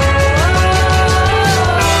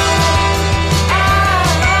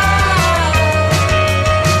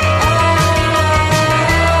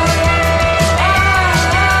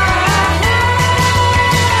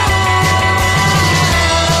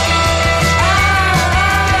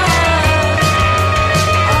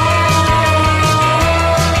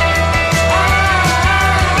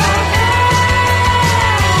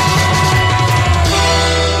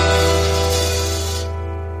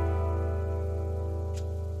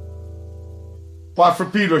 Watt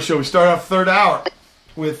from Pedro Show. We start off third hour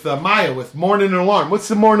with Mayya with Morning Alarm. What's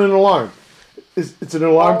the morning alarm? It's an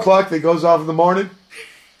alarm clock that goes off in the morning?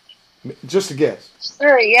 Just a guess.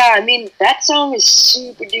 Sure, yeah. I mean, that song is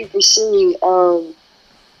super duper silly.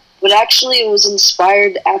 But actually, it was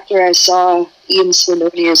inspired after I saw Ian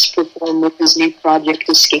Slanonius perform with his new project,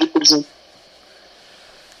 Escapism.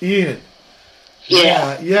 Ian.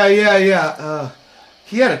 Yeah. Yeah.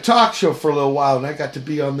 He had a talk show for a little while, and I got to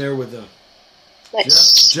be on there with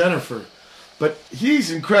Jennifer. But he's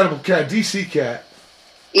an incredible cat, DC cat.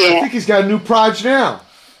 Yeah. I think he's got a new project now.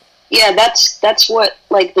 Yeah, that's what,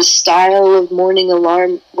 like, the style of Morning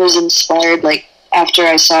Alarm was inspired, like, after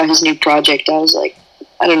I saw his new project. I was like,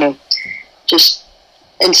 I don't know, just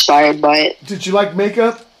inspired by it. Did you like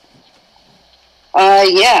makeup?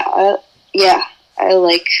 Yeah, I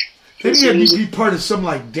like... Didn't he be part of some,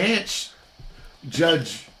 like, dance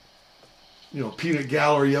judge, peanut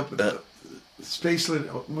gallery up at the Spaceland,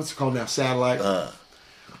 what's it called now, Satellite?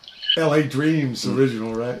 L.A. Dreams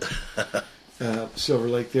original, right? Silver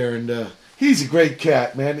Lake there, and he's a great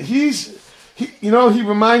cat, man. He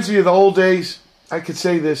reminds me of the old days. I could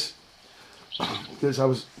say this because I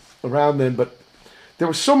was around then, but there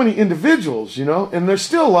were so many individuals, and there's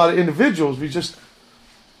still a lot of individuals. We just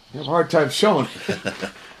have a hard time showing.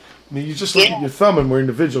 I mean, you just look at your thumb and we're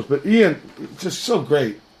individuals, but Ian, just so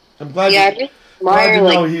great. I'm glad to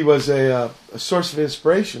know he was a source of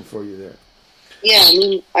inspiration for you there. Yeah, I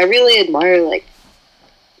mean, I really admire, like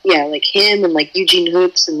him and, like, Eugene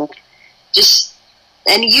Hoots and, like, just,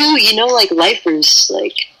 and like, lifers,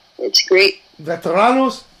 like, it's great.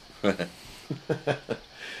 Veteranos? Or,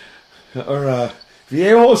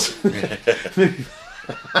 viejos?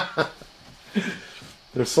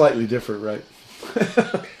 They're slightly different, right?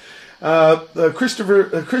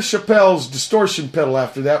 Chris Chappell's distortion pedal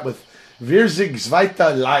after that with vierzig,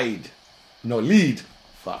 zweite, lead.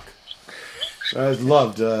 Fuck. I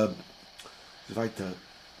loved zweite.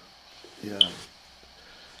 Yeah.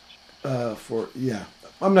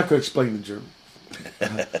 I'm not going to explain the German.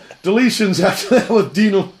 Deletions after that with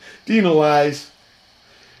deanalyze.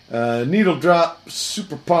 Needle drop,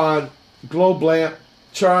 super pond, globelamp,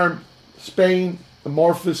 charm, Spain,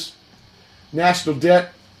 amorphous, national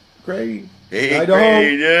debt, great. Idaho,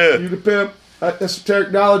 you the pimp,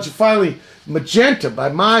 esoteric knowledge, and finally magenta by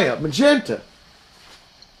Mayya. Magenta.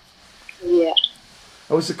 Yeah.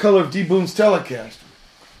 That was the color of D. Boone's Telecaster.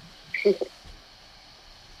 Did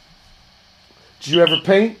you ever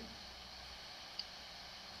paint?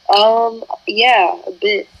 Yeah, a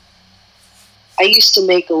bit. I used to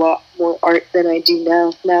make a lot more art than I do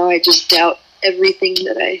now. Now I just doubt everything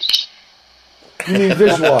that I... You mean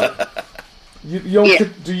visual art?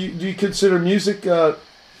 Do you consider music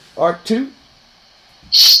art too?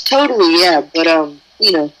 Totally, yeah, but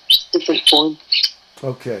just different form.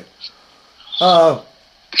 Okay.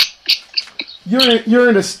 You're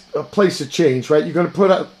in a place of change, right? You're going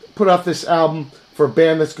to put out this album for a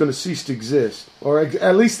band that's going to cease to exist, or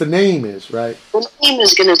at least the name is, right? The name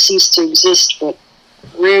is going to cease to exist, but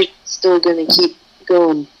we're still going to keep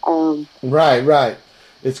going. Right.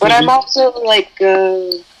 But I'm also I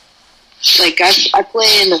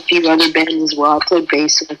play in a few other bands as well. I play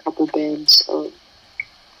bass in a couple bands. Well,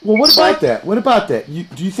 what about that? What about that?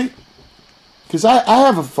 Do you think? Because I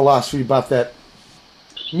have a philosophy about that.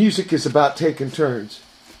 Music is about taking turns.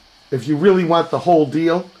 If you really want the whole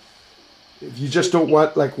deal, if you just don't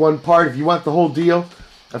want like one part, if you want the whole deal,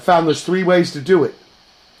 I found there's 3 ways to do it.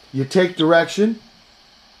 You take direction,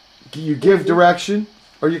 you give direction,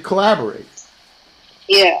 or you collaborate.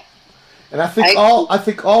 Yeah. And I think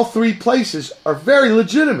all 3 places are very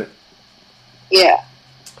legitimate. Yeah.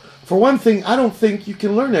 For one thing, I don't think you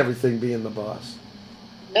can learn everything being the boss.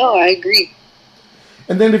 No, I agree.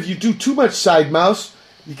 And then if you do too much side mouse,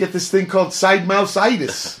 you get this thing called side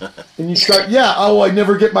mouse-itis. And you start, I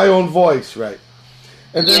never get my own voice, right?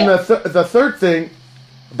 And then the third thing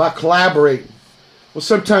about collaborating. Well,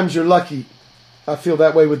 sometimes you're lucky. I feel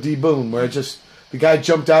that way with D. Boone, where the guy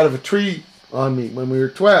jumped out of a tree on me when we were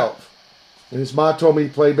 12. And his mom told me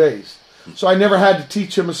to play bass. So I never had to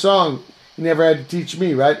teach him a song. He never had to teach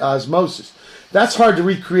me, right? Osmosis. That's hard to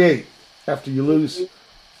recreate after you lose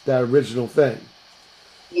that original thing.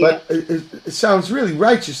 Yeah. But it sounds really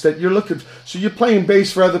righteous that you're looking... So you're playing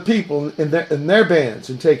bass for other people in their bands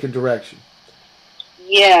and taking direction.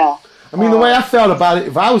 Yeah. I mean, the way I felt about it,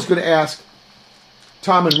 if I was going to ask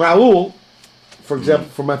Tom and Raoul, for example,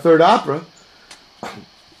 for my third opera,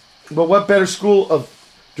 but what better school of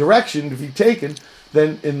direction have you taken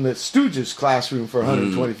than in the Stooges classroom for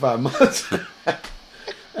 125 months?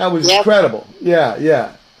 That was incredible.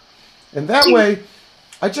 Yeah. And that way,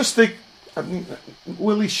 I just think, I mean,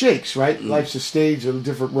 Willie Shakes, right? Life's a stage of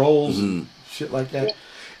different roles and shit like that.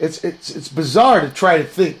 It's bizarre to try to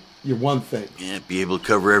think you're one thing. Yeah, be able to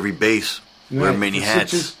cover every base, wear many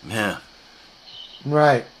hats. Yeah.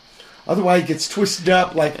 Right. Otherwise, it gets twisted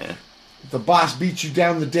up like the boss beats you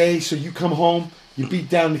down the day, so you come home, you beat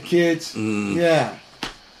down the kids. Yeah.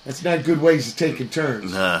 That's not good ways of taking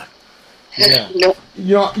turns. Nah. Yeah.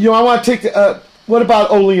 You know, I want to take the... what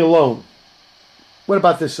about Only Alone? What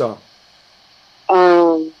about this song?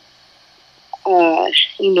 You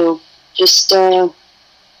know, just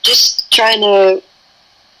trying to...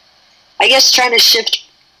 I guess trying to shift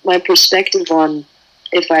my perspective on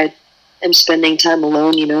if I am spending time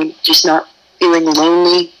alone, you know, just not feeling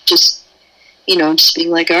lonely, just, you know, just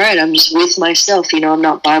being like, all right, I'm just with myself, you know, I'm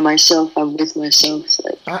not by myself, I'm with myself.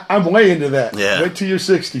 Like, I'm way into that. Yeah. Wait till your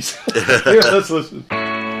 60s. Here, let's listen.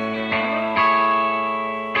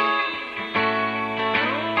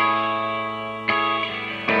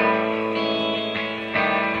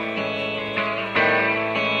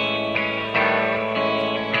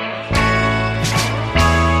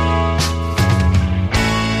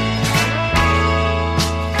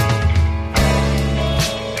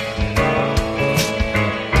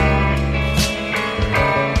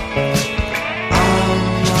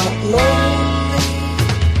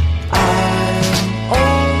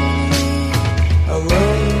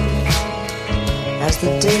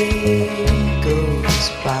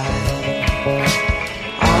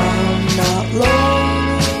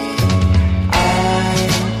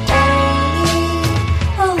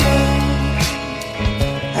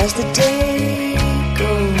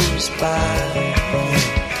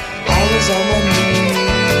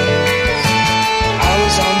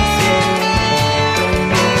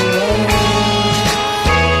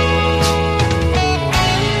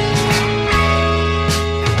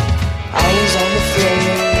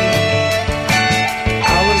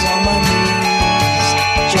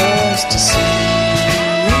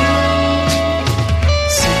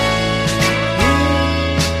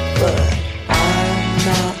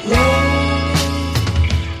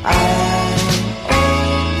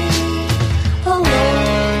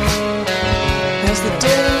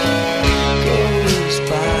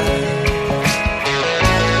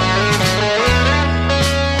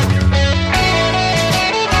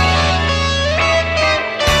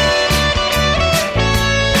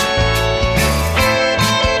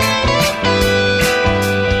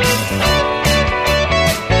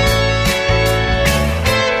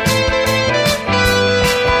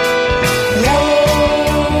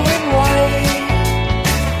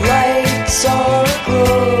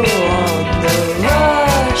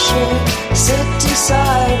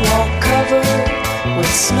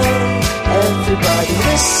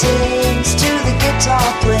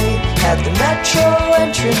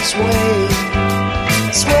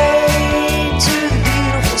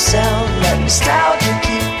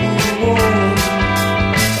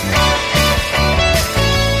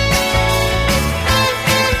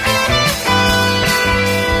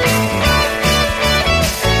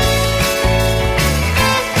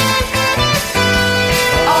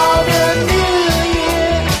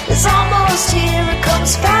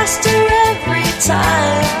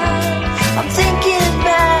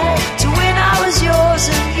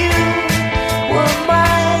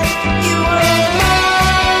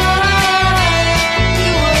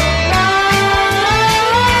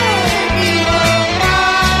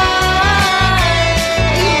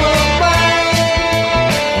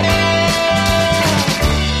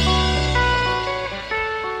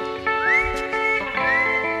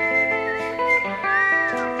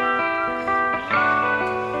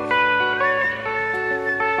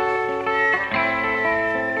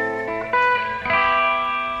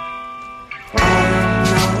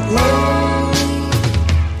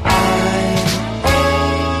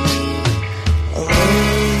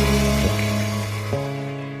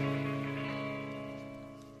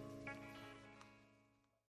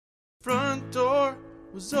 Front door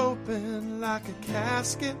was open like a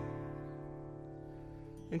casket.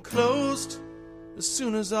 and closed as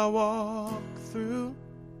soon as I walked through.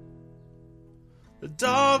 The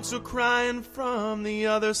dogs were crying from the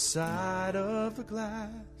other side of the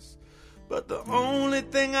glass, but the only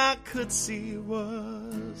thing I could see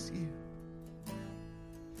was you.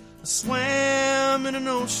 I swam in an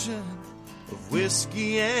ocean of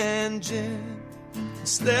whiskey and gin, and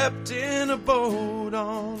slept in a boat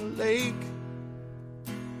on a lake.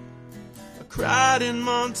 I cried in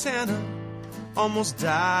Montana, almost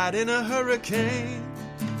died in a hurricane,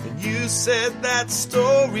 and you said that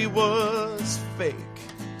story was fake.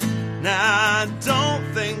 Now I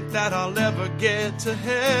don't think that I'll ever get to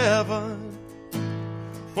heaven.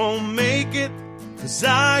 Won't make it, 'cause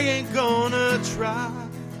I ain't gonna try.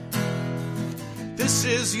 This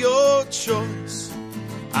is your choice.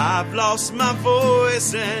 I've lost my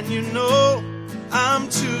voice, and you know I'm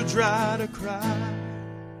too dry to cry.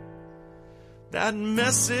 That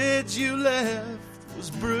message you left was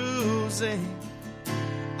bruising.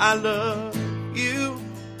 I love you,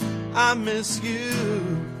 I miss you,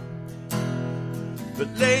 but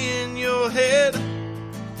laying your head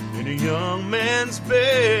in a young man's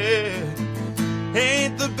bed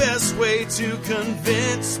ain't the best way to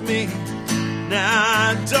convince me. Now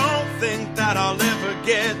I don't think that I'll ever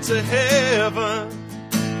get to heaven.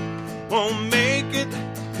 Won't make it,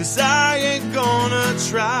 'cause I ain't gonna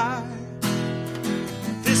try.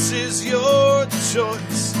 This is your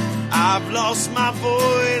choice. I've lost my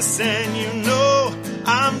voice, and you know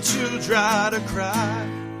I'm too dry to cry.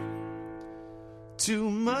 Too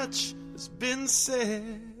much has been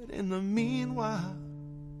said in the meanwhile.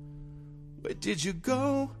 Where did you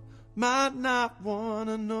go? Might not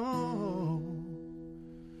wanna know.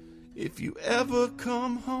 If you ever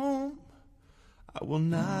come home, I will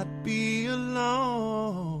not be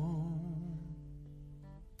alone.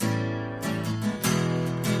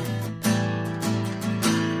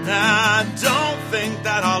 Now I don't think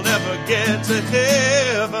that I'll ever get to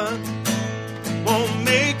heaven. Won't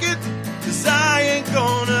make it, 'cause I ain't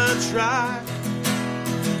gonna try.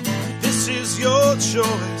 This is your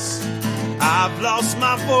choice. I've lost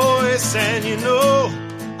my voice, and you know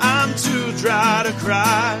I'm too dry to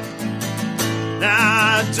cry. Now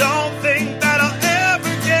I don't think that I'll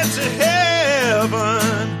ever get to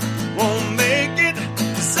heaven. Won't make it,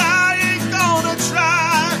 'cause I ain't gonna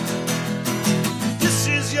try. This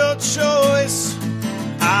is your choice.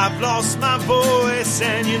 I've lost my voice,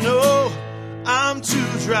 and you know I'm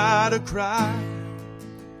too dry to cry.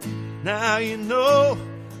 Now you know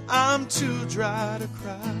I'm too dry to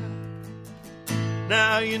cry.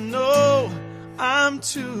 Now you know I'm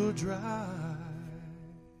too dry.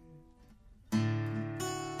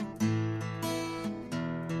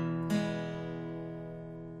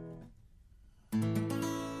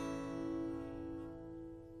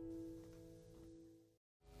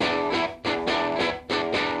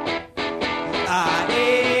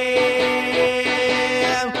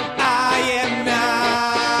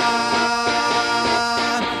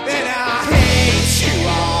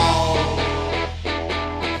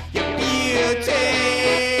 Beauty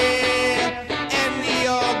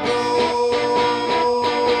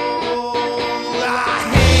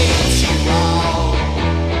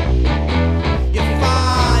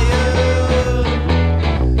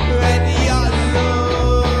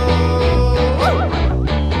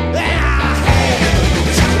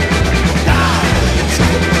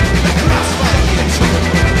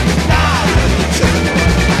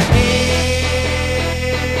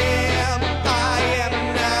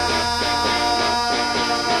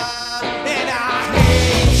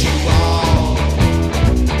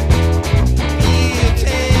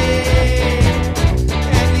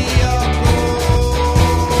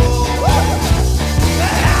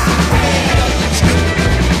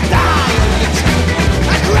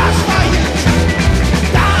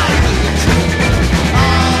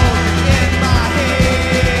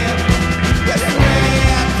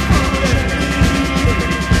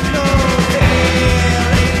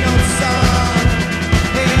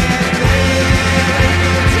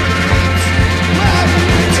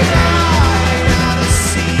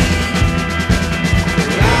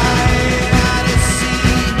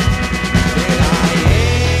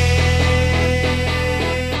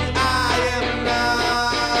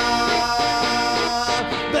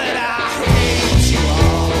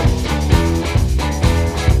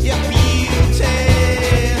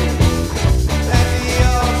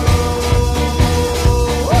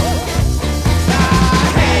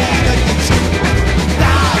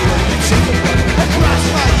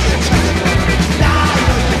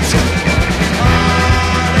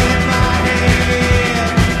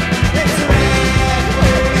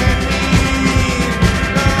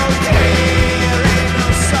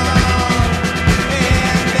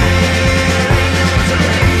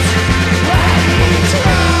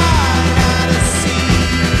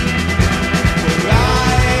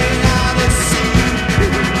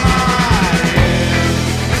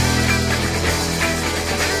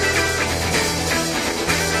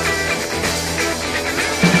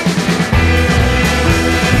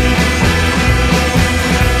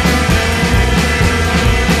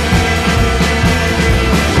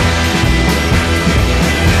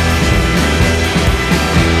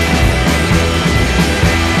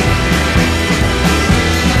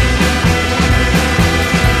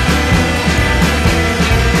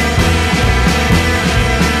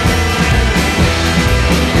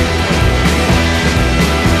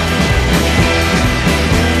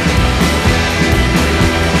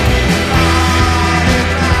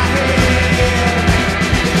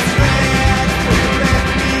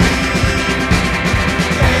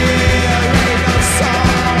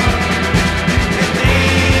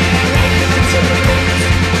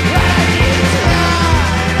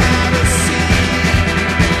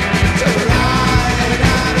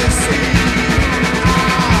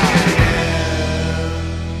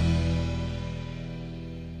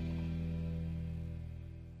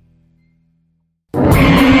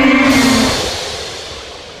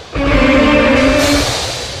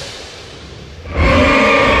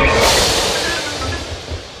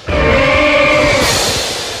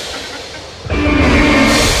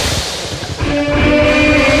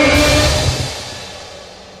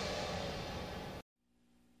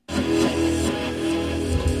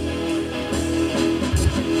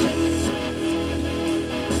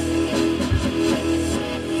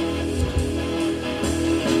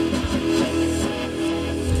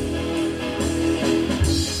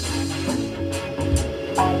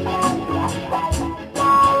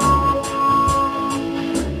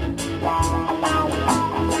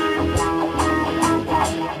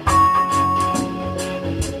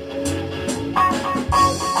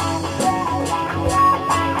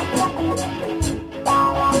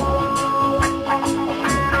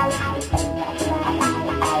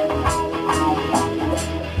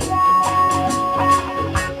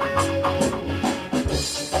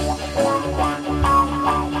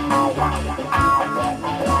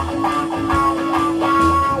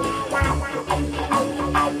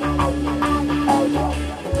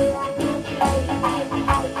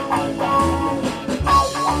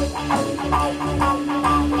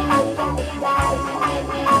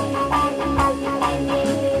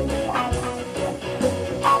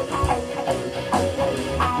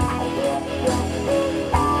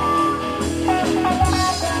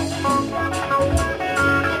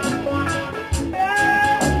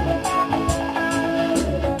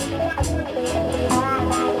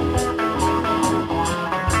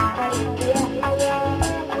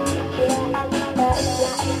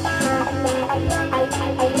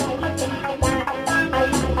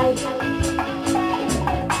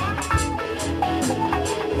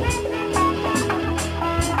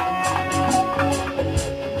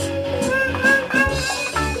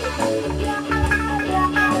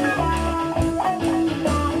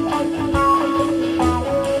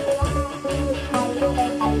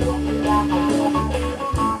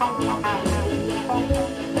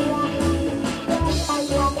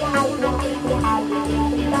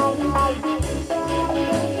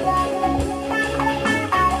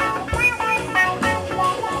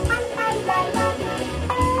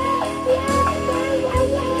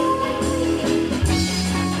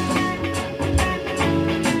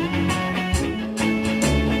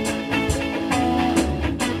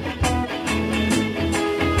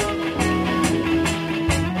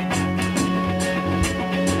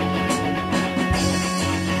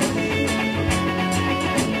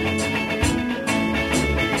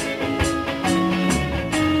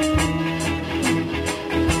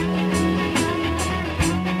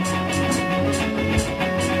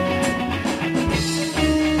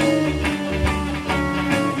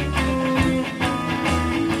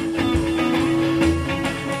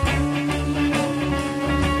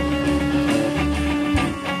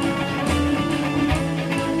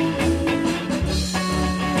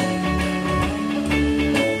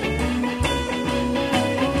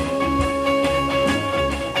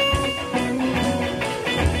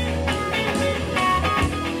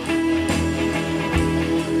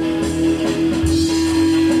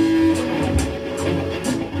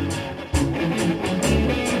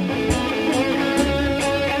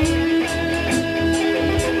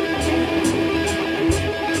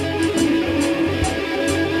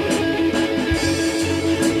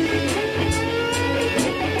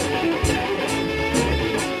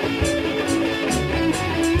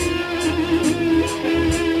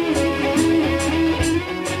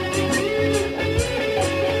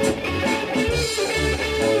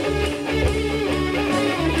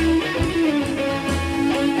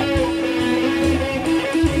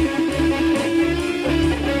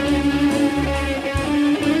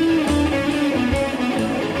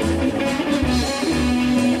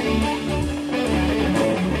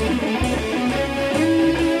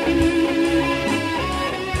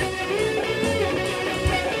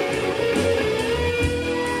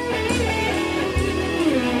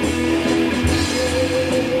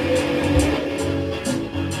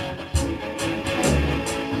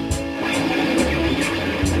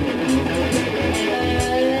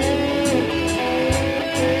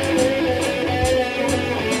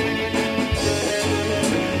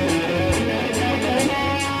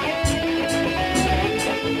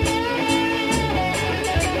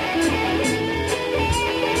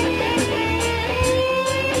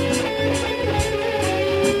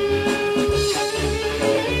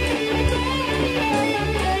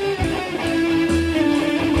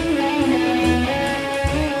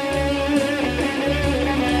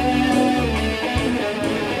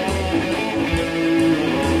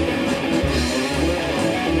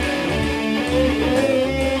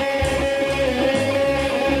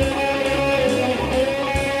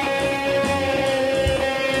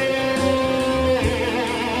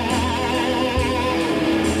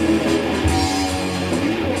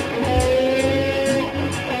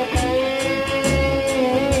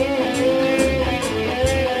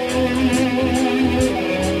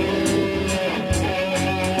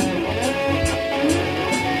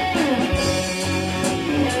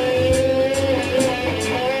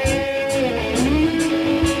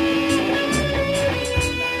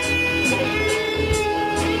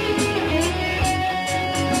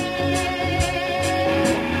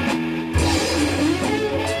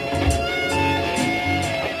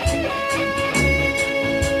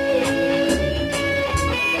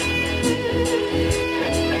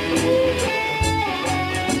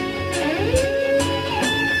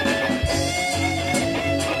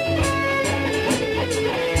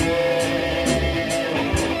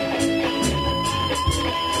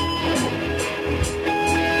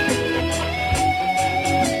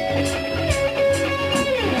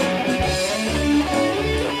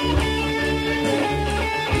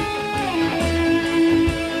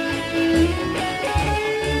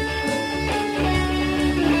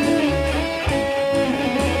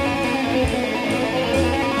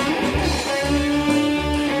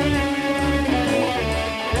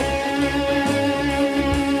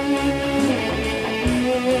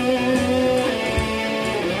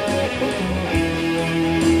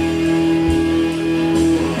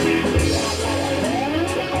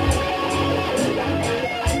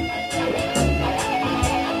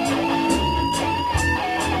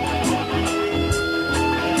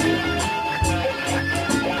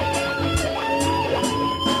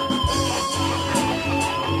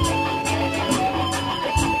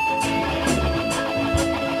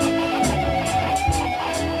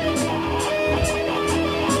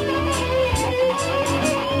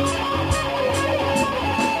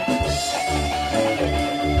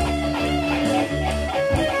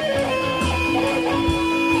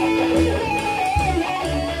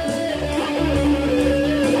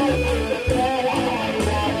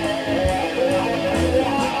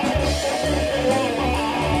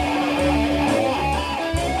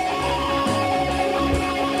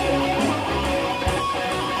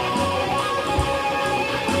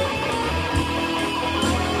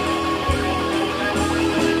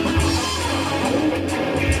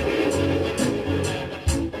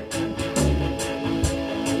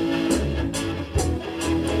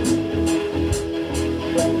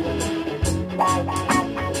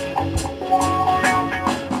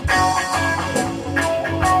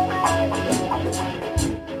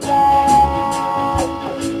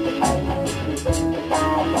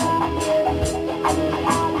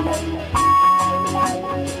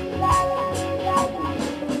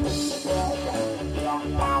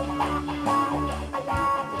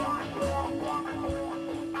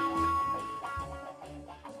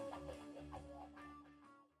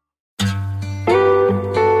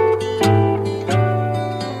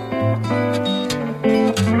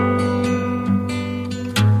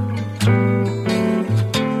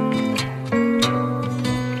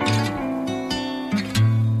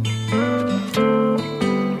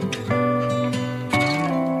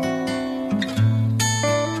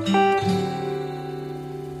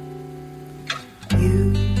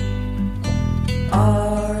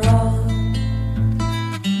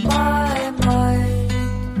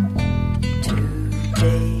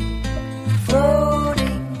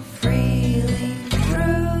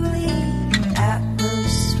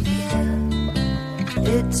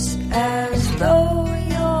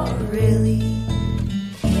really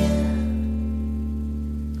here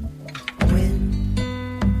when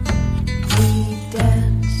we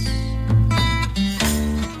dance.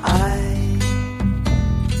 I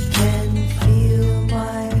can feel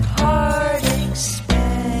my heart expanding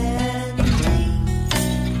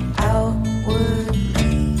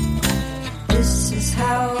outwardly. This is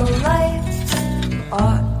how life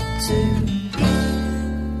ought to be.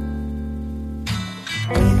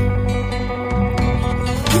 When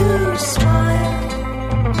you smile,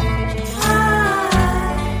 I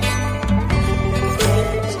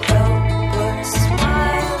can't help but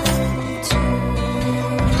smiling too.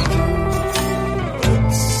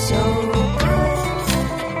 It's so good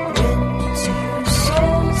when two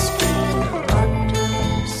souls feel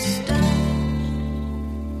understood.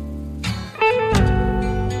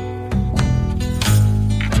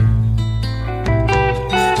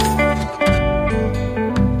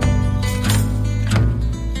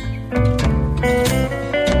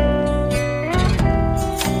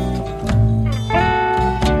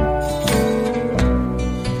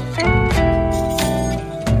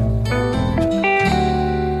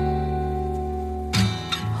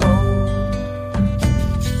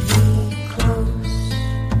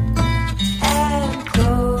 And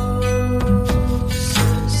closer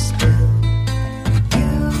still, you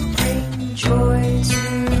bring joy to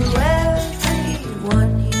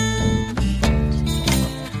everyone you meet.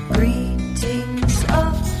 Greetings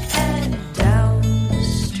up and down the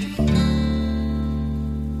street.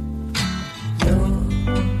 You're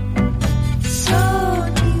so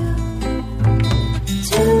new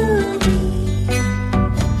to me.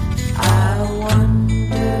 I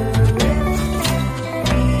wonder if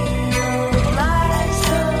you realize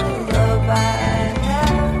the love I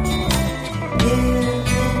have,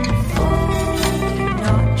 given fully,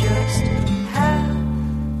 not just half.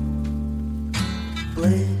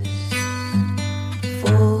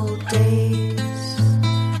 Blissful days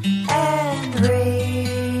and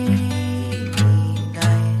rainy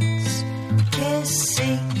nights,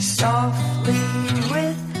 kissing softly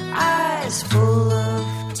with eyes full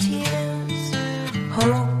of tears.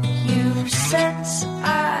 Hope you sense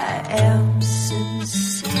I am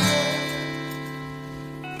sincere.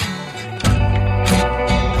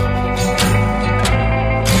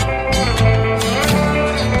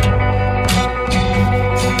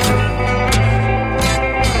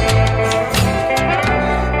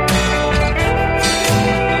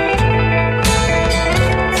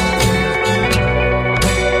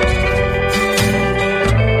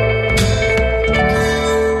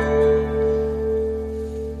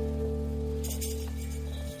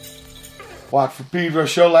 Watt for Pedro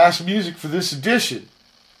Show. Last music for this edition.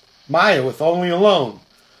 Mayya with Only Alone.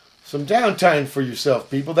 Some downtime for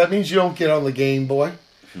yourself, people. That means you don't get on the Game Boy.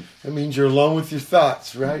 That means you're alone with your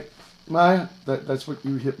thoughts, right? Mayya, that's what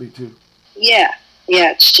you hit me to. Yeah,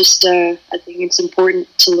 it's just, I think it's important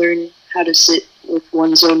to learn how to sit with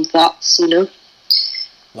one's own thoughts, you know?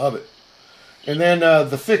 Love it. And then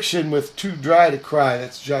The Fiction with Too Dry to Cry.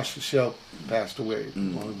 That's Josh Fischel, passed away at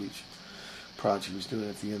Long Beach. Project he was doing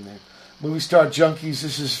at the end there. Movie Star Junkies.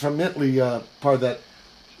 This is from Italy, part of that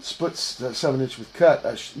split 7-inch with cut.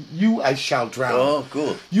 You I Shall Drown. Oh,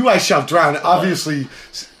 cool. You I Shall Drown. Obviously,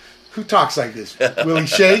 who talks like this? Willie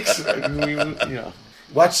Shakes?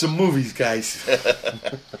 Watch some movies, guys.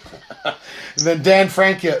 And then Dan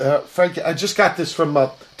Frankie, I just got this from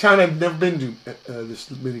a town I've never been to,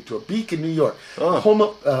 this mini tour. Beacon, New York. Oh. Home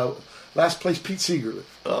of, last place Pete Seeger lived.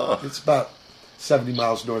 Oh. It's about 70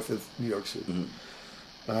 miles north of New York City. Mm-hmm.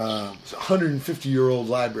 It's a 150-year-old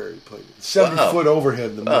library played it. 70-foot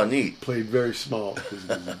overhead. The neat. Played very small because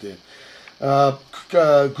it was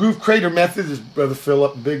dead. Groove Crater Method is Brother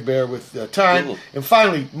Philip and Big Bear with Time. Cool. And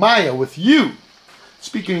finally, Mayya with You.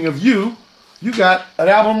 Speaking of you got an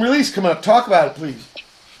album release coming up. Talk about it, please.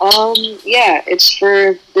 Yeah, it's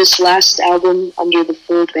for this last album under the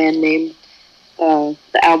full band name. The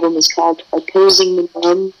album is called Opposing the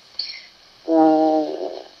Norm.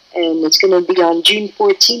 And it's going to be on June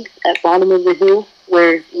 14th at Bottom of the Hill,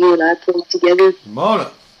 where you and I played together.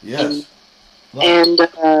 Mona, yes. And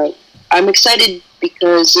I'm excited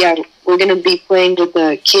because, we're going to be playing with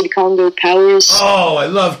Kid Congo Powers. Oh, I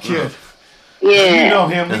love Kid. Yeah. You know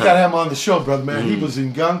him. We got him on the show, brother, man. He was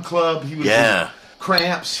in Gun Club. He was in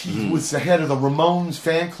Cramps. He was the head of the Ramones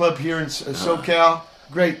fan club here in SoCal.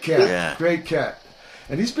 Great cat. Yeah. Great cat.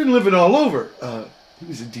 And he's been living all over. He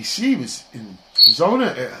was in D.C. He was in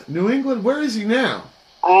Arizona, New England. Where is he now?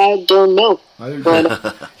 I don't know.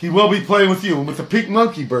 But he will be playing with you and with the Pink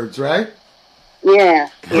Monkey Birds, right? Yeah.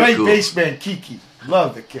 Great bass man, Kiki.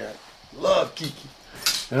 Love the cat. Love Kiki.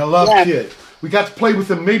 And I love Kid. we got to play with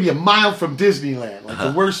them maybe a mile from Disneyland, like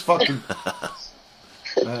the worst fucking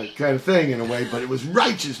kind of thing in a way. But it was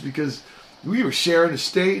righteous because we were sharing a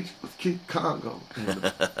stage with King Congo and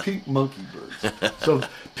the pink monkey birds. So,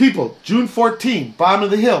 people, June 14, bottom of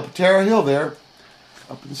the hill, Patera Hill there,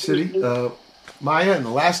 up in the city, Maya, and the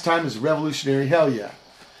last time is Revolutionary Hell Yeah,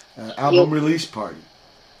 album release party.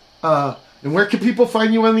 And where can people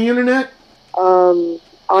find you on the internet? On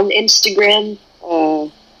Instagram,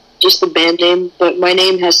 just the band name, but my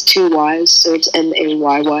name has 2 Y's, so it's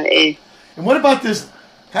Mayya. And what about this?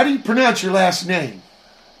 How do you pronounce your last name?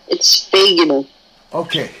 It's Fagina.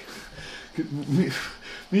 Okay.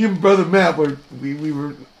 Me and Brother Matt we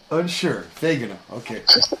were unsure. Fagina. Okay.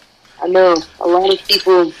 I know a lot of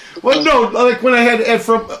people. Well, no, like when I had Ed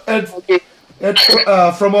from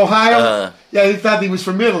Ohio. Yeah, he thought he was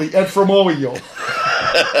from Italy. Ed from Ohio.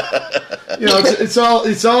 You know, it's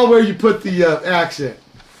all where you put the accent.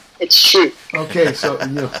 It's true. Okay, so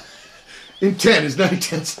intent is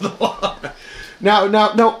 9/10 of the law.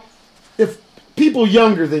 Now, if people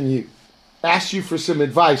younger than you asked you for some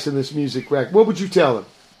advice in this music rec, what would you tell them?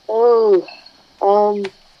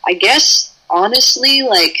 I guess honestly,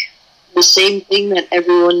 like the same thing that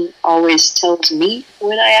everyone always tells me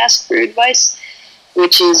when I ask for advice,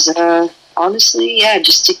 which is honestly,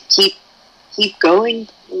 just to keep going.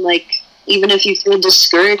 Like even if you feel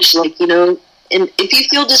discouraged, like and if you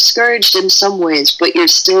feel discouraged in some ways, but you're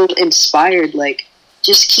still inspired, like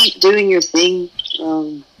just keep doing your thing.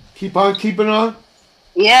 Keep on keeping on?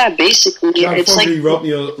 Yeah, basically. John It's Fogerty like wrote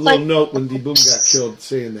me a little note when D-Boom got killed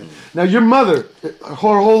saying that. Now, your mother, her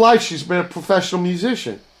whole life, she's been a professional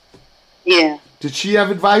musician. Yeah. Did she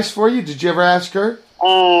have advice for you? Did you ever ask her?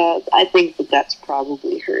 I think that's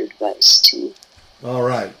probably her advice, too. All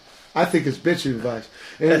right. I think it's bitch advice.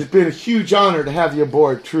 And it's been a huge honor to have you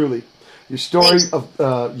aboard, truly. Your story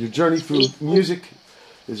of your journey through music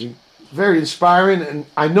is very inspiring, and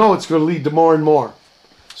I know it's going to lead to more and more.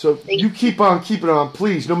 So you keep on keeping on,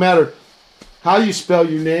 please, no matter how you spell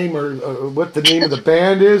your name or what the name of the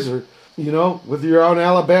band is, or, whether you're on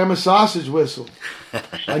Alabama sausage whistle.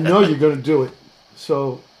 I know you're going to do it.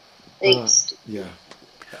 So, thanks. Yeah.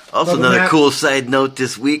 Also, another cool side note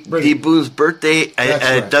this week, D-Boom's birthday.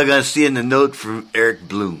 I dug on seeing the note from Eric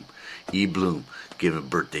Bloom. E. Bloom. Give a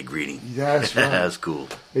birthday greeting. That's right. That's cool.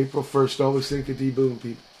 April 1st, always think of D-Boom,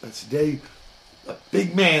 people. That's the day a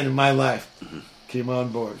big man in my life came on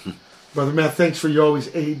board. Brother Matt, thanks for your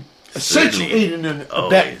always aid. Essential aid in the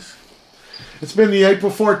bet. It's been the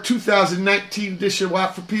April 4th, 2019 edition of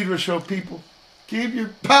Watt for Pedro Show, people. Keep your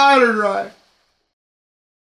powder dry.